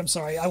dodge. I'm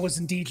sorry. I was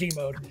in DG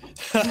mode.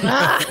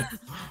 Ah!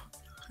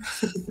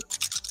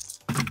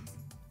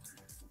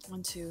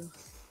 1, 2.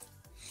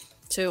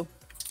 2.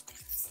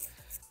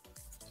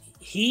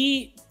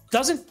 He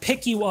doesn't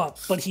pick you up,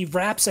 but he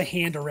wraps a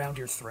hand around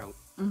your throat.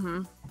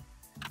 Mm-hmm.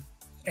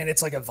 And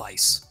it's like a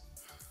vice.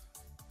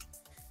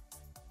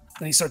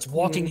 And he starts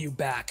walking you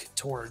back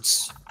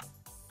towards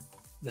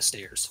the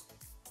stairs.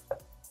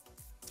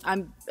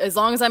 As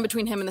long as I'm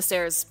between him and the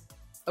stairs.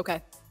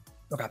 Okay.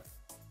 Okay.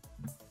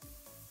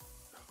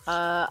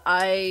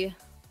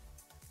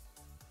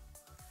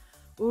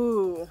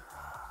 Ooh.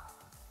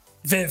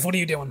 Viv, what are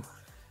you doing?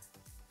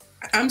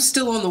 I'm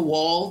still on the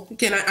wall.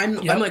 Again,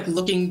 I'm Yep. like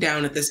looking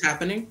down at this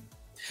happening.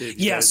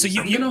 Yeah, so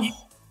I'm gonna.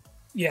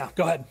 yeah,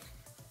 go ahead.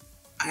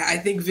 I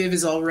think Viv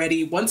is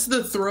already. Once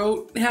the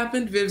throat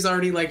happened, Viv's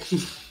already like.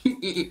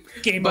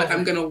 Game but over.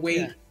 I'm gonna wait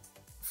Yeah.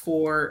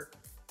 for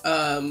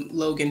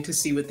Logan to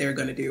see what they're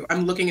gonna do.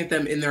 I'm looking at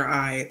them in their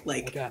eye,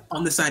 like Okay.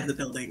 on the side of the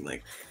building,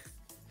 like.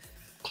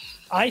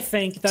 I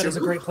think that is a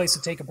great place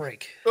to take a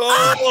break.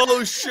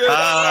 Oh, shit.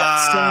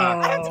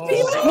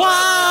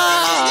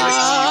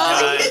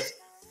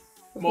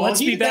 Let's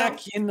be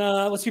back in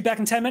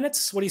 10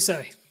 minutes. What do you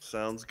say?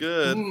 Sounds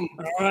good. All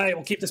right,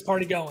 we'll keep this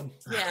party going.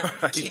 Yeah.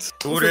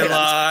 Do it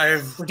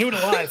live. We're doing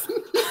it live.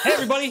 Hey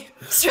everybody,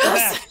 we're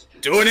back.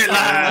 Doing it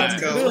live.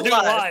 Let's go. We're doing it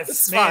live.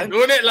 Man,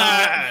 Doing it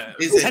live.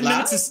 Is it 10 live?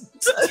 minutes is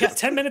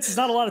 10 minutes is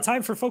not a lot of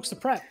time for folks to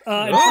prep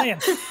and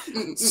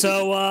plan.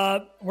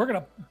 So we're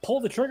gonna pull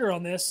the trigger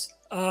on this.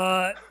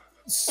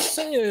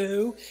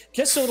 So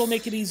just so it'll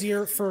make it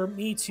easier for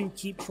me to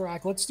keep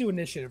track, let's do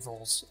initiative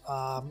rolls.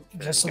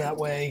 Just so that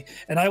way,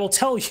 and I will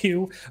tell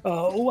you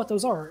what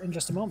those are in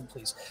just a moment,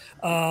 please.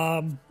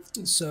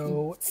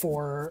 So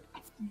for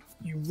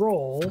you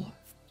roll,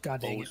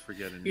 God dang it. Always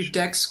forgetting. Your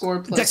dex score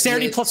plus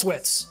Dexterity wit. plus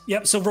wits.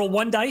 Yep. So roll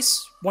one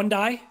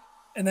die,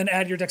 and then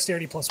add your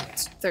dexterity plus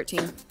wits.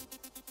 13.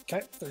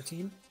 Okay,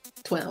 13.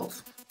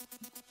 12.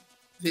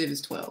 Viv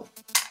is 12.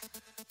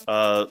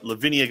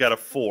 Lavinia got a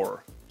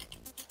 4.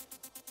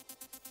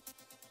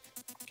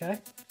 Okay.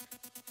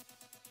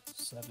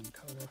 7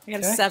 Coda. I got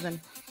Okay. a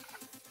 7.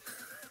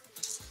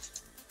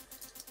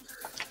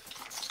 I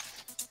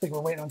think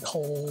we're waiting on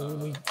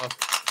Cole.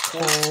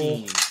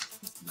 14.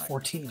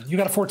 14. You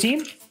got a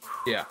 14?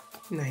 Yeah.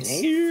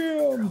 Nice.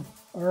 Damn.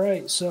 All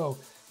right, so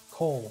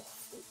Cole.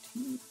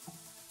 14.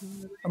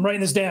 I'm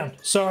writing this down.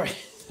 Sorry.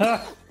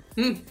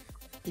 You're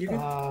good.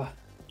 All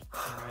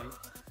right.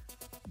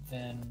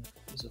 Then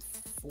is a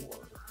 4.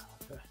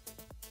 Okay.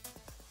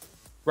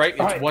 Right.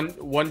 It's All right.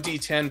 one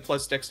d10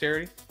 plus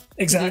dexterity.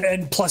 Exactly,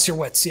 and plus your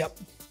wits. Yep.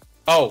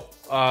 Oh,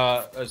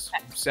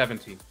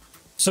 17.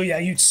 So yeah,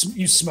 you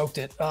smoked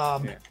it.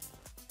 Yeah.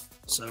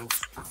 So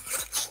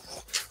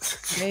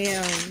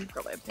Damn.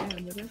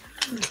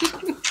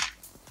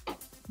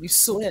 You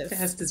swift.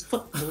 Fast as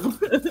fuck.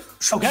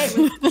 okay.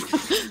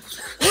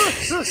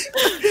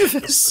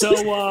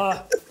 So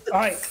all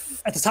right,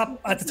 at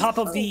the top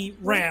of the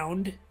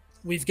round,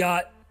 we've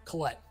got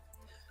Colette.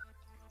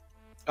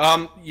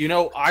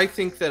 I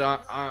think that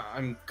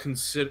I'm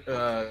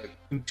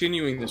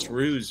continuing this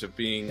ruse of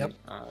being, Yep.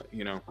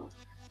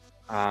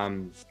 I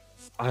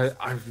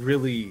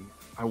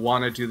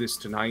want to do this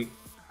tonight,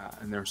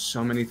 and there's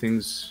so many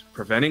things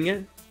preventing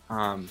it.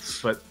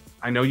 But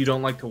I know you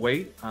don't like to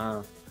wait.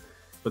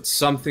 But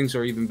some things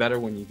are even better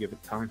when you give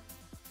it time.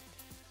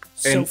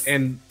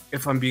 And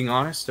if I'm being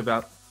honest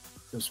about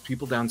those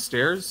people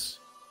downstairs,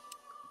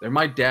 they're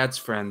my dad's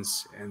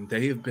friends, and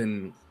they have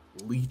been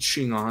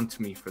leeching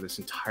onto me for this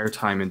entire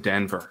time in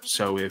Denver.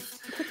 So if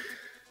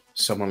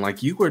someone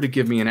like you were to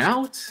give me an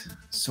out,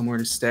 somewhere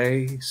to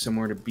stay,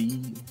 somewhere to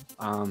be,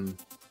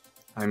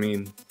 I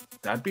mean,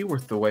 that'd be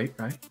worth the wait,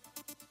 right?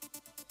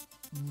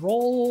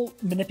 Roll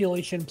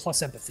manipulation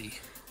plus empathy.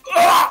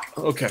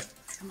 Okay.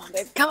 Come on,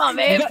 babe. Come on,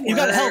 babe. You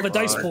got a hell of a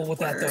dice pool with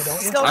that, though,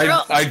 don't you? Go,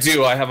 girl. I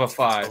do. I have a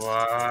 5.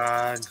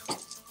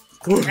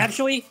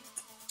 Actually,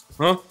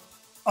 Huh?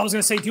 I was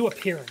going to say do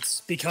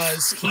appearance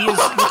because he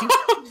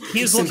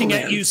is looking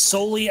at you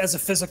solely as a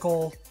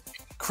physical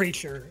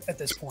creature at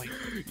this point.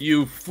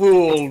 You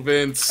fool,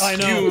 Vince. I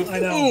know. You I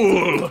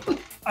know. fool.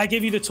 I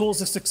give you the tools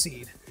to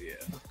succeed.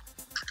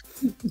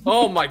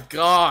 Oh my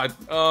god.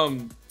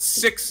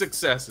 6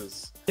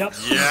 successes. Yep.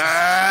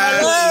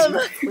 I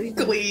love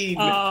clean.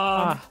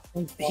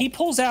 He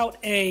pulls out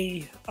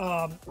a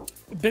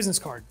business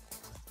card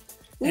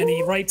and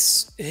he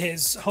writes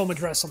his home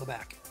address on the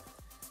back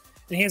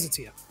and he hands it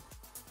to you.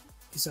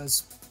 He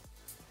says,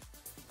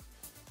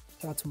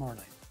 "Talk tomorrow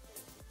night."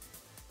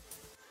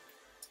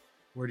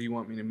 Where do you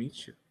want me to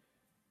meet you?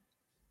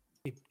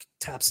 He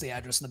taps the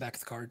address in the back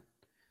of the card.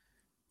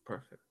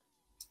 Perfect.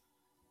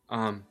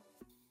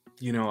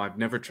 You know, I've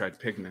never tried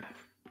pigment.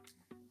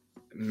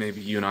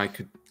 Maybe you and I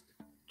could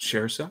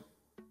share some?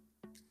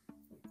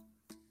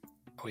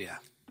 Oh yeah.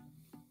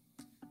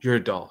 You're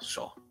a doll,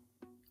 Shaw.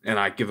 And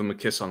I give him a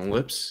kiss on the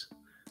lips,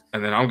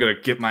 and then I'm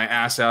gonna get my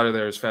ass out of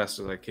there as fast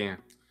as I can.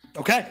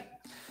 Okay.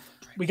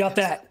 We got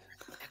that.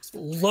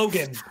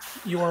 Logan,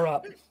 you are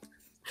up.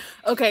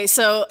 Okay,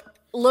 so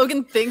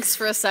Logan thinks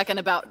for a second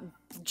about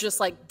just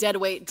like dead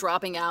weight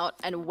dropping out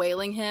and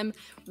wailing him,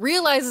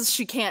 realizes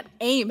she can't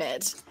aim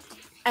it,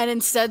 and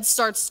instead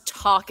starts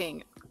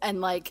talking and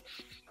like,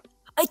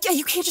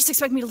 you can't just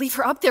expect me to leave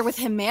her up there with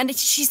him, man. You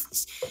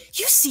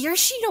see her,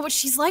 she know what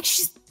she's like.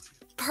 She's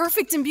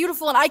perfect and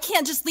beautiful, and I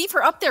can't just leave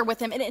her up there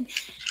with him. And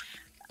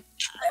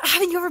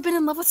haven't you ever been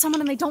in love with someone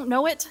and they don't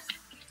know it?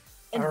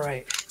 And all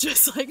right.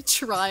 Just like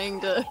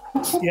trying to.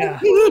 Yeah.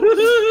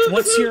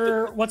 What's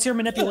your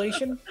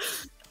manipulation?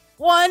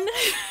 1.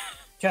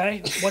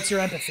 Okay. What's your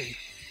empathy?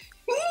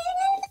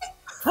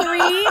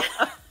 3.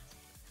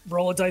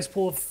 Roll a dice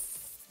pool of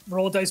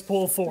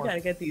 4. Gotta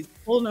get these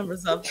full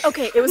numbers up.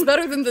 Okay, it was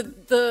better than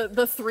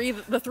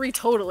the 3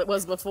 total it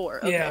was total.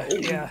 Okay.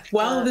 Yeah.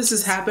 While this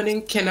is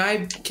happening, can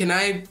I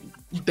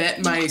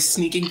bet my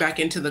sneaking back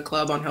into the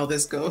club on how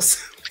this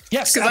goes?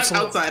 Yes, Because I'm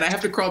absolutely. outside. I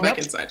have to crawl back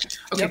inside.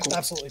 Okay, Yep, cool.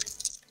 absolutely.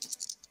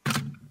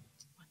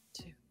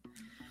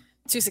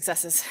 2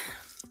 successes.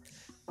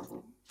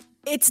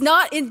 It's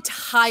not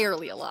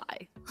entirely a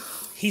lie.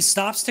 He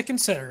stops to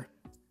consider.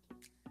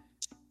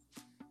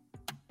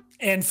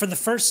 And for the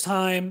first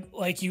time,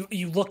 like you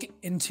look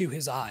into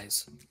his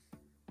eyes.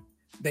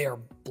 They are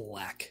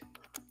black.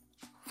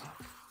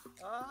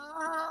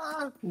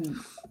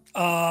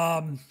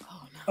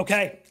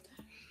 Okay.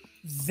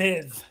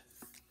 Viv,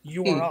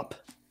 you are up.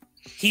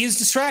 He is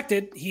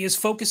distracted. He is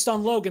focused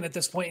on Logan at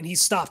this point, and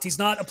he's stopped. He's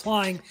not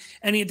applying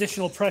any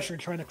additional pressure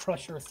trying to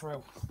crush her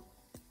through.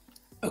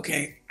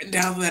 Okay,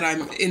 now that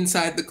I'm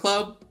inside the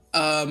club,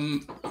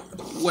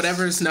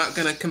 whatever's not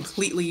gonna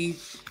completely.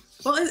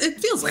 Well, it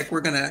feels like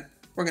we're gonna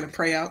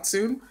pray out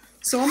soon.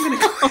 So I'm gonna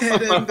go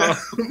ahead and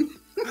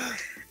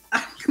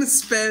I'm gonna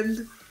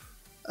spend.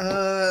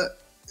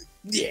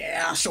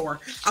 Yeah, sure.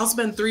 I'll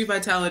spend 3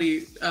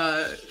 vitality.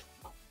 The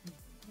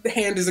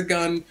hand is a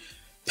gun.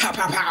 Pow,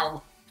 pow,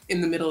 pow. In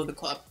the middle of the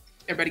club.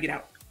 Everybody get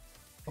out.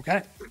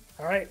 Okay.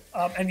 All right.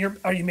 And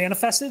are you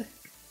manifested?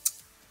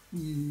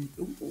 Ooh.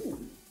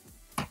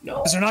 No.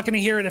 Because they're not going to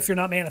hear it if you're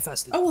not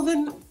manifested. Oh, well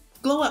then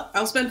glow up.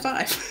 I'll spend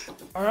 5.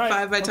 All right.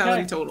 5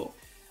 vitality okay. total.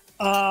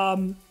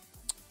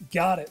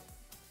 Got it.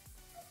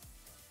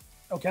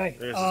 Okay.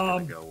 This is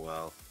gonna go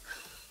well.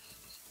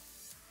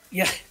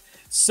 Yeah.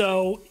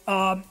 So,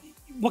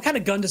 what kind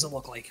of gun does it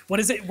look like? What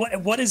is it?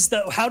 What is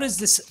the? How does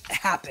this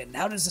happen?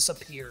 How does this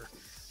appear?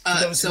 For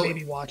those who may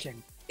be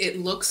watching. It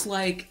looks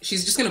like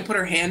she's just gonna put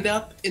her hand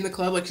up in the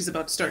club like she's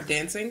about to start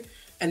dancing,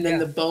 and then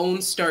the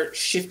bones start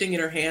shifting in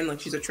her hand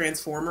like she's a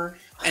transformer,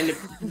 and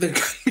the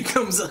gun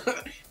comes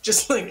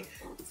just like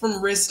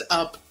from wrist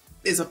up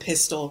is a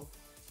pistol,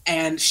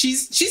 and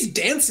she's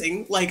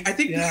dancing like I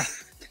think the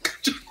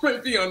gun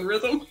might be on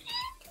rhythm.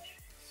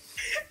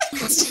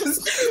 It's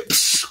just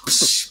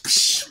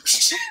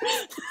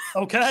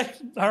okay,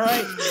 all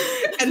right,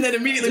 and then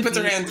immediately puts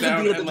her hands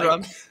down and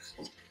like.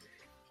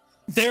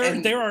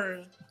 There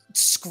are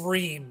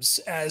screams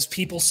as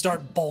people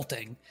start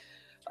bolting.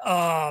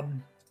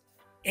 And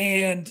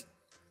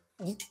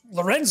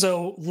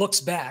Lorenzo looks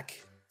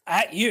back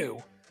at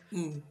you.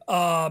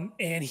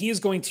 And he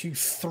is going to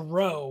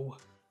throw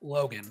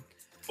Logan.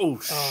 Oh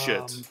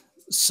shit.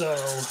 So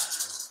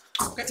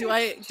do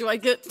I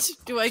get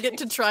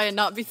to try and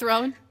not be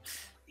thrown?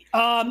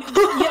 Yeah,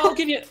 I'll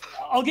give you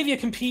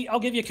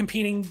a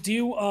competing.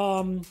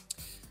 Do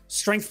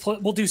strength.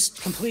 We'll do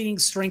completing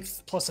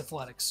strength plus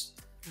athletics.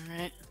 All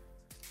right.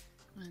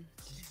 1,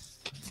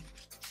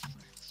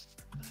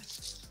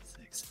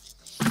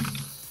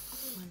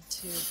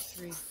 2,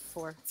 3,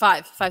 4,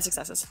 5. 5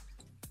 successes.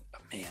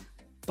 Man,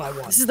 by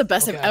one. This is the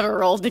best Okay. I've ever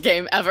rolled in a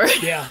game ever.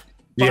 Yeah.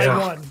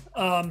 By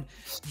one.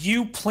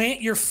 You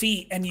plant your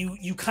feet and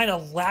you kind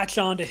of latch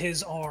onto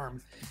his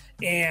arm,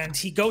 and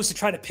he goes to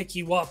try to pick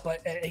you up,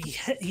 but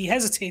he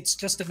hesitates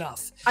just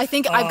enough. I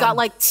think I've got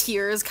like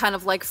tears kind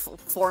of like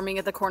forming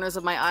at the corners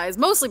of my eyes,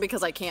 mostly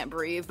because I can't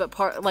breathe, but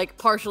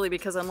partially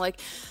because I'm like,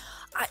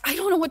 I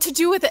don't know what to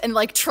do with it, and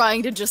like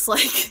trying to just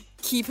like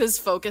keep his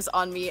focus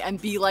on me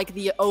and be like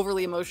the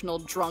overly emotional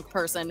drunk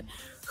person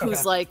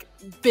who's like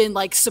been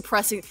like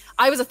suppressing.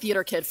 I was a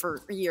theater kid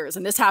for years,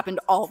 and this happened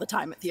all the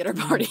time at theater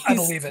parties. I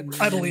believe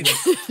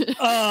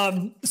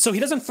it. So he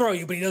doesn't throw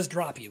you, but he does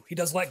drop you. He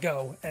does let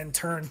go and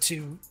turn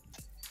to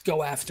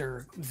go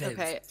after Viv.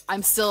 Okay,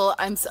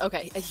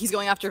 okay. He's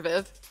going after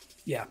Viv.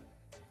 Yeah.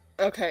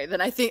 Okay, then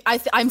I think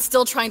I'm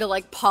still trying to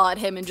like paw at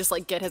him and just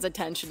like get his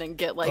attention and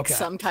get like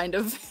some kind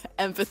of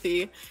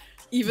empathy,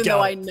 even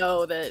though I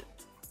know that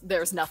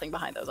there's nothing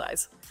behind those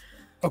eyes.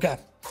 Okay.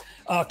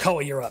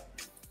 Koa, you're up.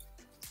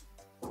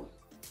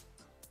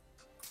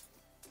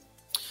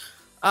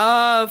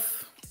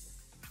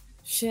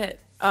 Shit.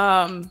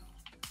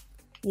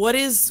 What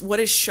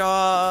is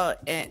Shaw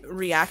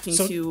reacting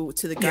to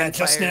the gunfire? Yeah,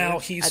 just now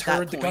he's at that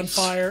heard the point?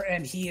 gunfire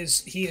and he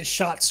is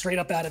shot straight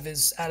up out of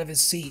his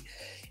seat,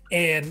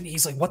 and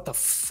he's like, what the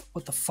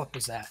fuck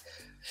was that?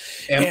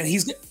 And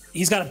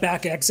he's got a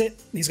back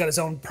exit. He's got his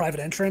own private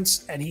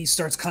entrance, and he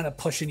starts kind of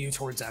pushing you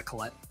towards that,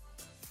 Colette.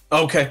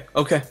 Okay.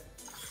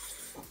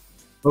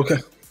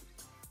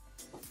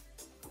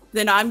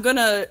 Then I'm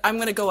gonna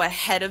go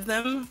ahead of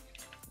them.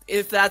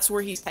 If that's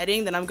where he's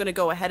heading, then I'm gonna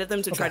go ahead of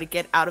them to try to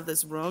get out of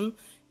this room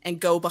and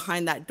go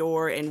behind that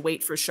door and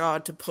wait for Shaw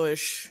to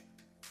push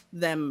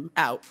them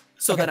out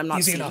so that I'm not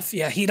easy seen. enough.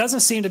 Yeah, he doesn't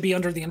seem to be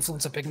under the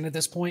influence of pigment at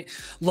this point.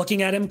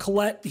 Looking at him,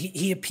 Colette,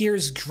 he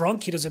appears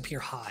drunk. He doesn't appear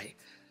high.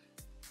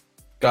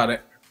 Got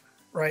it.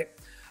 Right.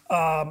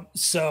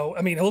 So,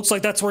 I mean, it looks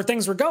like that's where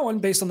things were going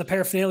based on the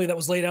paraphernalia that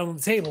was laid out on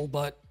the table,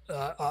 but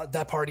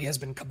that party has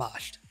been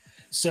kiboshed.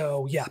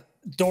 So, yeah,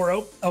 door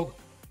open. Oh,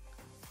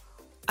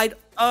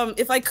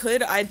 If I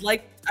could, I'd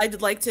like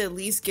to at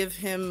least give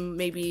him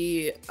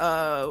maybe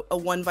a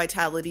 1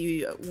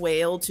 vitality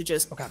whale to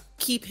just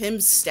keep him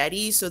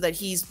steady so that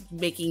he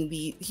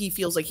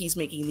feels like he's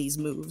making these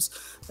moves.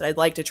 But I'd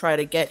like to try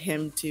to get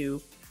him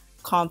to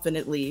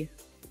confidently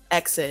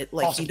exit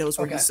like he knows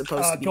where he's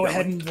supposed to be. Go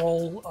ahead and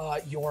roll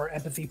your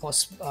empathy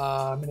plus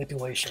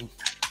manipulation.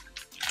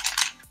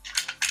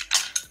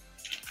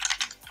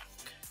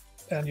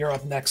 And you're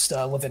up next,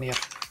 Lavinia.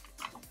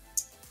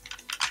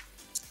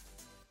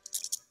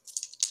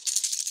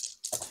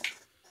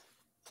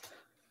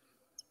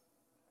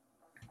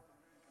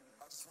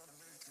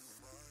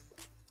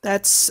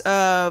 That's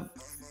 4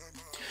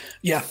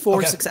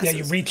 successes. Yeah,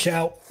 you reach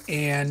out,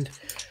 and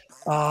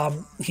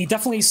he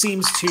definitely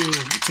seems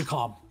to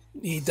calm.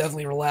 He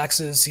definitely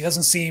relaxes. He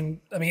doesn't seem.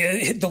 I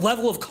mean, the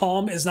level of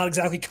calm is not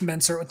exactly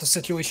commensurate with the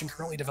situation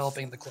currently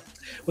developing in the clip,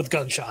 with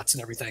gunshots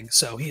and everything.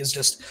 So he is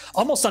just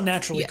almost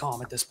unnaturally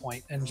calm at this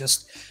point, and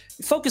just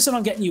focusing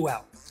on getting you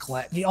out,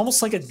 Colette. He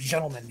almost like a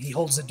gentleman. He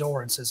holds the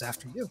door and says,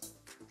 "After you."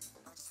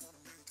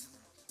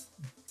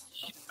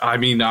 I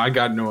mean, I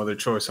got no other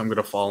choice. I'm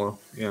gonna follow.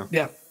 Yeah.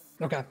 Yeah.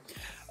 Okay.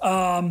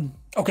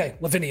 Okay,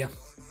 Lavinia.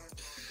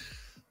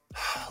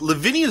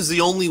 Lavinia is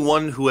the only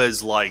one who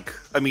has, like,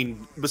 I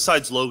mean,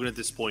 besides Logan at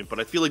this point, but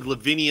I feel like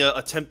Lavinia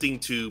attempting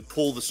to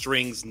pull the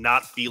strings,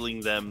 not feeling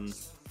them,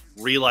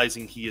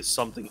 realizing he is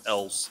something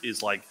else,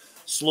 is like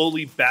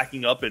slowly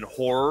backing up in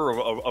horror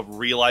of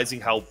realizing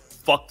how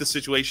fucked the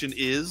situation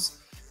is,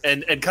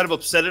 and kind of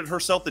upset at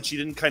herself that she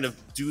didn't kind of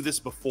do this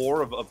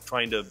before of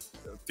trying to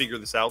figure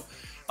this out.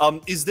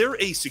 Is there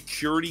a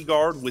security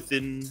guard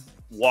within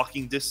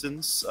walking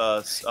distance?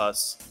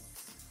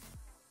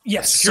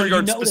 Yes, security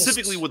guard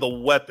specifically with a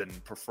weapon,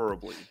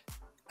 preferably.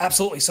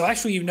 Absolutely. So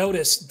actually, you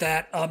notice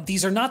that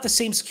these are not the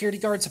same security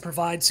guards that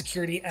provide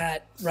security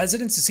at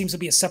residence. It seems to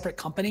be a separate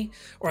company,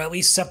 or at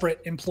least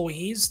separate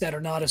employees that are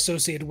not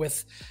associated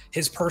with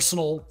his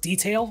personal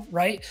detail,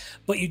 right?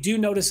 But you do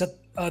notice that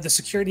the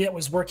security that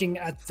was working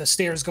at the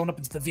stairs going up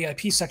into the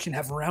VIP section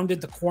have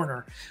rounded the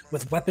corner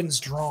with weapons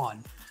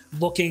drawn,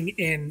 looking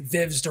in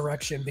Viv's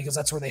direction, because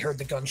that's where they heard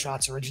the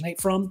gunshots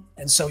originate from.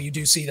 And so you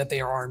do see that they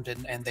are armed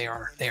and they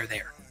are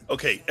there.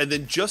 Okay, and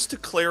then just to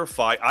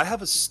clarify, I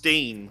have a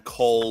stain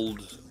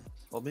called,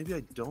 well, maybe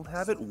I don't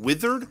have it,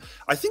 Withered.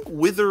 I think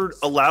Withered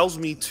allows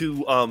me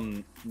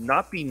to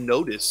not be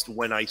noticed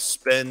when I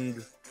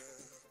spend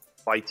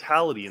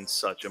vitality and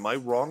such. Am I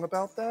wrong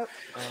about that?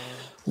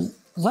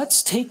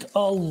 Let's take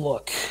a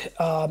look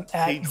at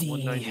page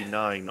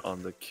 199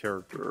 on the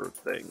character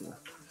thing.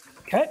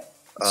 Okay.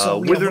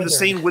 Wither, the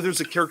stain withers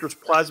a character's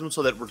plasma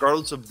so that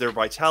regardless of their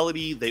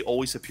vitality, they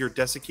always appear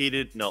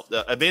desiccated. No,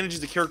 the advantage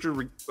is the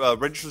character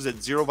registers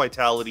at 0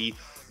 vitality,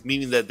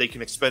 meaning that they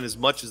can expend as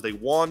much as they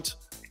want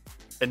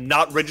and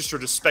not register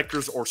to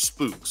specters or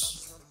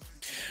spooks.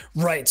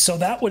 Right. So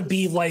that would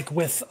be like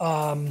with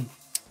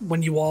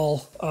when you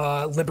all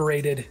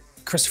liberated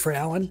Christopher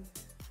Allen.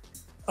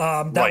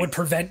 that would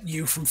prevent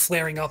you from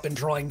flaring up and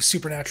drawing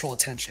supernatural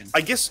attention.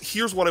 I guess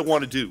here's what I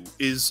want to do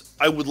is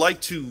I would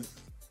like to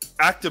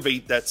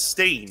activate that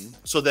stain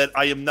so that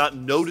I am not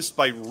noticed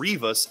by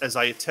Rivas as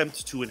I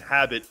attempt to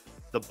inhabit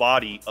the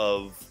body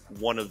of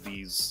one of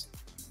these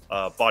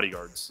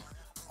bodyguards.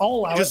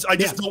 I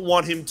just don't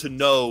want him to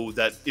know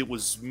that it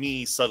was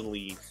me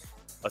suddenly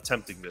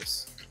attempting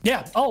this.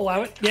 Yeah, I'll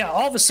allow it. Yeah,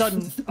 all of a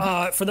sudden,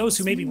 for those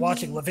who may be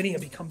watching, Lavinia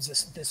becomes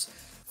this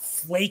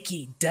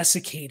flaky,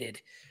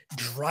 desiccated,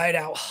 dried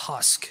out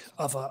husk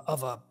of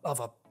a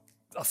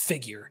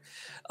figure,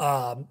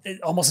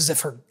 almost as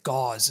if her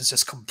gauze is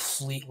just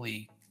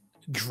completely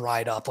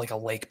dried up like a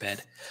lake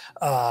bed.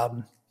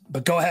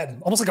 But go ahead,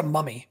 almost like a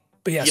mummy.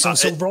 But yeah,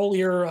 so roll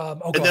your.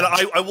 And then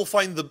I will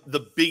find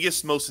the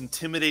biggest, most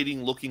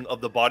intimidating looking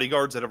of the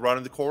bodyguards that have run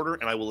in the corridor,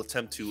 and I will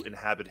attempt to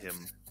inhabit him.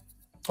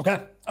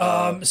 Okay.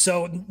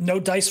 So no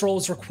dice roll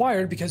is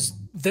required because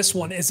this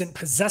one isn't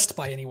possessed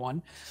by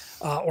anyone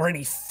or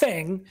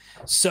anything.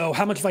 So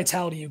how much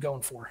vitality are you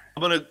going for?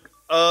 I'm gonna.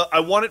 I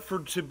want it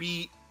to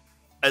be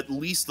at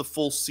least the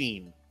full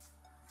scene.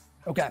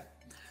 Okay.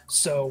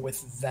 So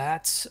with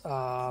that,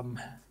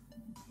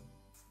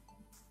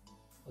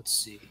 let's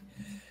see.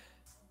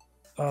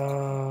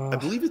 I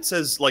believe it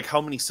says like how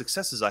many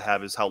successes I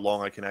have is how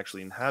long I can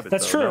actually inhabit.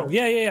 That's true. No?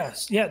 Yeah.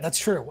 That's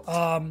true.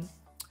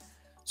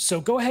 So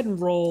go ahead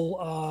and roll.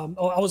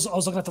 I was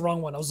looking at the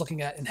wrong one. I was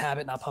looking at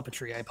inhabit, not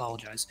puppetry. I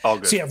apologize. All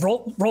good. So yeah,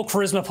 roll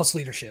charisma plus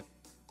leadership.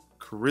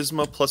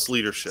 Charisma plus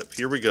leadership.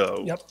 Here we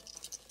go. Yep.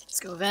 Let's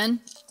go, Vin.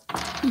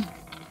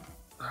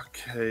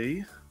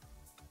 Okay.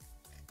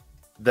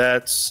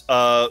 That's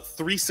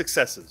 3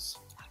 successes.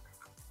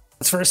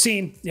 That's for a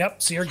scene.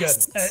 Yep. So you're good.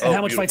 And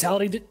how much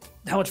vitality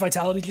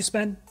did you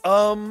spend?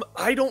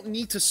 I don't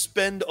need to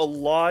spend a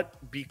lot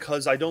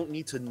because I don't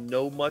need to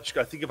know much.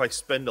 I think if I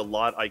spend a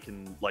lot, I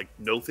can like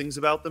know things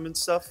about them and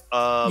stuff.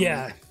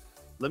 Yeah.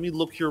 Let me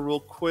look here real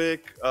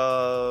quick.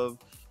 Does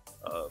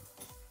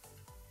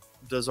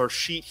our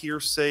sheet here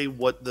say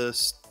what the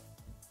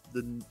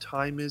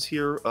time is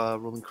here?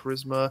 Rolling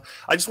charisma.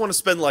 I just want to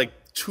spend like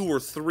 2 or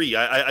 3.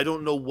 I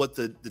don't know what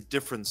the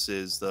difference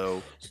is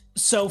though.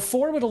 So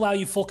 4 would allow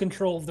you full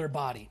control of their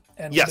body.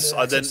 And yes,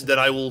 then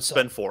I will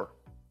spend 4.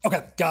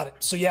 Okay, got it.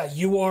 So yeah,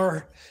 you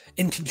are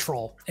in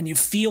control, and you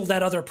feel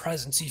that other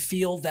presence. You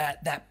feel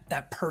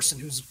that person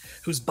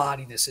whose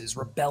body this is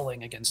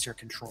rebelling against your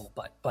control,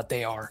 but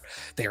they are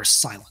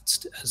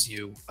silenced as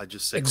you. I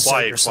just say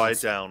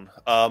quiet down.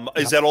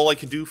 Is that all I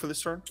can do for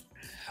this turn?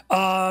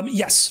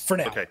 Yes, for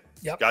now. Okay.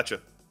 Yep.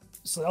 Gotcha.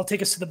 So that'll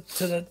take us to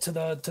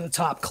the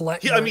top.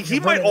 Collect. Yeah, I mean, he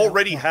might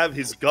already have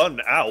his gun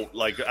out,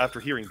 like after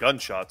hearing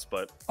gunshots,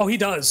 but. Oh, he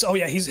does. Oh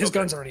yeah, his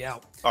gun's already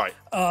out. All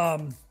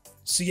right.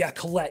 So yeah,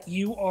 Colette,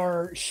 you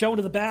are shown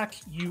to the back.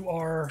 You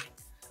are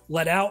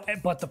let out,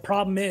 but the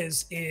problem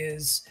is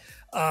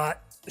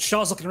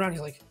Shaw's looking around.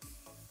 He's like,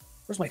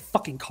 "Where's my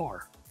fucking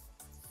car?"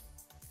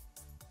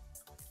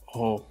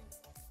 Oh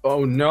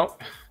no.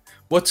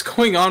 What's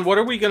going on? What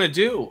are we going to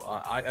do?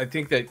 I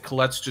think that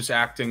Colette's just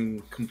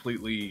acting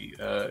completely,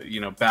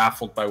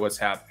 baffled by what's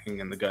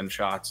happening and the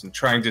gunshots and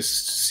trying to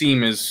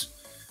seem as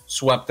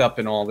swept up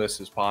in all this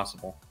as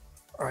possible.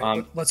 All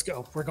right, let's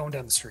go. We're going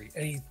down the street.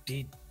 And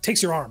he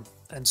takes your arm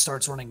and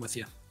starts running with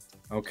you.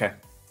 Okay.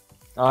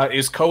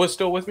 Is Koa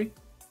still with me?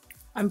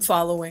 I'm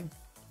following.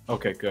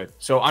 Okay, good.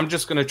 So I'm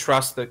just going to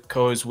trust that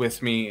Koa's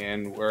with me,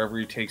 and wherever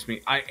he takes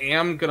me, I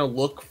am going to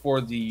look for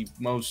the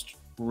most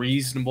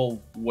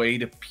reasonable way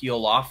to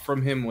peel off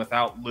from him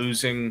without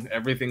losing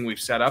everything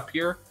we've set up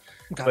here.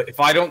 Okay. But if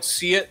I don't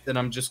see it, then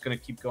I'm just going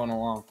to keep going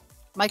along.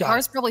 My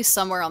car's probably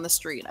somewhere on the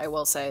street, I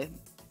will say.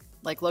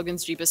 Like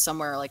Logan's Jeep is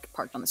somewhere like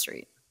parked on the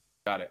street.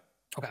 Got it.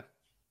 Okay.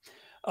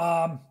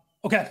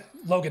 Okay,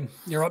 Logan,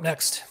 you're up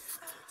next.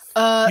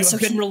 You have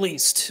been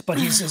released, but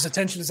his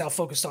attention is now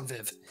focused on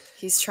Viv.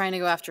 He's trying to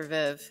go after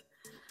Viv.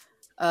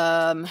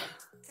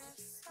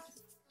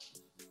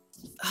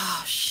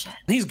 Oh shit.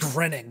 He's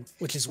grinning,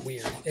 which is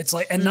weird. It's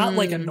like, and not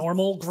like a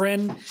normal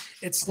grin.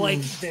 It's like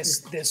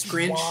this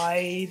Grinch.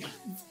 Wide,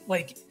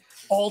 like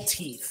all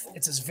teeth.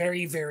 It's just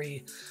very,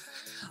 very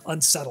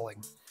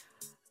unsettling.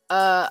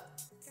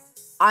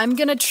 I'm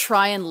gonna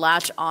try and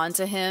latch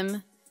onto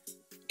him.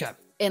 Okay.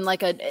 In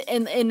like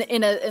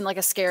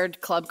a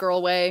scared club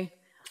girl way.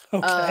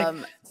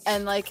 Okay.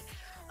 And like,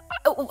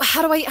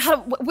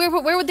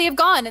 where would they have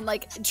gone? And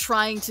like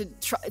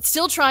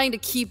still trying to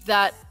keep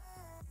that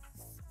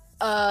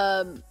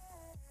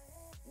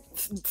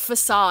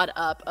facade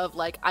up of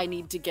like, I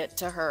need to get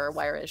to her,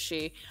 where is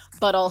she,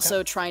 but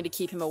also trying to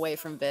keep him away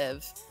from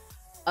Viv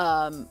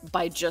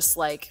by just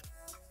like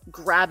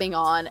grabbing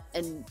on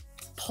and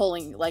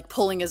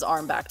pulling his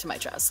arm back to my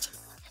chest.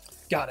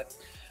 Got it.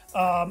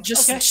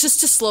 Just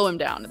to slow him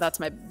down.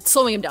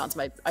 Slowing him down is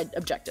my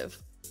objective.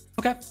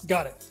 Okay,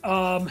 got it.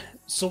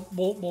 So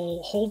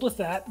we'll hold with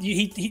that.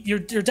 You're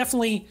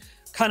definitely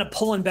kind of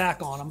pulling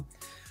back on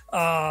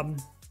him.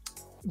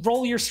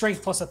 Roll your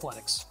strength plus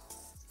athletics.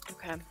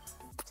 Okay.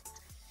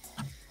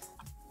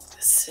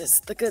 This is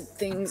the good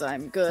things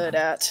I'm good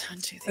at. 1,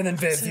 2, 3, And then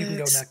 4, Viv, you can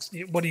go 6.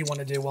 next. What do you want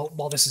to do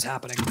while this is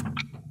happening?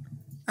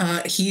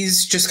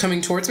 He's just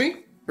coming towards me,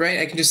 right?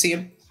 I can just see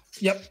him.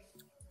 Yep.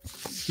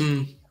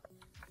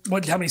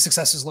 How many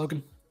successes,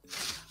 Logan?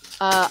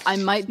 I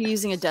might be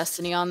using a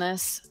destiny on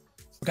this.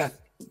 Okay.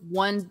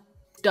 1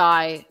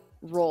 die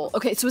roll.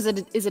 Okay, so is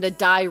it a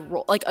die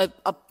roll, like a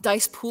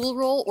dice pool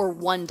roll, or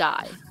 1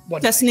 die?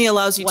 One Destiny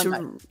allows you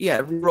 1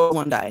 to roll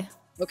 1 die,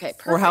 Okay,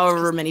 perfect. or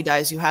however many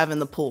dice you have in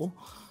the pool.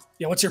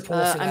 Yeah, what's your pool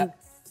for that?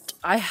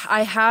 I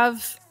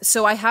have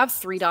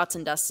 3 dots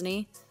in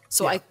destiny.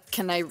 So Yeah.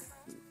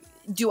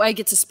 do I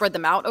get to spread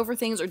them out over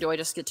things, or do I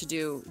just get to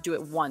do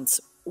it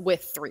once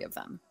with 3 of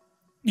them?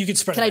 You can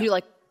spread Can it I out. do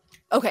like?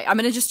 Okay, I'm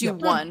gonna just do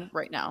 1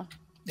 right now.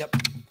 Yep.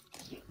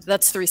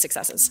 That's 3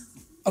 successes.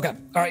 Okay.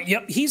 All right.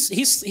 Yep.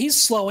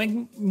 He's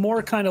slowing,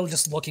 more kind of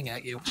just looking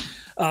at you.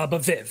 But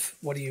Viv,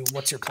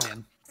 what's your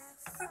plan?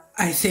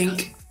 I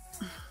think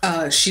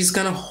she's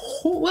gonna.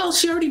 Well,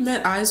 she already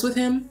met eyes with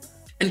him,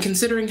 and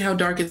considering how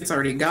dark it's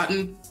already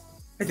gotten,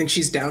 I think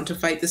she's down to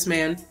fight this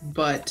man.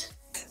 But,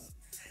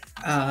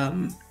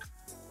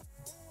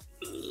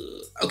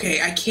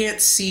 okay, I can't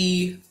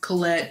see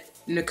Colette,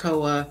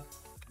 Nakoa.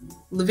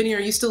 Lavinia,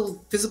 are you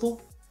still visible?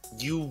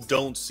 You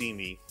don't see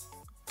me.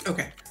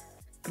 Okay,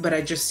 but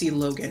I just see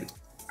Logan.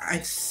 I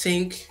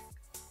think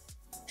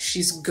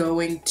she's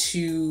going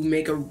to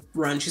make a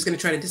run. She's going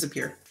to try to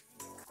disappear.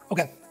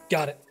 Okay.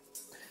 Got it.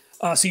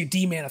 So you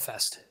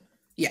demanifest.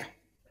 Yeah.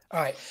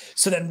 All right.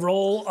 So then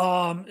roll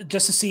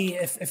just to see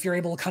if you're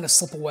able to kind of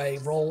slip away.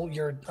 Roll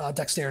your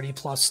dexterity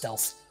plus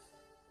stealth.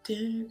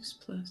 Dex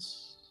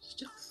plus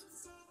stealth.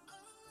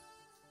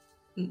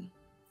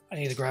 I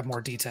need to grab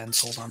more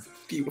d10s. Hold on.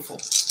 Beautiful.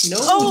 No,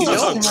 Oh,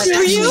 don't.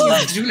 are you?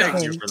 Do not.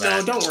 Thank you for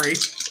that. No, don't worry.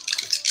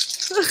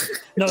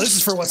 No, this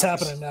is for what's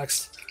happening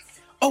next.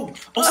 Oh,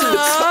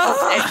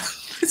 also,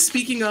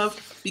 speaking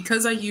of,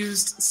 because I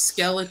used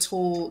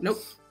skeletal.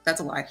 Nope,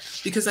 that's a lie.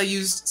 Because I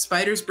used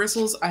spider's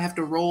bristles, I have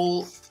to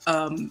roll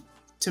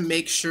to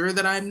make sure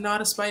that I'm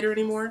not a spider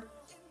anymore.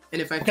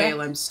 And if I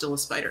fail, I'm still a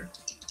spider.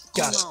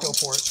 Got it. Go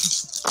for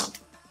it.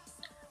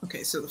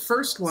 Okay, so the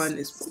first one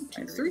is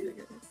 1, 2, 3.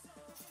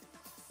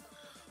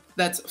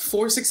 That's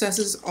 4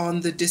 successes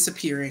on the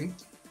disappearing.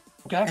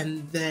 Okay.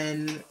 And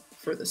then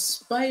for the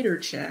spider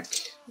check,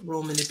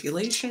 roll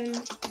manipulation.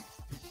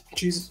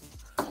 Jesus.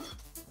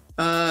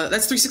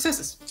 That's 3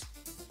 successes.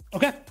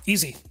 Okay.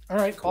 Easy. All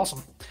right.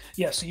 Awesome.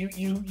 Yeah. So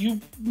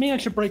you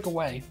managed to break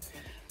away,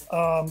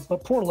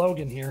 but poor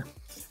Logan here.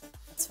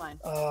 That's fine.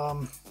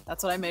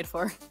 That's what I made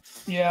for.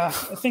 Yeah.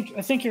 I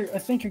think you're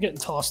getting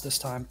tossed this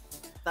time.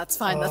 That's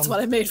fine. That's what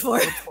I made for.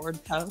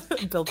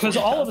 Because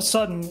all of a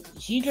sudden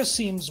he just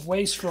seems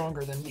way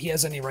stronger than he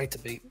has any right to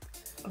be.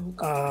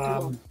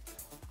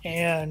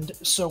 And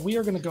so we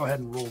are going to go ahead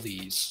and roll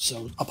these.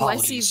 So Will I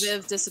apologies. see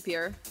Viv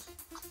disappear?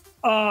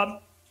 I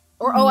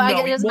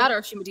guess it doesn't matter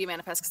if she would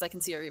demanifest because I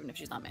can see her even if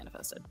she's not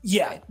manifested.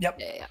 Yeah. Right. Yep.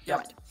 Yeah. Yep.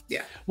 Never mind.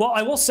 Yeah. Well,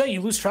 I will say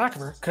you lose track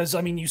of her because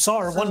I mean you saw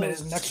her 1 minute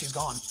and next she's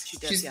gone. She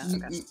did. She's, Yeah.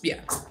 Okay.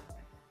 yeah.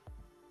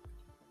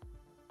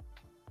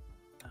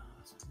 3,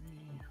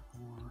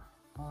 4,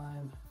 5,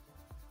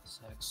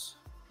 6,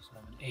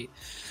 7,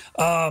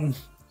 8.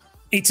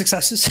 8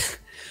 successes.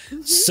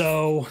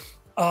 So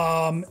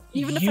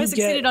Even if you I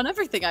succeeded on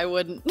everything, I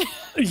wouldn't.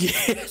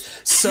 yeah.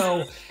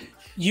 So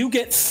you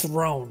get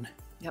thrown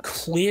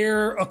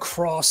clear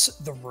across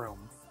the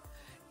room,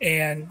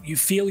 and you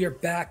feel your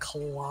back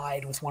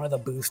collide with one of the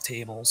booth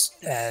tables,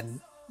 and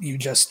you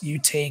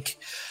take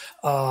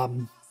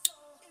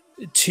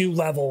 2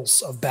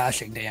 levels of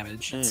bashing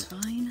damage. It's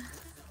fine.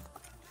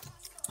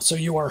 So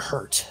you are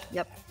hurt.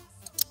 Yep.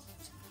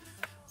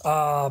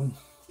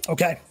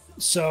 Okay.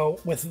 So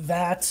with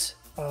that,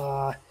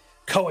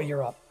 Koa,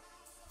 you're up.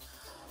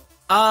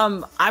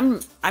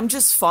 I'm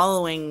just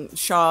following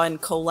Shaw and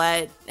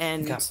Colette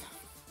and Okay.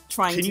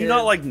 trying Can to. you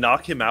not like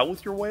knock him out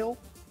with your whale?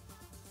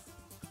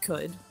 I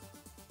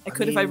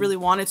could if I really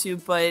wanted to,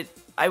 but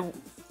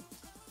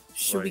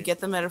should we Right. get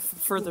them at a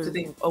further Do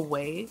they-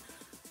 away?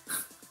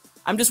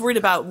 I'm just worried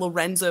about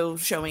Lorenzo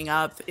showing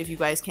up if you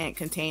guys can't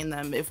contain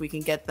them. If we can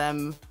get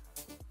them.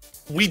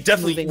 We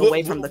definitely Moving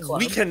away from the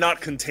club. We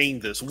cannot contain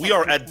this. We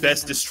are at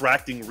best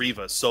distracting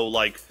Riva. So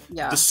like,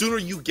 Yeah. the sooner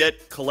you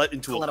get Colette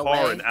into Colette a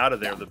car away. and out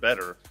of there, Yeah. the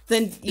better.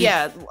 Then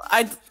yeah,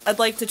 I'd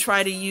like to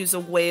try to use a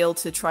whale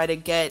to try to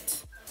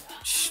get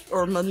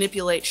or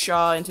manipulate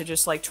Shaw into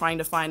just like trying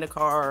to find a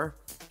car,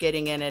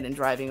 getting in it, and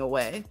driving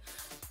away.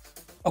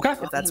 Okay.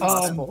 If that's Um,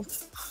 possible.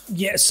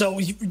 Yeah. So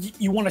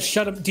you want to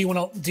shut him? Do you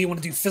want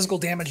to do physical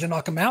damage to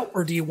knock him out,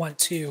 or do you want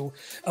to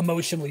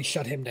emotionally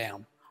shut him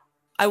down?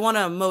 I want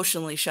to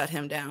emotionally shut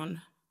him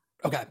down.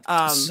 Okay.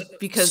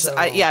 Because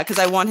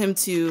I want him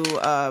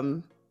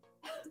to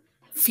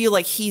feel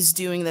like he's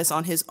doing this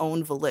on his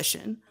own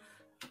volition.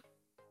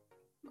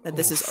 That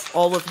this is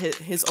all of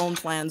his own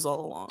plans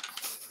all along.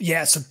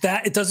 Yeah, so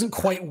that it doesn't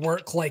quite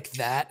work like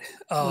that.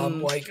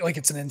 Like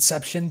it's an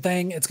Inception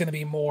thing. It's going to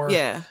be more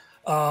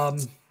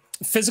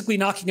physically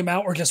knocking him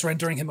out or just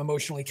rendering him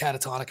emotionally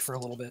catatonic for a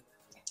little bit.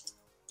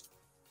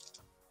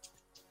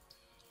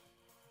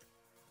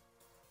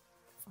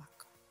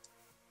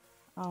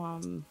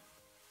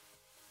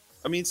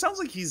 I mean, it sounds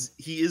like he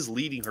is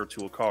leading her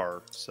to a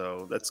car,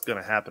 so that's going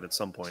to happen at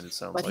some point. It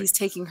sounds But like he's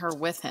taking her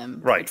with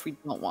him, Right. which we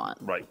don't want.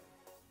 right.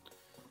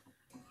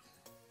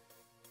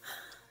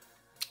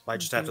 Might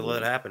just have to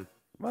let it happen.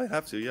 Might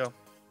have to, yeah.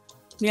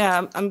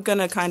 Yeah, I'm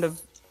gonna kind of.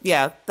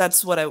 Yeah,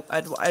 that's what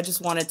I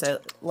just wanted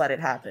to let it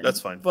happen. That's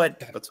fine. But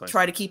That's fine.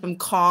 try to keep him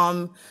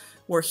calm,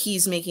 where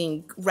he's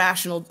making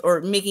rational or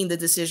making the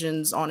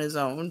decisions on his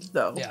own,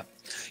 though. Yeah.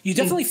 You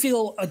definitely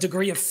feel a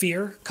degree of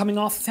fear coming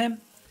off of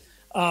him.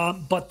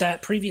 But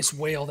that previous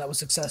wail that was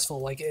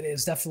successful, like it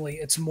is definitely,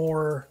 it's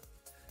more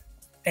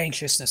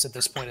anxiousness at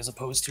this point as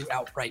opposed to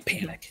outright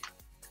panic.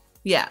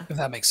 Yeah. If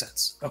that makes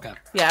sense. Okay.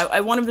 Yeah,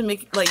 I want him to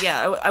make like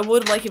I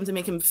would like him to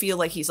make him feel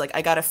like he's like,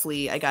 I gotta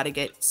flee, I gotta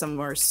get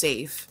somewhere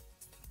safe.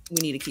 We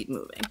need to keep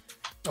moving.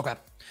 Okay.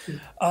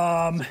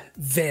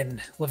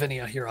 Then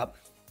Lavinia, you're up.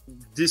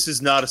 This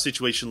is not a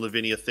situation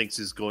Lavinia thinks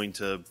is going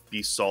to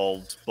be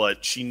solved,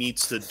 but she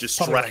needs to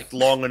distract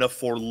long enough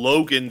for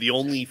Logan, the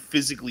only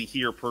physically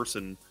here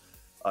person,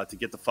 to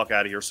get the fuck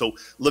out of here. So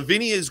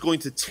Lavinia is going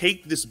to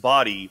take this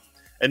body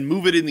and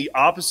move it in the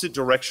opposite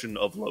direction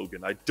of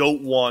Logan. I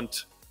don't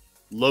want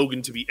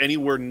Logan to be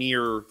anywhere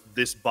near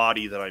this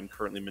body that I'm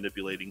currently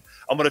manipulating.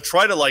 I'm going to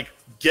try to like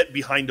get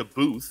behind a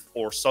booth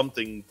or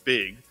something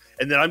big,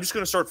 and then I'm just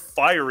going to start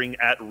firing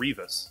at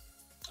Rivas.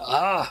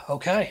 Ah,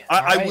 okay.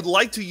 I would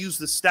like to use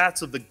the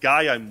stats of the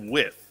guy I'm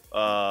with,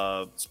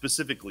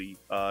 specifically.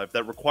 If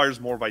that requires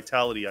more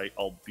vitality,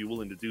 I'll be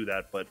willing to do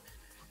that. But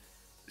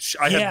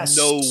I have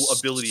no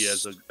ability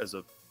as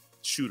a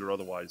shooter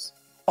otherwise.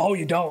 Oh,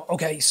 you don't?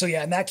 Okay, so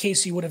yeah, in that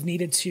case, you would have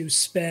needed to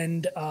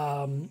spend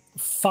 5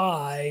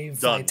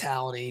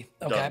 vitality.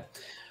 Okay.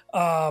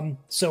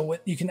 So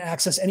you can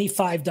access any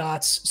 5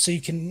 dots. So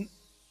you can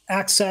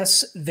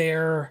access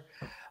their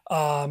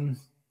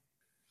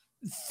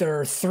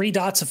 3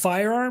 dots of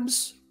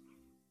firearms.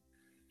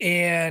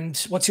 And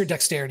what's your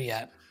dexterity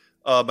at?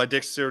 My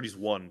dexterity's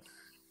 1.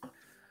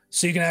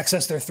 So you can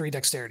access their 3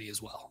 dexterity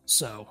as well.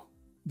 So,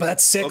 but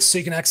that's 6. Okay. So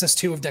you can access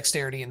 2 of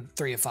dexterity and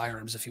 3 of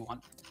firearms if you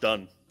want.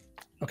 Done.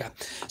 Okay.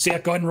 So yeah,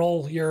 go ahead and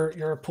roll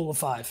your pool of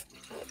 5.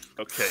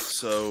 Okay,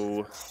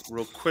 so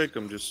real quick,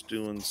 I'm just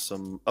doing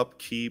some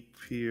upkeep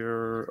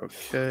here.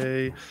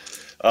 Okay.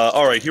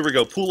 All right, here we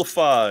go. Pool of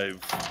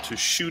 5 to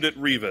shoot at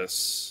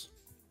Rivas.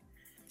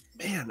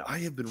 Man, I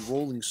have been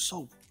rolling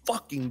so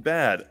fucking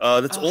bad.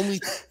 That's only...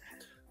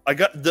 I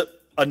got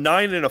a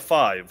 9 and a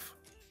 5.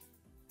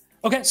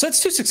 Okay, so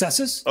that's 2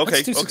 successes. Okay,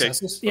 that's 2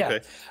 successes. Yeah.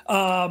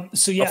 Okay.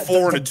 So yeah, a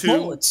 4 and a 2.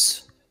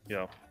 Bullets,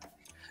 yeah.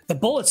 The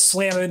bullets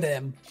slam into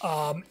him,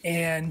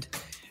 and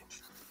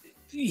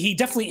he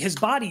definitely, his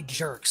body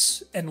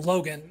jerks, and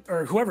Logan,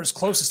 or whoever's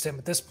closest to him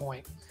at this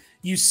point,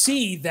 you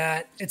see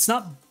that it's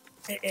not,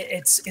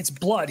 it's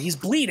blood. He's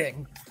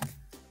bleeding,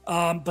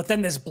 but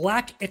then this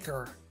black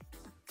ichor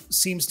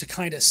seems to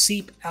kind of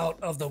seep out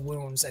of the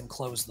wounds and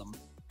close them.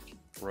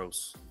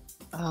 Gross.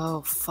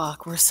 Oh,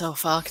 fuck. We're so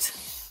fucked.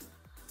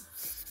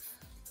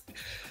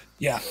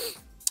 Yeah.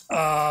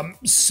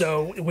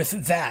 So with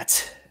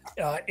that,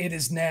 it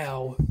is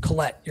now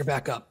Colette. You're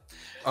back up.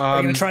 Are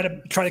you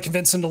gonna try to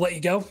convince him to let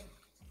you go?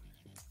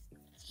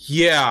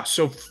 Yeah.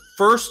 So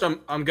first,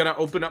 I'm gonna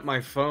open up my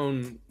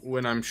phone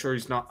when I'm sure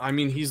he's not. I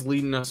mean, he's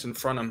leading us in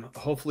front of him.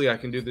 Hopefully, I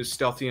can do this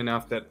stealthy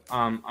enough that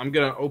I'm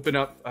gonna open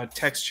up a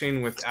text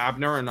chain with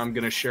Abner and I'm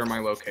gonna share my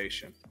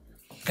location.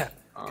 Okay.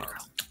 All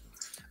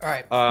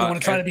right. You want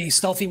to try to be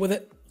stealthy with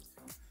it?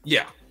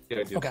 Yeah. Yeah,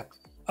 I do. Okay.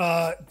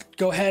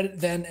 Go ahead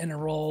then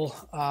and roll.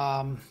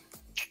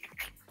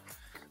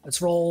 Let's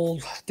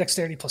roll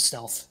dexterity plus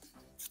stealth.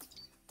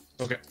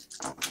 Okay.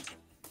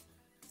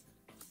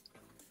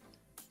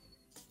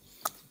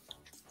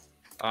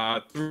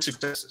 Three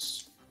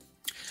successes.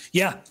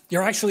 Yeah,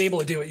 you're actually able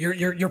to do it.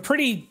 You're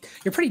pretty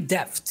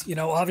deft. You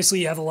know,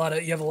 obviously you have a lot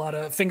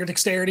of finger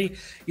dexterity.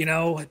 You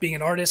know, being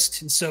an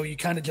artist, and so you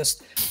kind of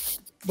just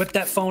whip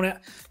that phone out.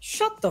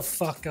 Shut the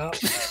fuck up.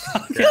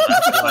 Yeah,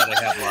 that's why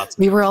they have lots.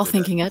 We were all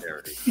thinking it.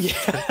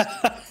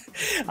 Yeah.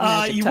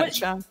 You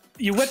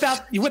whip it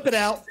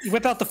out. You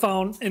whip out the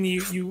phone, and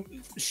you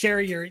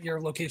share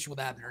your location with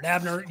Abner. And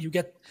Abner, you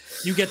get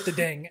the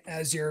ding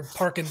as you're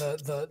parking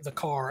the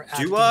car.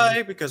 Do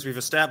I? Because we've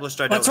established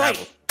I don't have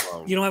a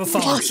phone. You don't have a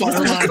phone. You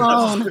don't have a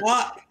phone.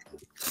 What?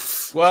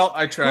 Well,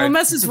 I tried. Well, a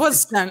message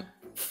was sent.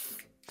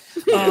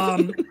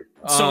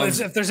 So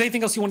if there's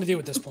anything else you want to do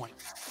at this point.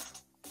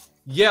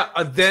 Yeah,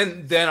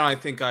 then I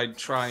think I'd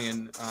try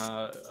and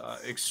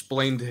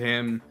explain to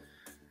him,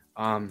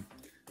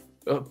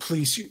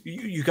 please,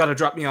 you got to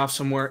drop me off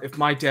somewhere. If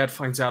my dad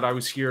finds out I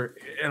was here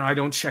and I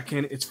don't check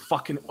in, it's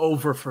fucking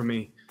over for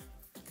me.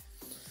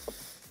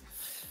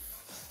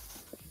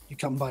 You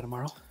coming by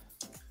tomorrow?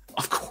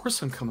 Of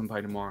course I'm coming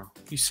by tomorrow.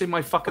 You saved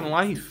my fucking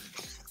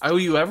life. I owe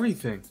you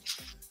everything.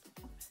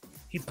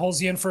 He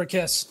pulls you in for a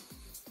kiss.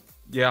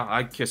 Yeah,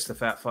 I'd kiss the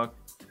fat fuck.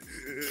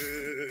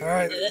 All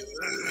right.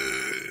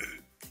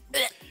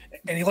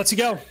 And he lets you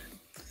go.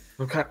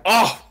 Okay.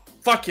 Oh,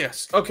 fuck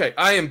yes. Okay,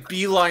 I am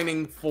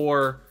beelining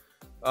for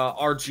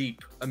our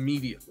Jeep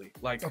immediately.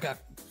 Like, okay.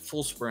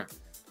 Full sprint.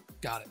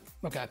 Got it.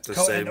 Okay. The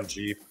Go- same and-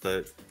 Jeep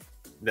that.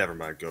 Never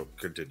mind. Go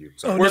continue. Oh,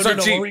 Sorry. Where's no, our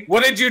no, Jeep? we-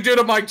 What did you do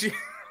to my Jeep?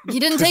 He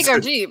didn't take our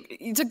Jeep.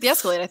 You took the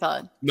Escalade, I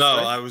thought. No,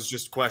 Right? I was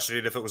just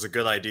questioning if it was a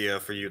good idea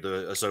for you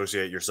to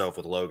associate yourself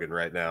with Logan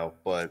right now,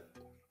 but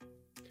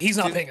He's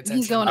not paying attention.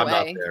 He's going I'm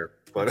not away. there.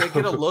 Did But I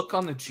get a look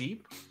on the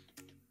Jeep?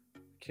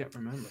 Can't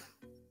remember.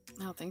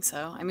 I don't think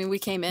so. I mean, we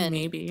came in.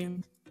 Maybe.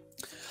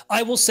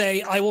 I will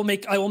say I will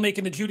make an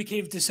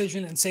adjudicative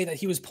decision and say that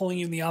he was pulling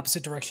you in the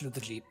opposite direction of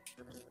the Jeep.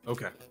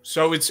 Okay,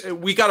 so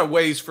we got a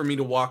ways for me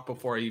to walk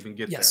before I even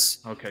get Yes.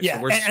 there. Okay, Yeah,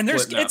 so we're and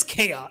there's splitting it's up.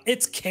 chaos.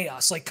 It's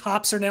chaos. Like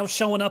cops are now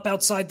showing up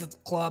outside the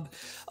club.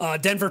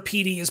 Denver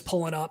PD is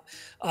pulling up.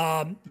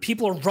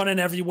 People are running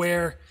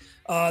everywhere.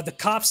 The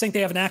cops think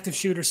they have an active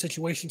shooter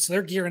situation, so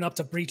they're gearing up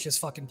to breach this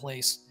fucking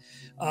place.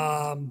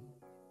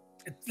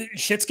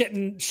 Shit's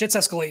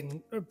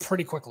escalating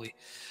pretty quickly.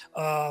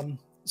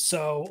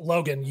 So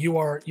Logan, you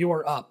are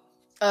up.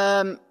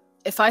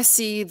 If I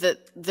see that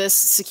this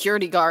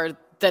security guard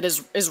that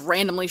is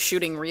randomly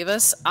shooting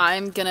Rivas,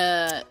 I'm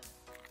gonna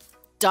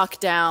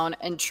duck down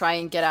and try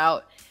and get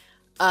out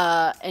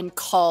and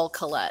call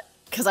Colette.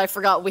 Because I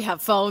forgot we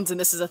have phones and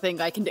this is a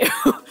thing I can do.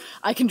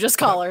 I can just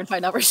call her and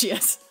find out where she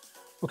is.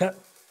 Okay.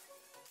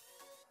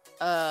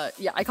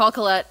 Yeah, I call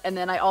Colette, and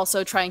then I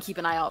also try and keep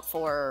an eye out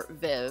for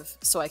Viv,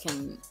 so I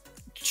can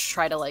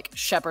try to like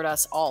shepherd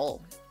us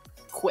all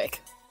quick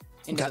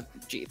into Okay.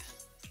 the Jeep.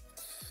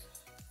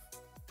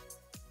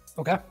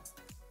 Okay.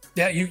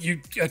 Yeah, you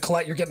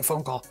Colette, you're getting a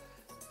phone call.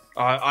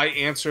 I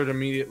answered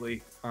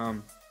immediately.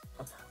 I'm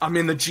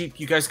in the Jeep.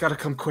 You guys got to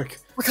come quick.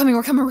 We're coming.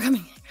 Are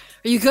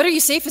you good? Are you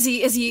safe? Is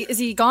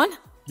he gone?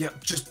 Yeah,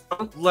 just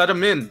don't let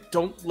him in.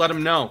 Don't let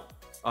him know.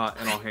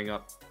 And I'll hang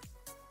up.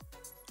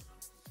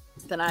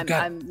 Then I'm Okay.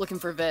 I'm looking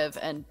for Viv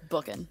and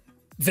booking.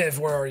 Viv,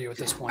 where are you at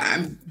this point?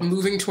 I'm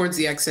moving towards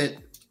the exit.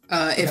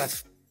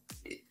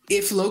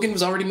 If Logan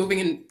was already moving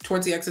in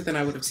towards the exit, then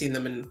I would have seen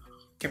them and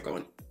kept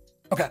going.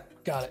 Okay,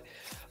 got it.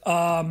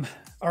 All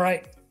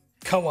right,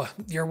 Koa,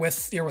 you're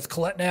with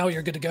Colette now.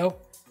 You're good to go.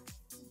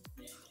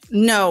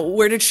 No,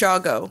 where did Shaw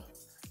go?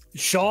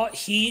 Shaw,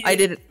 I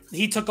didn't.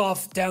 he took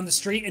off down the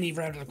street and he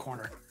rounded a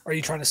corner. Are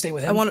you trying to stay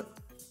with him?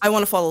 I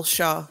want to follow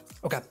Shaw.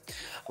 Okay.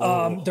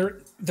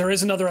 There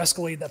is another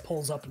Escalade that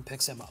pulls up and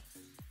picks him up.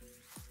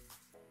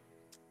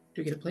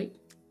 Do you get a plate?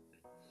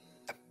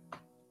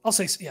 I'd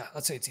say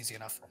it's easy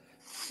enough.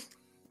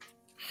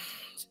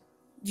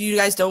 You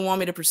guys don't want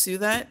me to pursue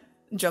that?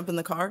 Jump in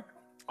the car?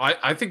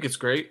 I think it's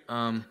great.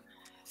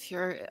 If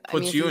you're,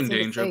 Puts if you in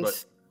think it's danger,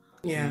 safe.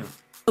 Yeah.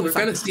 It'll be We're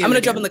fine. gonna see I'm him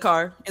gonna jump again. in the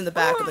car, in the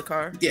back of the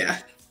car, Yeah.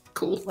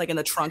 Cool. like in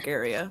the trunk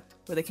area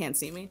where they can't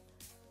see me.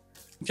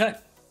 Okay.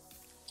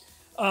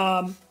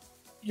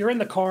 You're in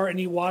the car and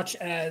you watch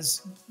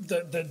as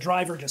the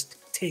driver just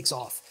takes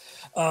off.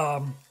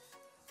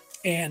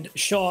 And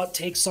Shaw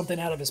takes something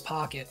out of his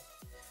pocket,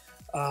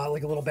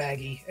 like a little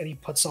baggie, and he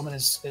puts something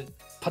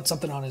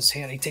on his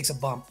hand. He takes a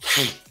bump.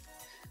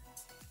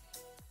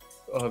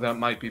 Oh, that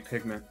might be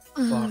pigment.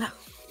 No,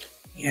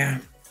 Yeah.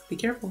 Be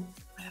careful.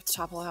 I have to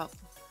topple out.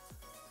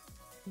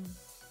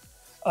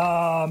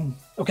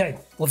 Okay,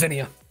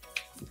 Lavinia.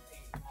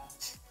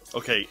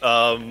 Okay.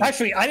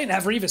 Actually, I didn't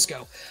have Revis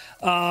go.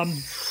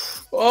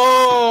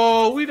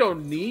 Oh, we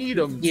don't need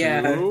him. Yeah.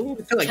 I Drew.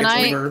 feel like Can it's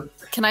I- over.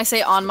 Can I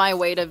say on my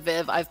way to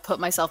Viv, I've put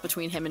myself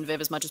between him and Viv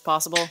as much as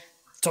possible?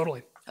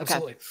 Totally,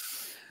 absolutely.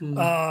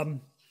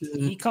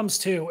 He comes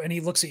to and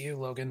he looks at you,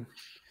 Logan.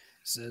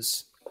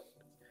 Says,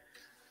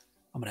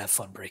 "I'm gonna have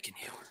fun breaking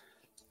you."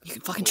 You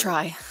can fucking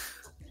try.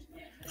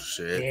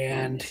 shit.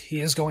 And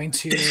he is going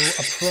to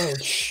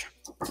approach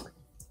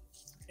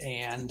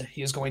and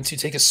he is going to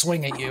take a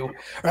swing at you,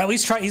 or at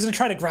least he's going to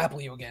try to grapple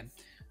you again.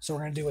 So we're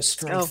going to do a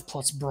strength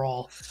plus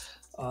brawl.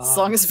 As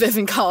long as Viv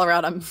and call her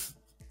out, I'm.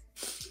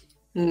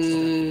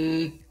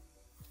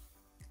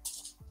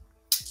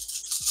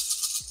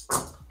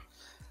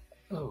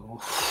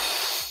 Oh,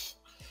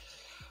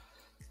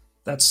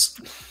 that's,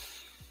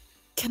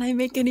 Can I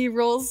make any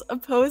rolls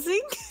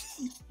opposing?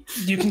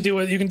 you can do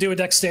a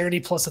dexterity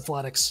plus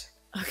athletics,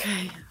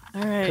 Okay.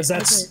 All right. because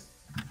that's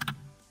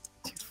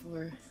okay. 2,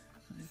 4.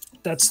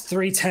 that's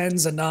 3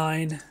 10s, a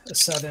 9, a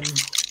 7,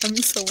 I'm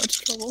in so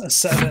much trouble. a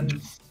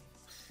 7,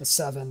 a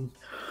 7.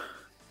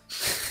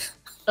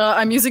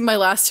 I'm using my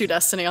last 2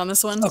 destiny on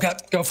this one. Okay,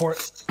 go for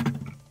it.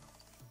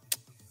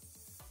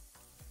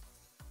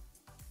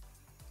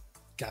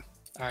 Okay,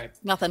 all right.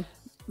 Nothing.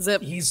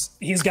 Zip. He's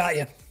got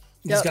you.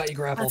 He's Yep, got you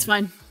grappled. That's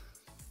fine.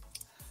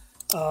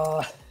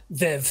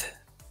 Viv.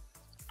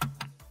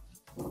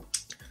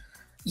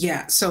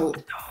 Yeah. So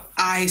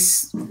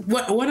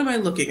what am I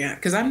looking at?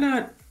 Because I'm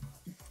not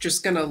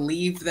just gonna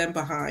leave them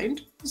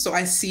behind. So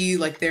I see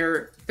like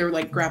they're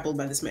like grappled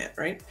by this man,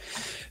 right?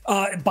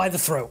 By the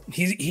throat.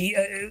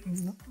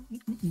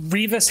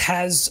 Revis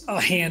has a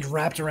hand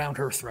wrapped around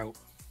her throat.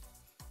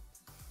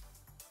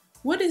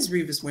 What is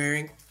Revis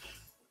wearing?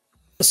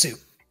 A suit.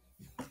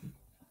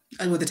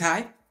 With a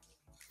tie?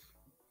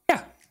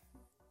 Yeah.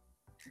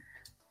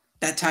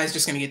 That tie's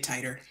just gonna get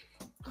tighter.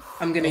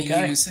 I'm gonna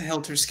Okay. use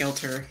Helter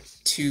Skelter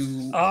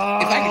to.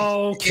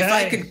 Oh, If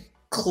I could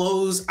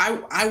close.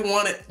 I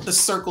want the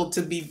circle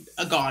to be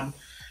gone.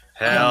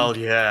 Hell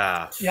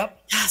yeah.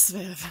 Yep. Yes,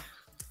 Viv.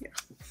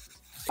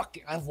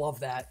 Fucking, I love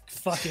that.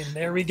 Fucking,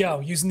 there we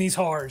go. Using these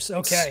horrors.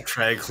 Okay.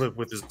 Drag clip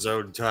with his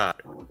own tie.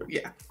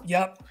 Yeah.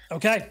 Yep.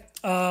 Okay.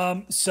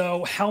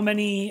 So how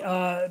many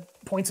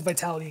points of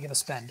vitality are you gonna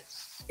spend?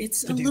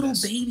 It's to a do little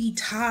this? baby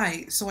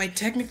tie, so I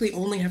technically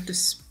only have to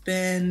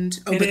spend.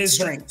 Oh, It but is,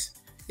 but- strength.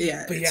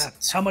 Yeah. But it's yeah,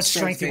 how much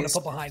strength do you want based.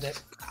 to put behind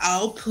it?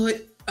 I'll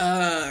put.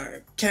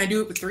 Can I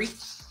do it with 3?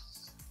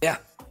 Yeah,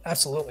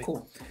 absolutely.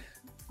 Cool.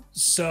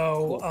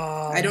 So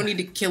I don't need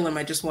to kill him.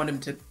 I just want him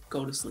to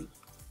go to sleep.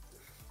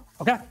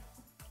 Okay.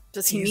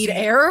 Does he Easy. need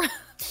air?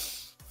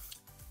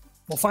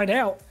 We'll find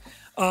out.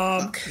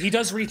 He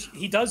does reach.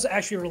 He does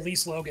actually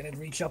release Logan and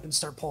reach up and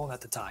start pulling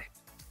at the tie.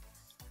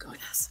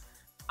 Goodness.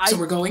 So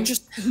we're going.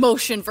 Just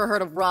motion for her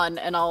to run,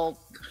 and I'll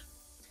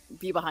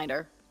be behind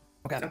her.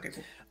 Okay. Okay.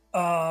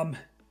 Cool.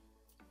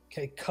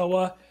 Okay,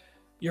 Koa,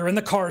 you're in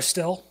the car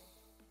still.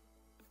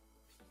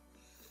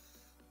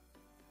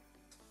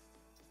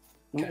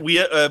 We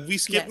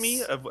skipped me.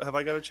 Yes. Have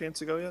I got a chance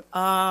to go yet?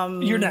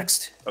 You're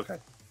next. Okay.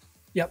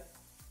 Yep.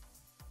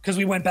 Because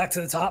we went back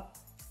to the top.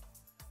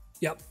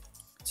 Yep.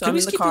 So I'm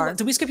in the car.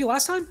 Did we skip you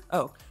last time?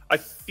 Oh, I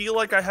feel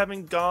like I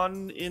haven't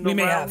gone in We a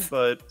may round, have.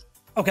 but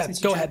Okay,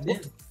 Since you go ahead.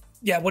 jumped in.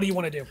 Yeah, what do you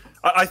want to do?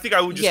 I think I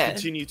would just Yeah.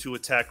 continue to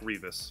attack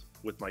Revis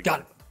with my Got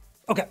gun.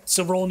 it. Okay,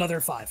 so roll another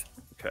 5.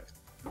 Okay.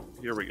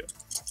 Here we go.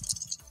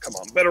 Come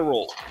on, better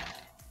roll.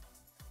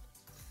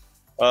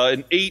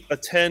 An 8, a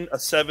 10, a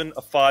 7,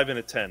 a 5, and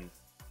a 10.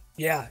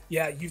 Yeah,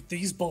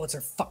 these bullets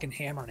are fucking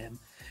hammering him,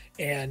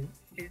 and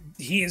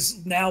he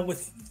is now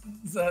with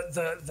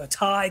the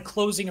tie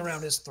closing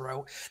around his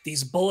throat.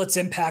 These bullets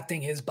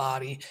impacting his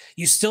body.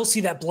 You still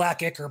see that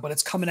black ichor, but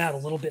it's coming out a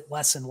little bit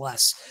less and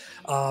less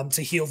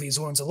to heal these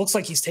wounds. It looks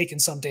like he's taken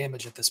some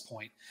damage at this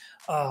point.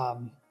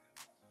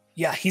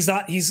 Yeah, he's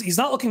not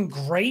looking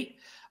great,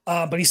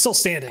 but he's still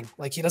standing.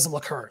 Like, he doesn't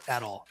look hurt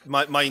at all.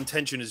 My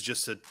intention is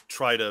just to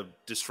try to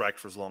distract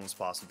for as long as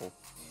possible.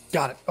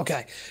 Got it.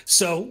 Okay.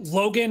 So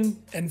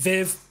Logan and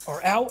Viv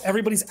are out.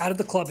 Everybody's out of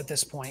the club at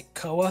this point.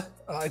 Koa,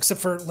 except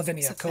for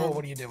Lavinia. Except Koa, Finn.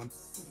 what are you doing?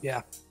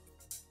 Yeah.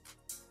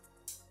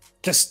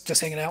 Just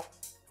hanging out.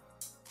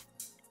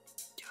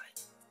 Do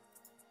it.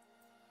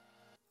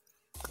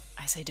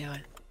 I say do it.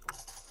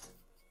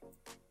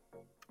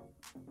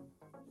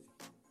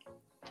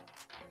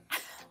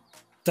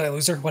 Did I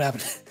lose her? What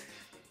happened?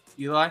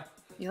 Eli?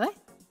 Eli?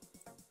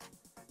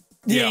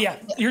 Yeah.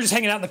 You're just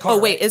hanging out in the car. oh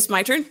wait, right? it's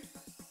my turn.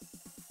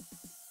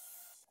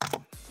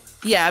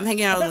 Yeah, I'm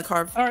hanging out in the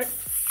car All right.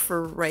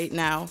 for right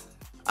now.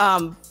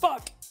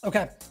 Fuck.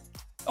 Okay.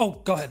 Oh,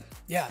 go ahead.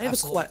 Yeah, I have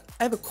absolutely.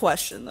 I have a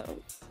question though.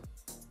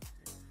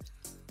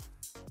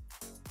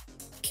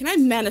 Can I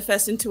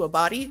manifest into a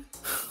body,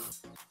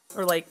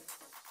 or like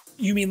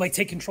You mean like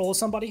take control of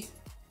somebody?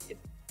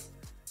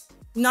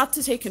 not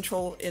to take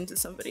control into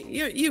somebody?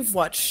 You've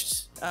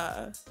watched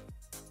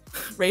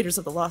Raiders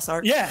of the Lost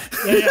Ark. Yeah.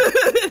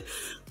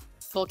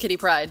 Full kitty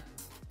pride.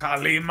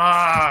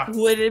 Kalima!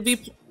 Would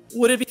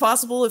it be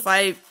possible if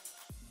I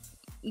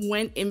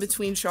went in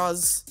between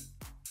Shaw's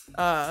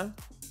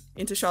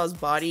into Shaw's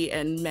body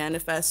and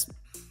manifest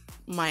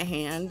my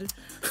hand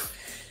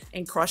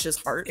and crush his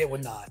heart? It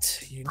would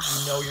not. You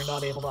know you're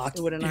not able to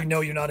would occupy. not. You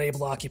know you're not able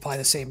to occupy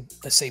the same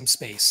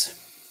space.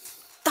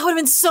 That would have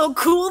been so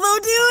cool, though,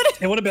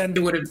 dude. It would have been.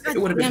 It would have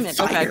Damn been it.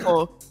 fire. Okay,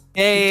 cool.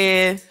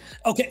 Yeah.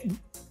 Okay.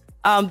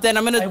 Then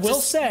I'm gonna. I will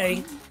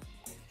say.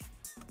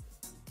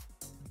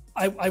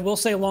 I will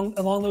say along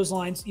those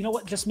lines. You know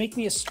what? Just make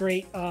me a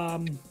straight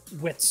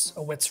wits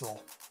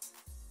roll.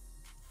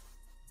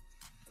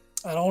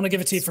 I don't want to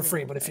give it to you for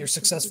free, but if you're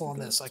successful on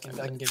this, I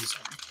can give you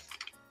something.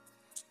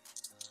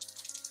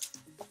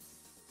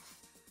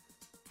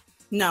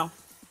 No.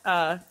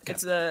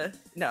 It's a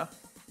no.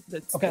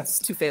 That's Okay. It's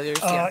 2 failures.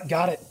 Yeah.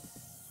 Got it.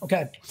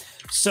 Okay.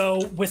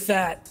 So with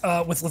that,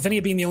 with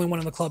Lavinia being the only one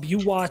in the club, you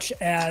watch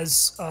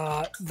as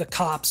the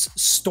cops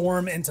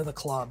storm into the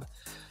club.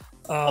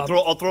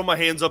 I'll throw my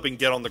hands up and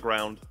get on the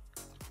ground.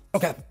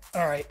 Okay.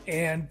 All right.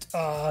 And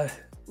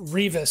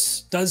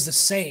Revis does the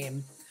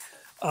same.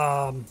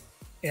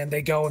 And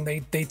they go and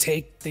they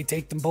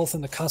take them both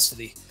into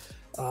custody.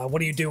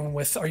 What are you doing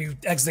with? Are you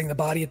exiting the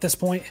body at this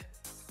point?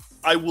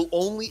 I will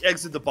only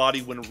exit the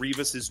body when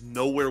Revis is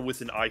nowhere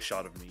within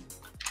eyeshot of me.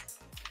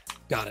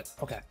 Got it.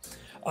 Okay.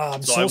 So I we'll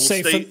will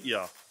say stay. for,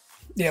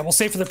 Yeah. we'll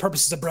say for the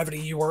purposes of brevity,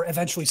 you are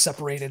eventually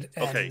separated.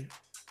 And, Okay.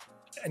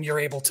 And you're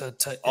able to.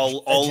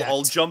 I'll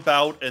eject. jump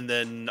out, and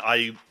then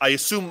I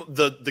assume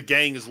the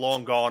gang is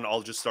long gone.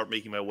 I'll just start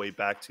making my way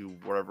back to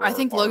wherever. I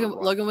think our-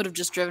 Logan would have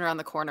just driven around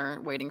the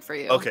corner waiting for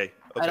you. Okay.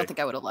 I don't think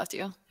I would have left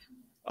you.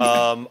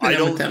 I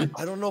with them.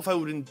 don't know if I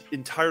would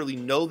entirely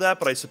know that,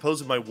 but I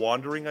suppose in my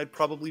wandering, I'd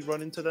probably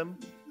run into them.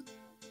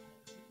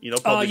 You know,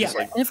 probably yeah. just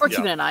like. And if we're yeah.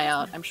 keeping an eye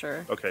out, I'm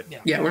sure. Okay.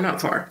 Yeah, we're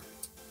not far.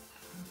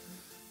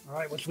 All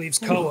right, which leaves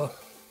Koa.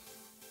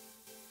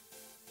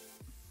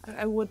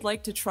 I would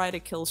like to try to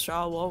kill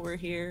Shaw while we're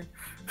here.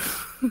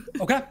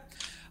 Okay.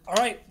 All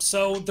right.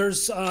 So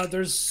there's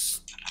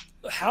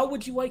how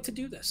would you like to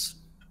do this?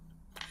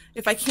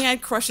 If I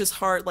can't crush his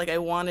heart like I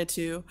wanted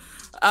to,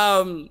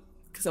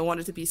 because I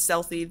wanted to be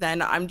stealthy,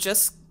 then I'm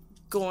just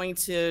going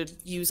to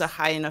use a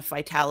high enough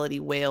vitality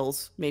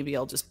whales. Maybe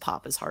I'll just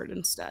pop his heart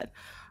instead.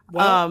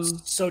 Well,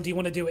 so do you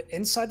want to do it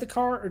inside the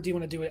car, or do you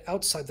want to do it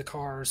outside the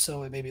car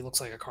so it maybe looks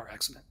like a car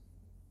accident?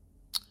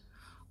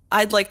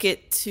 I'd like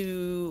it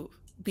to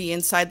be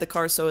inside the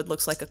car so it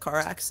looks like a car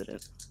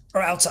accident.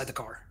 Or outside the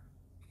car?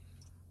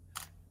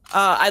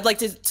 I'd like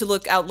to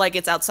look out like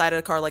it's outside of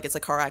the car, like it's a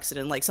car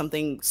accident, like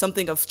something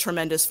of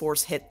tremendous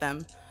force hit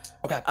them.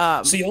 Okay.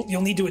 So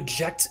you'll need to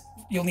eject.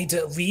 You'll need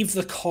to leave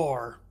the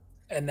car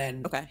and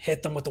then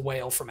hit them with the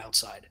whale from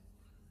outside.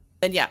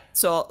 And yeah,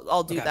 so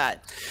I'll do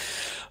that.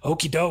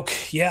 Okie doke.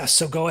 Yeah.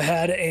 So go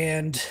ahead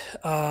and.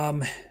 How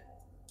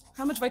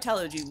much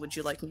vitality would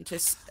you like me to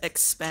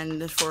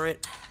expend for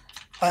it?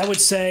 I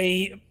would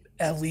say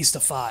at least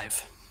a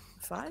 5.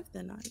 5?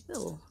 Then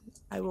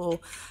I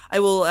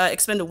will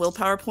expend a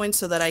willpower point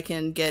so that I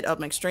can get up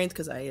my strength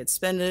because I had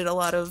spended a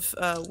lot of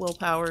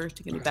willpower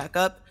to get me back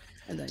up.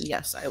 And then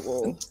yes, I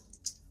will.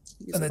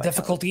 And the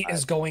difficulty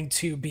is going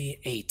to be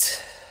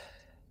 8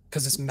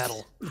 because it's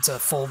metal. It's a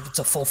full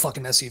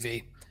fucking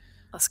SUV.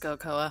 Let's go,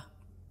 Koa.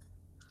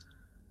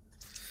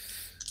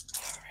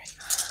 All right.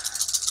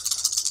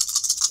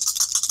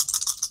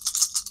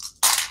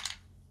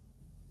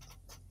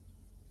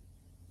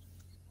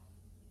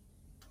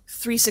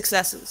 3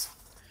 successes.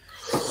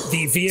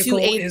 The vehicle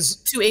is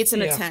 2 8s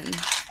and a 10.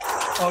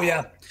 Oh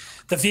yeah,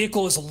 the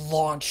vehicle is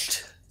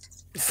launched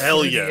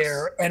Hell through yes. the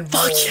air and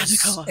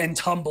rolls and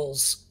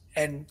tumbles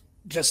and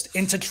just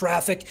into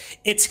traffic.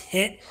 It's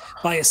hit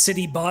by a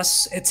city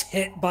bus. It's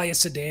hit by a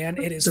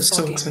sedan. It is That's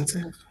so fucking.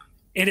 expensive.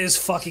 It is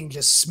fucking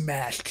just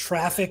smashed.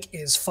 Traffic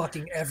is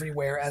fucking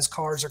everywhere as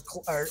cars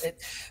are.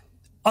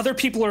 Other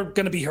people are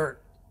going to be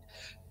hurt.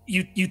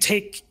 You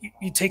take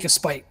a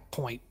spike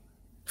point.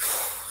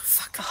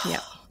 Fuck.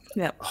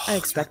 Yeah. I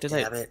expected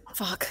it.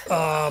 Fuck.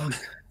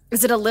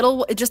 Is it a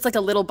little, just like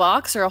a little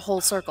box or a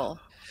whole circle?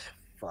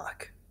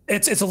 Fuck.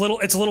 It's a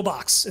little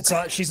box. It's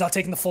she's not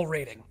taking the full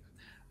rating.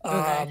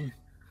 Okay.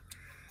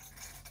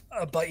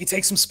 But you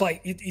take some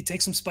spite. You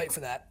take some spite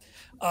for that.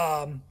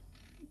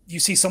 You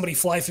see somebody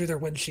fly through their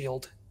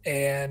windshield,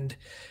 and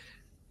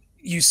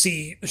you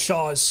see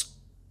Shaw's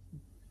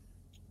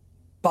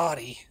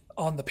body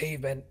on the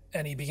pavement,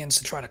 and he begins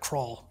to try to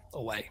crawl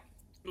away.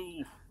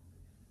 Ooh.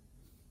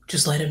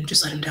 Just let him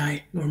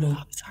die. Normal.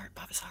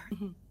 Pop his heart.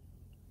 Mm-hmm.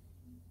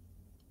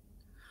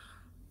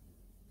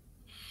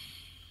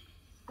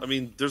 I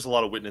mean, there's a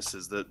lot of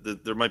witnesses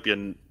that there might be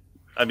and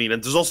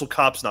there's also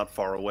cops not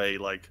far away.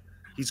 Like,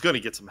 he's going to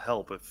get some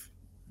help if.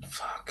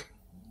 Fuck.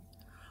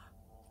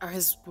 Are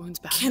his wounds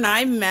bad? Can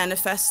I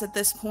manifest at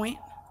this point?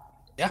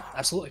 Yeah,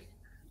 absolutely.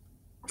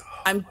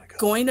 I'm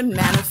going to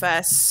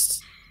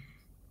manifest.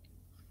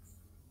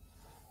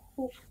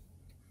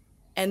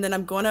 And then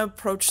I'm going to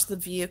approach the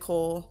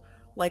vehicle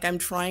like I'm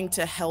trying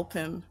to help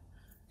him.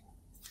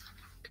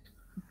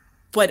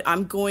 But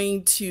I'm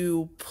going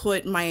to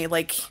put my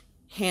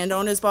hand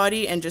on his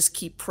body and just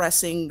keep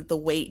pressing the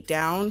weight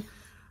down,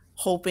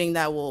 hoping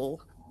that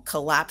will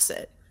collapse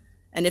it.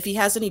 And if he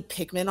has any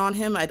pigment on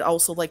him, I'd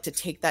also like to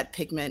take that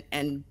pigment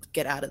and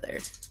get out of there.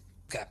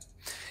 Okay.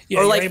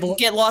 Yeah, or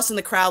get lost in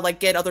the crowd,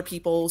 get other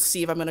people,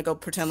 see if I'm gonna go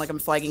pretend like I'm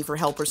flagging for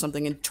help or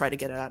something and try to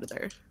get it out of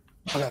there.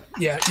 Okay.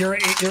 Yeah, you're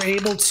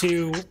able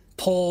to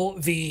pull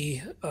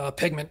the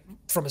pigment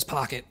from his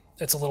pocket.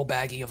 It's a little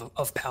baggie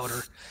of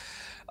powder.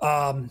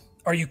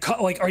 Are you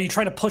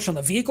trying to push on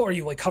the vehicle? Or are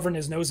you covering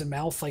his nose and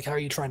mouth? How are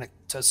you trying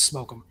to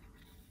smoke him?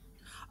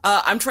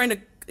 I'm trying to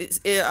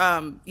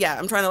I'm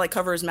trying to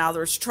cover his mouth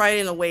or try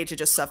in a way to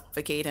just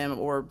suffocate him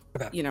or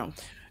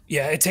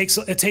Yeah, it takes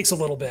a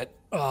little bit,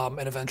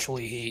 and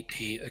eventually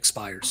he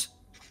expires.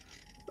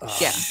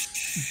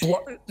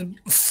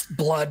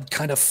 Blood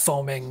kind of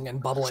foaming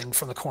and bubbling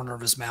from the corner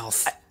of his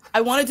mouth. I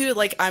want to do it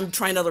like I'm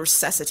trying to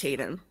resuscitate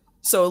him.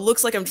 So it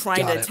looks like I'm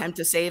trying to attempt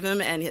to save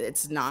him and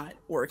it's not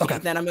working. Okay.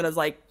 Then I'm going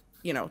to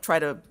try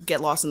to get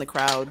lost in the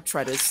crowd,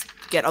 try to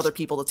get other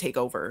people to take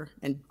over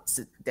and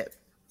dip.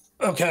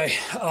 Okay.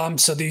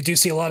 So you do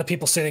see a lot of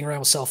people sitting around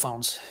with cell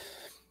phones.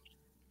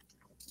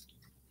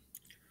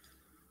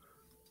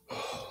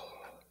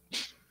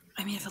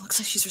 I mean, if it looks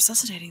like she's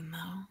resuscitating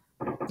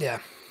though. Yeah.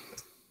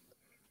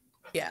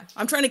 Yeah,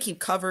 I'm trying to keep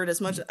covered as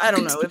much. I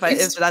don't know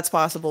if that's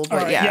possible,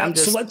 but right, yeah. I'm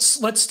just...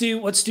 So let's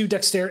do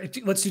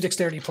dexterity. Let's do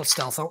dexterity plus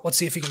stealth. Let's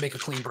see if you can make a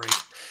clean break.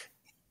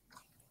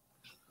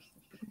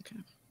 Okay.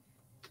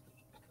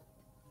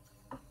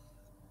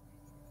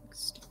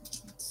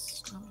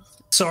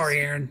 Sorry,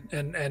 Aaron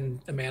and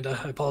Amanda.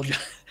 I apologize.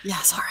 Yeah,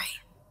 sorry.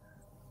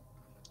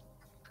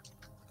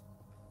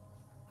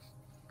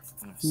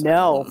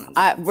 No,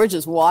 we're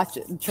just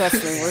watching.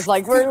 Trust me,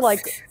 we're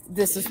like,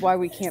 this is why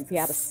we can't be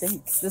out of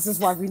sync. This is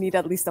why we need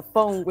at least a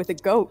phone with a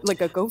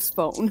ghost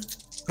phone.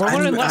 We're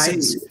learning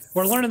lessons.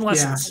 We're learning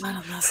lessons.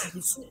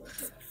 Yeah.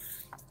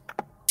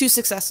 2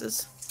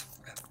 successes.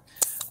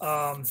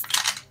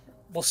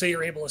 We'll say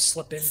you're able to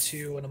slip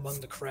into and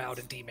among the crowd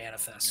and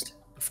demanifest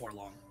before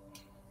long.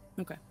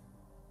 Okay.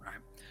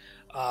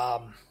 All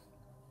right.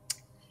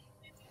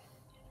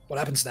 What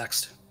happens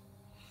next?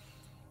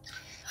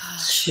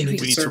 We need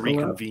to circle up.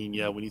 reconvene.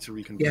 Yeah, we need to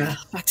reconvene. Yeah.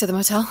 Back to the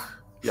motel.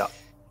 Yeah.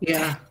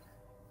 Yeah.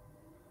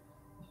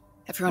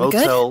 Everyone good?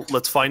 Motel.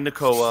 Let's find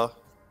Nakoa.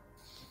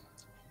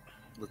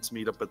 Let's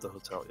meet up at the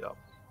hotel.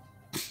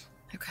 Yeah.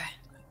 Okay.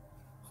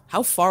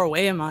 How far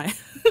away am I?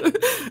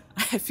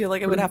 I feel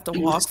like I would have to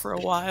walk for a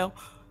while.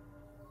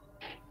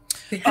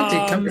 They had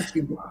to come a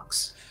few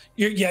blocks.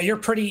 You're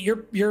pretty.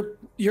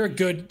 You're a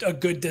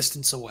good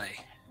distance away.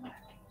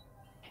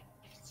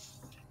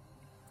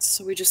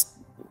 So we just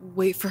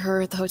wait for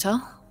her at the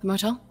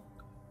motel?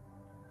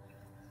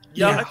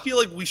 Yeah, Yeah. I feel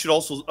like we should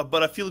also,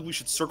 but I feel like we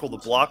should circle the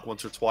block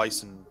once or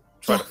twice and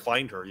try to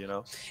find her. You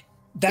know.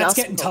 That's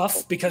Yeah, getting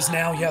tough because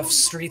now you have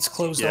streets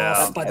closed Yeah,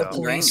 off by the yeah.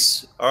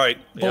 police. All right.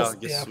 Yeah. Both- I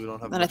guess yeah. we don't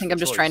have. And I think I'm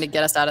just trying to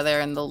get us out of there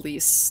in the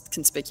least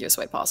conspicuous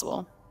way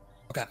possible.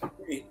 Okay.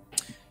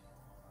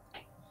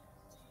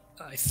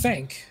 I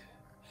think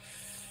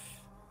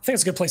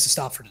it's a good place to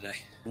stop for today.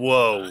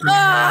 Whoa.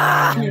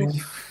 I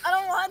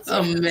don't want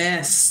A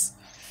mess.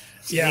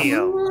 Yeah. Damn.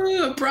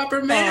 Ooh, a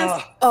proper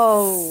mess.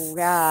 Oh,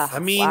 yeah. I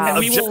mean, Wow.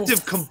 we will-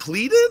 objective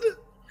completed.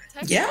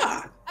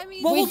 Yeah. I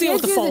mean, Well, we'll We deal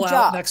with did the do the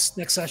fallout job.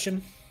 next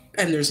session.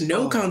 And there's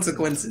no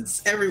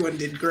consequences. Everyone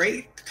did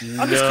great.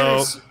 I'm just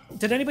curious.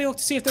 Did anybody look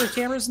to see if there were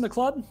cameras in the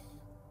club?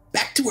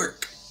 Back to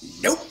work.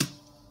 Nope.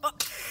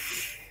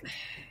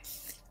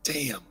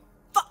 Damn.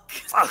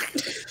 fuck.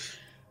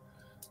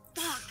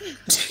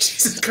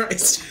 Jesus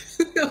Christ.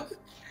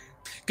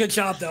 Good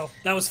job, though.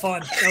 That was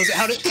fun. That was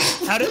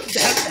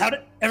how did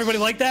everybody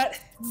like that?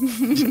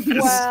 Well,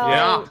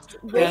 Yeah.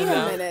 wait a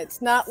Yeah. minute.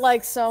 It's not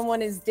like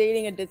someone is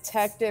dating a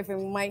detective and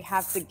we might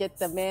have to get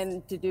them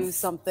in to do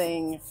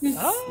something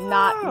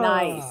not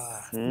nice.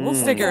 We'll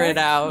figure it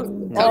out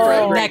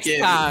Oh. next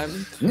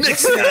time.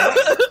 Next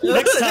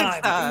Next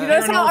time. You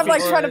notice how I'm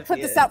like Aaron trying to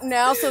put this out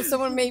now so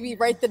someone maybe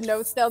write the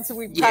notes down so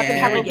we prep and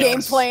have a Yeah.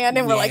 game plan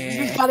and we're like,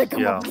 we gotta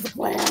come Yeah. up with a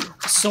plan.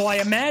 So I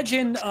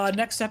imagine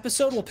next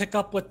episode we'll pick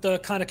up with the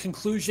kind of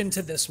conclusion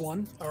to this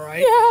one. All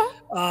right.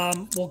 Yeah.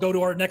 We'll go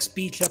to our next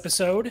beach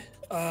episode.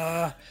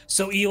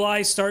 So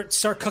Eli, start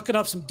cooking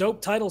up some dope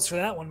titles for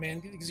that one,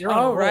 man. 'Cause you're on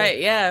a Oh roll. right,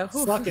 yeah.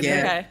 Whew. Fucking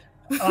Yeah.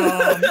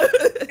 Okay.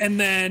 And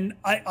then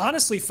I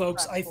honestly,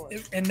 folks,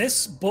 in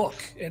this book,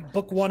 in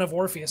book 1 of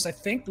Orpheus, I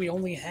think we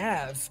only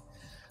have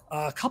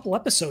a couple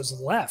episodes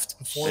left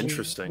before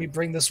Interesting. we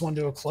bring this one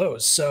to a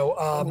close. So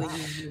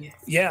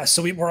yeah,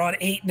 so we're on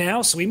 8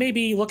 now. So we may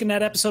be looking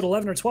at episode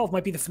 11 or 12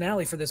 might be the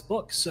finale for this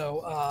book.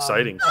 So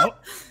Exciting.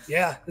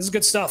 Yeah, this is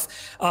good stuff.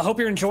 Hope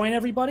you're enjoying,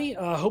 everybody.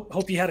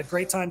 Hope you had a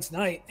great time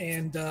tonight.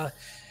 And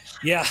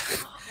yeah,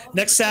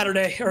 next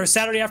Saturday or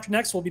Saturday after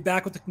next, we'll be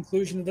back with the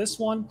conclusion of this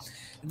one.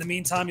 In the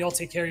meantime, y'all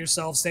take care of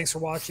yourselves. Thanks for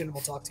watching, and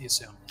we'll talk to you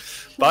soon.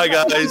 Bye,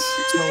 guys.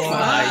 So,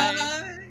 Bye.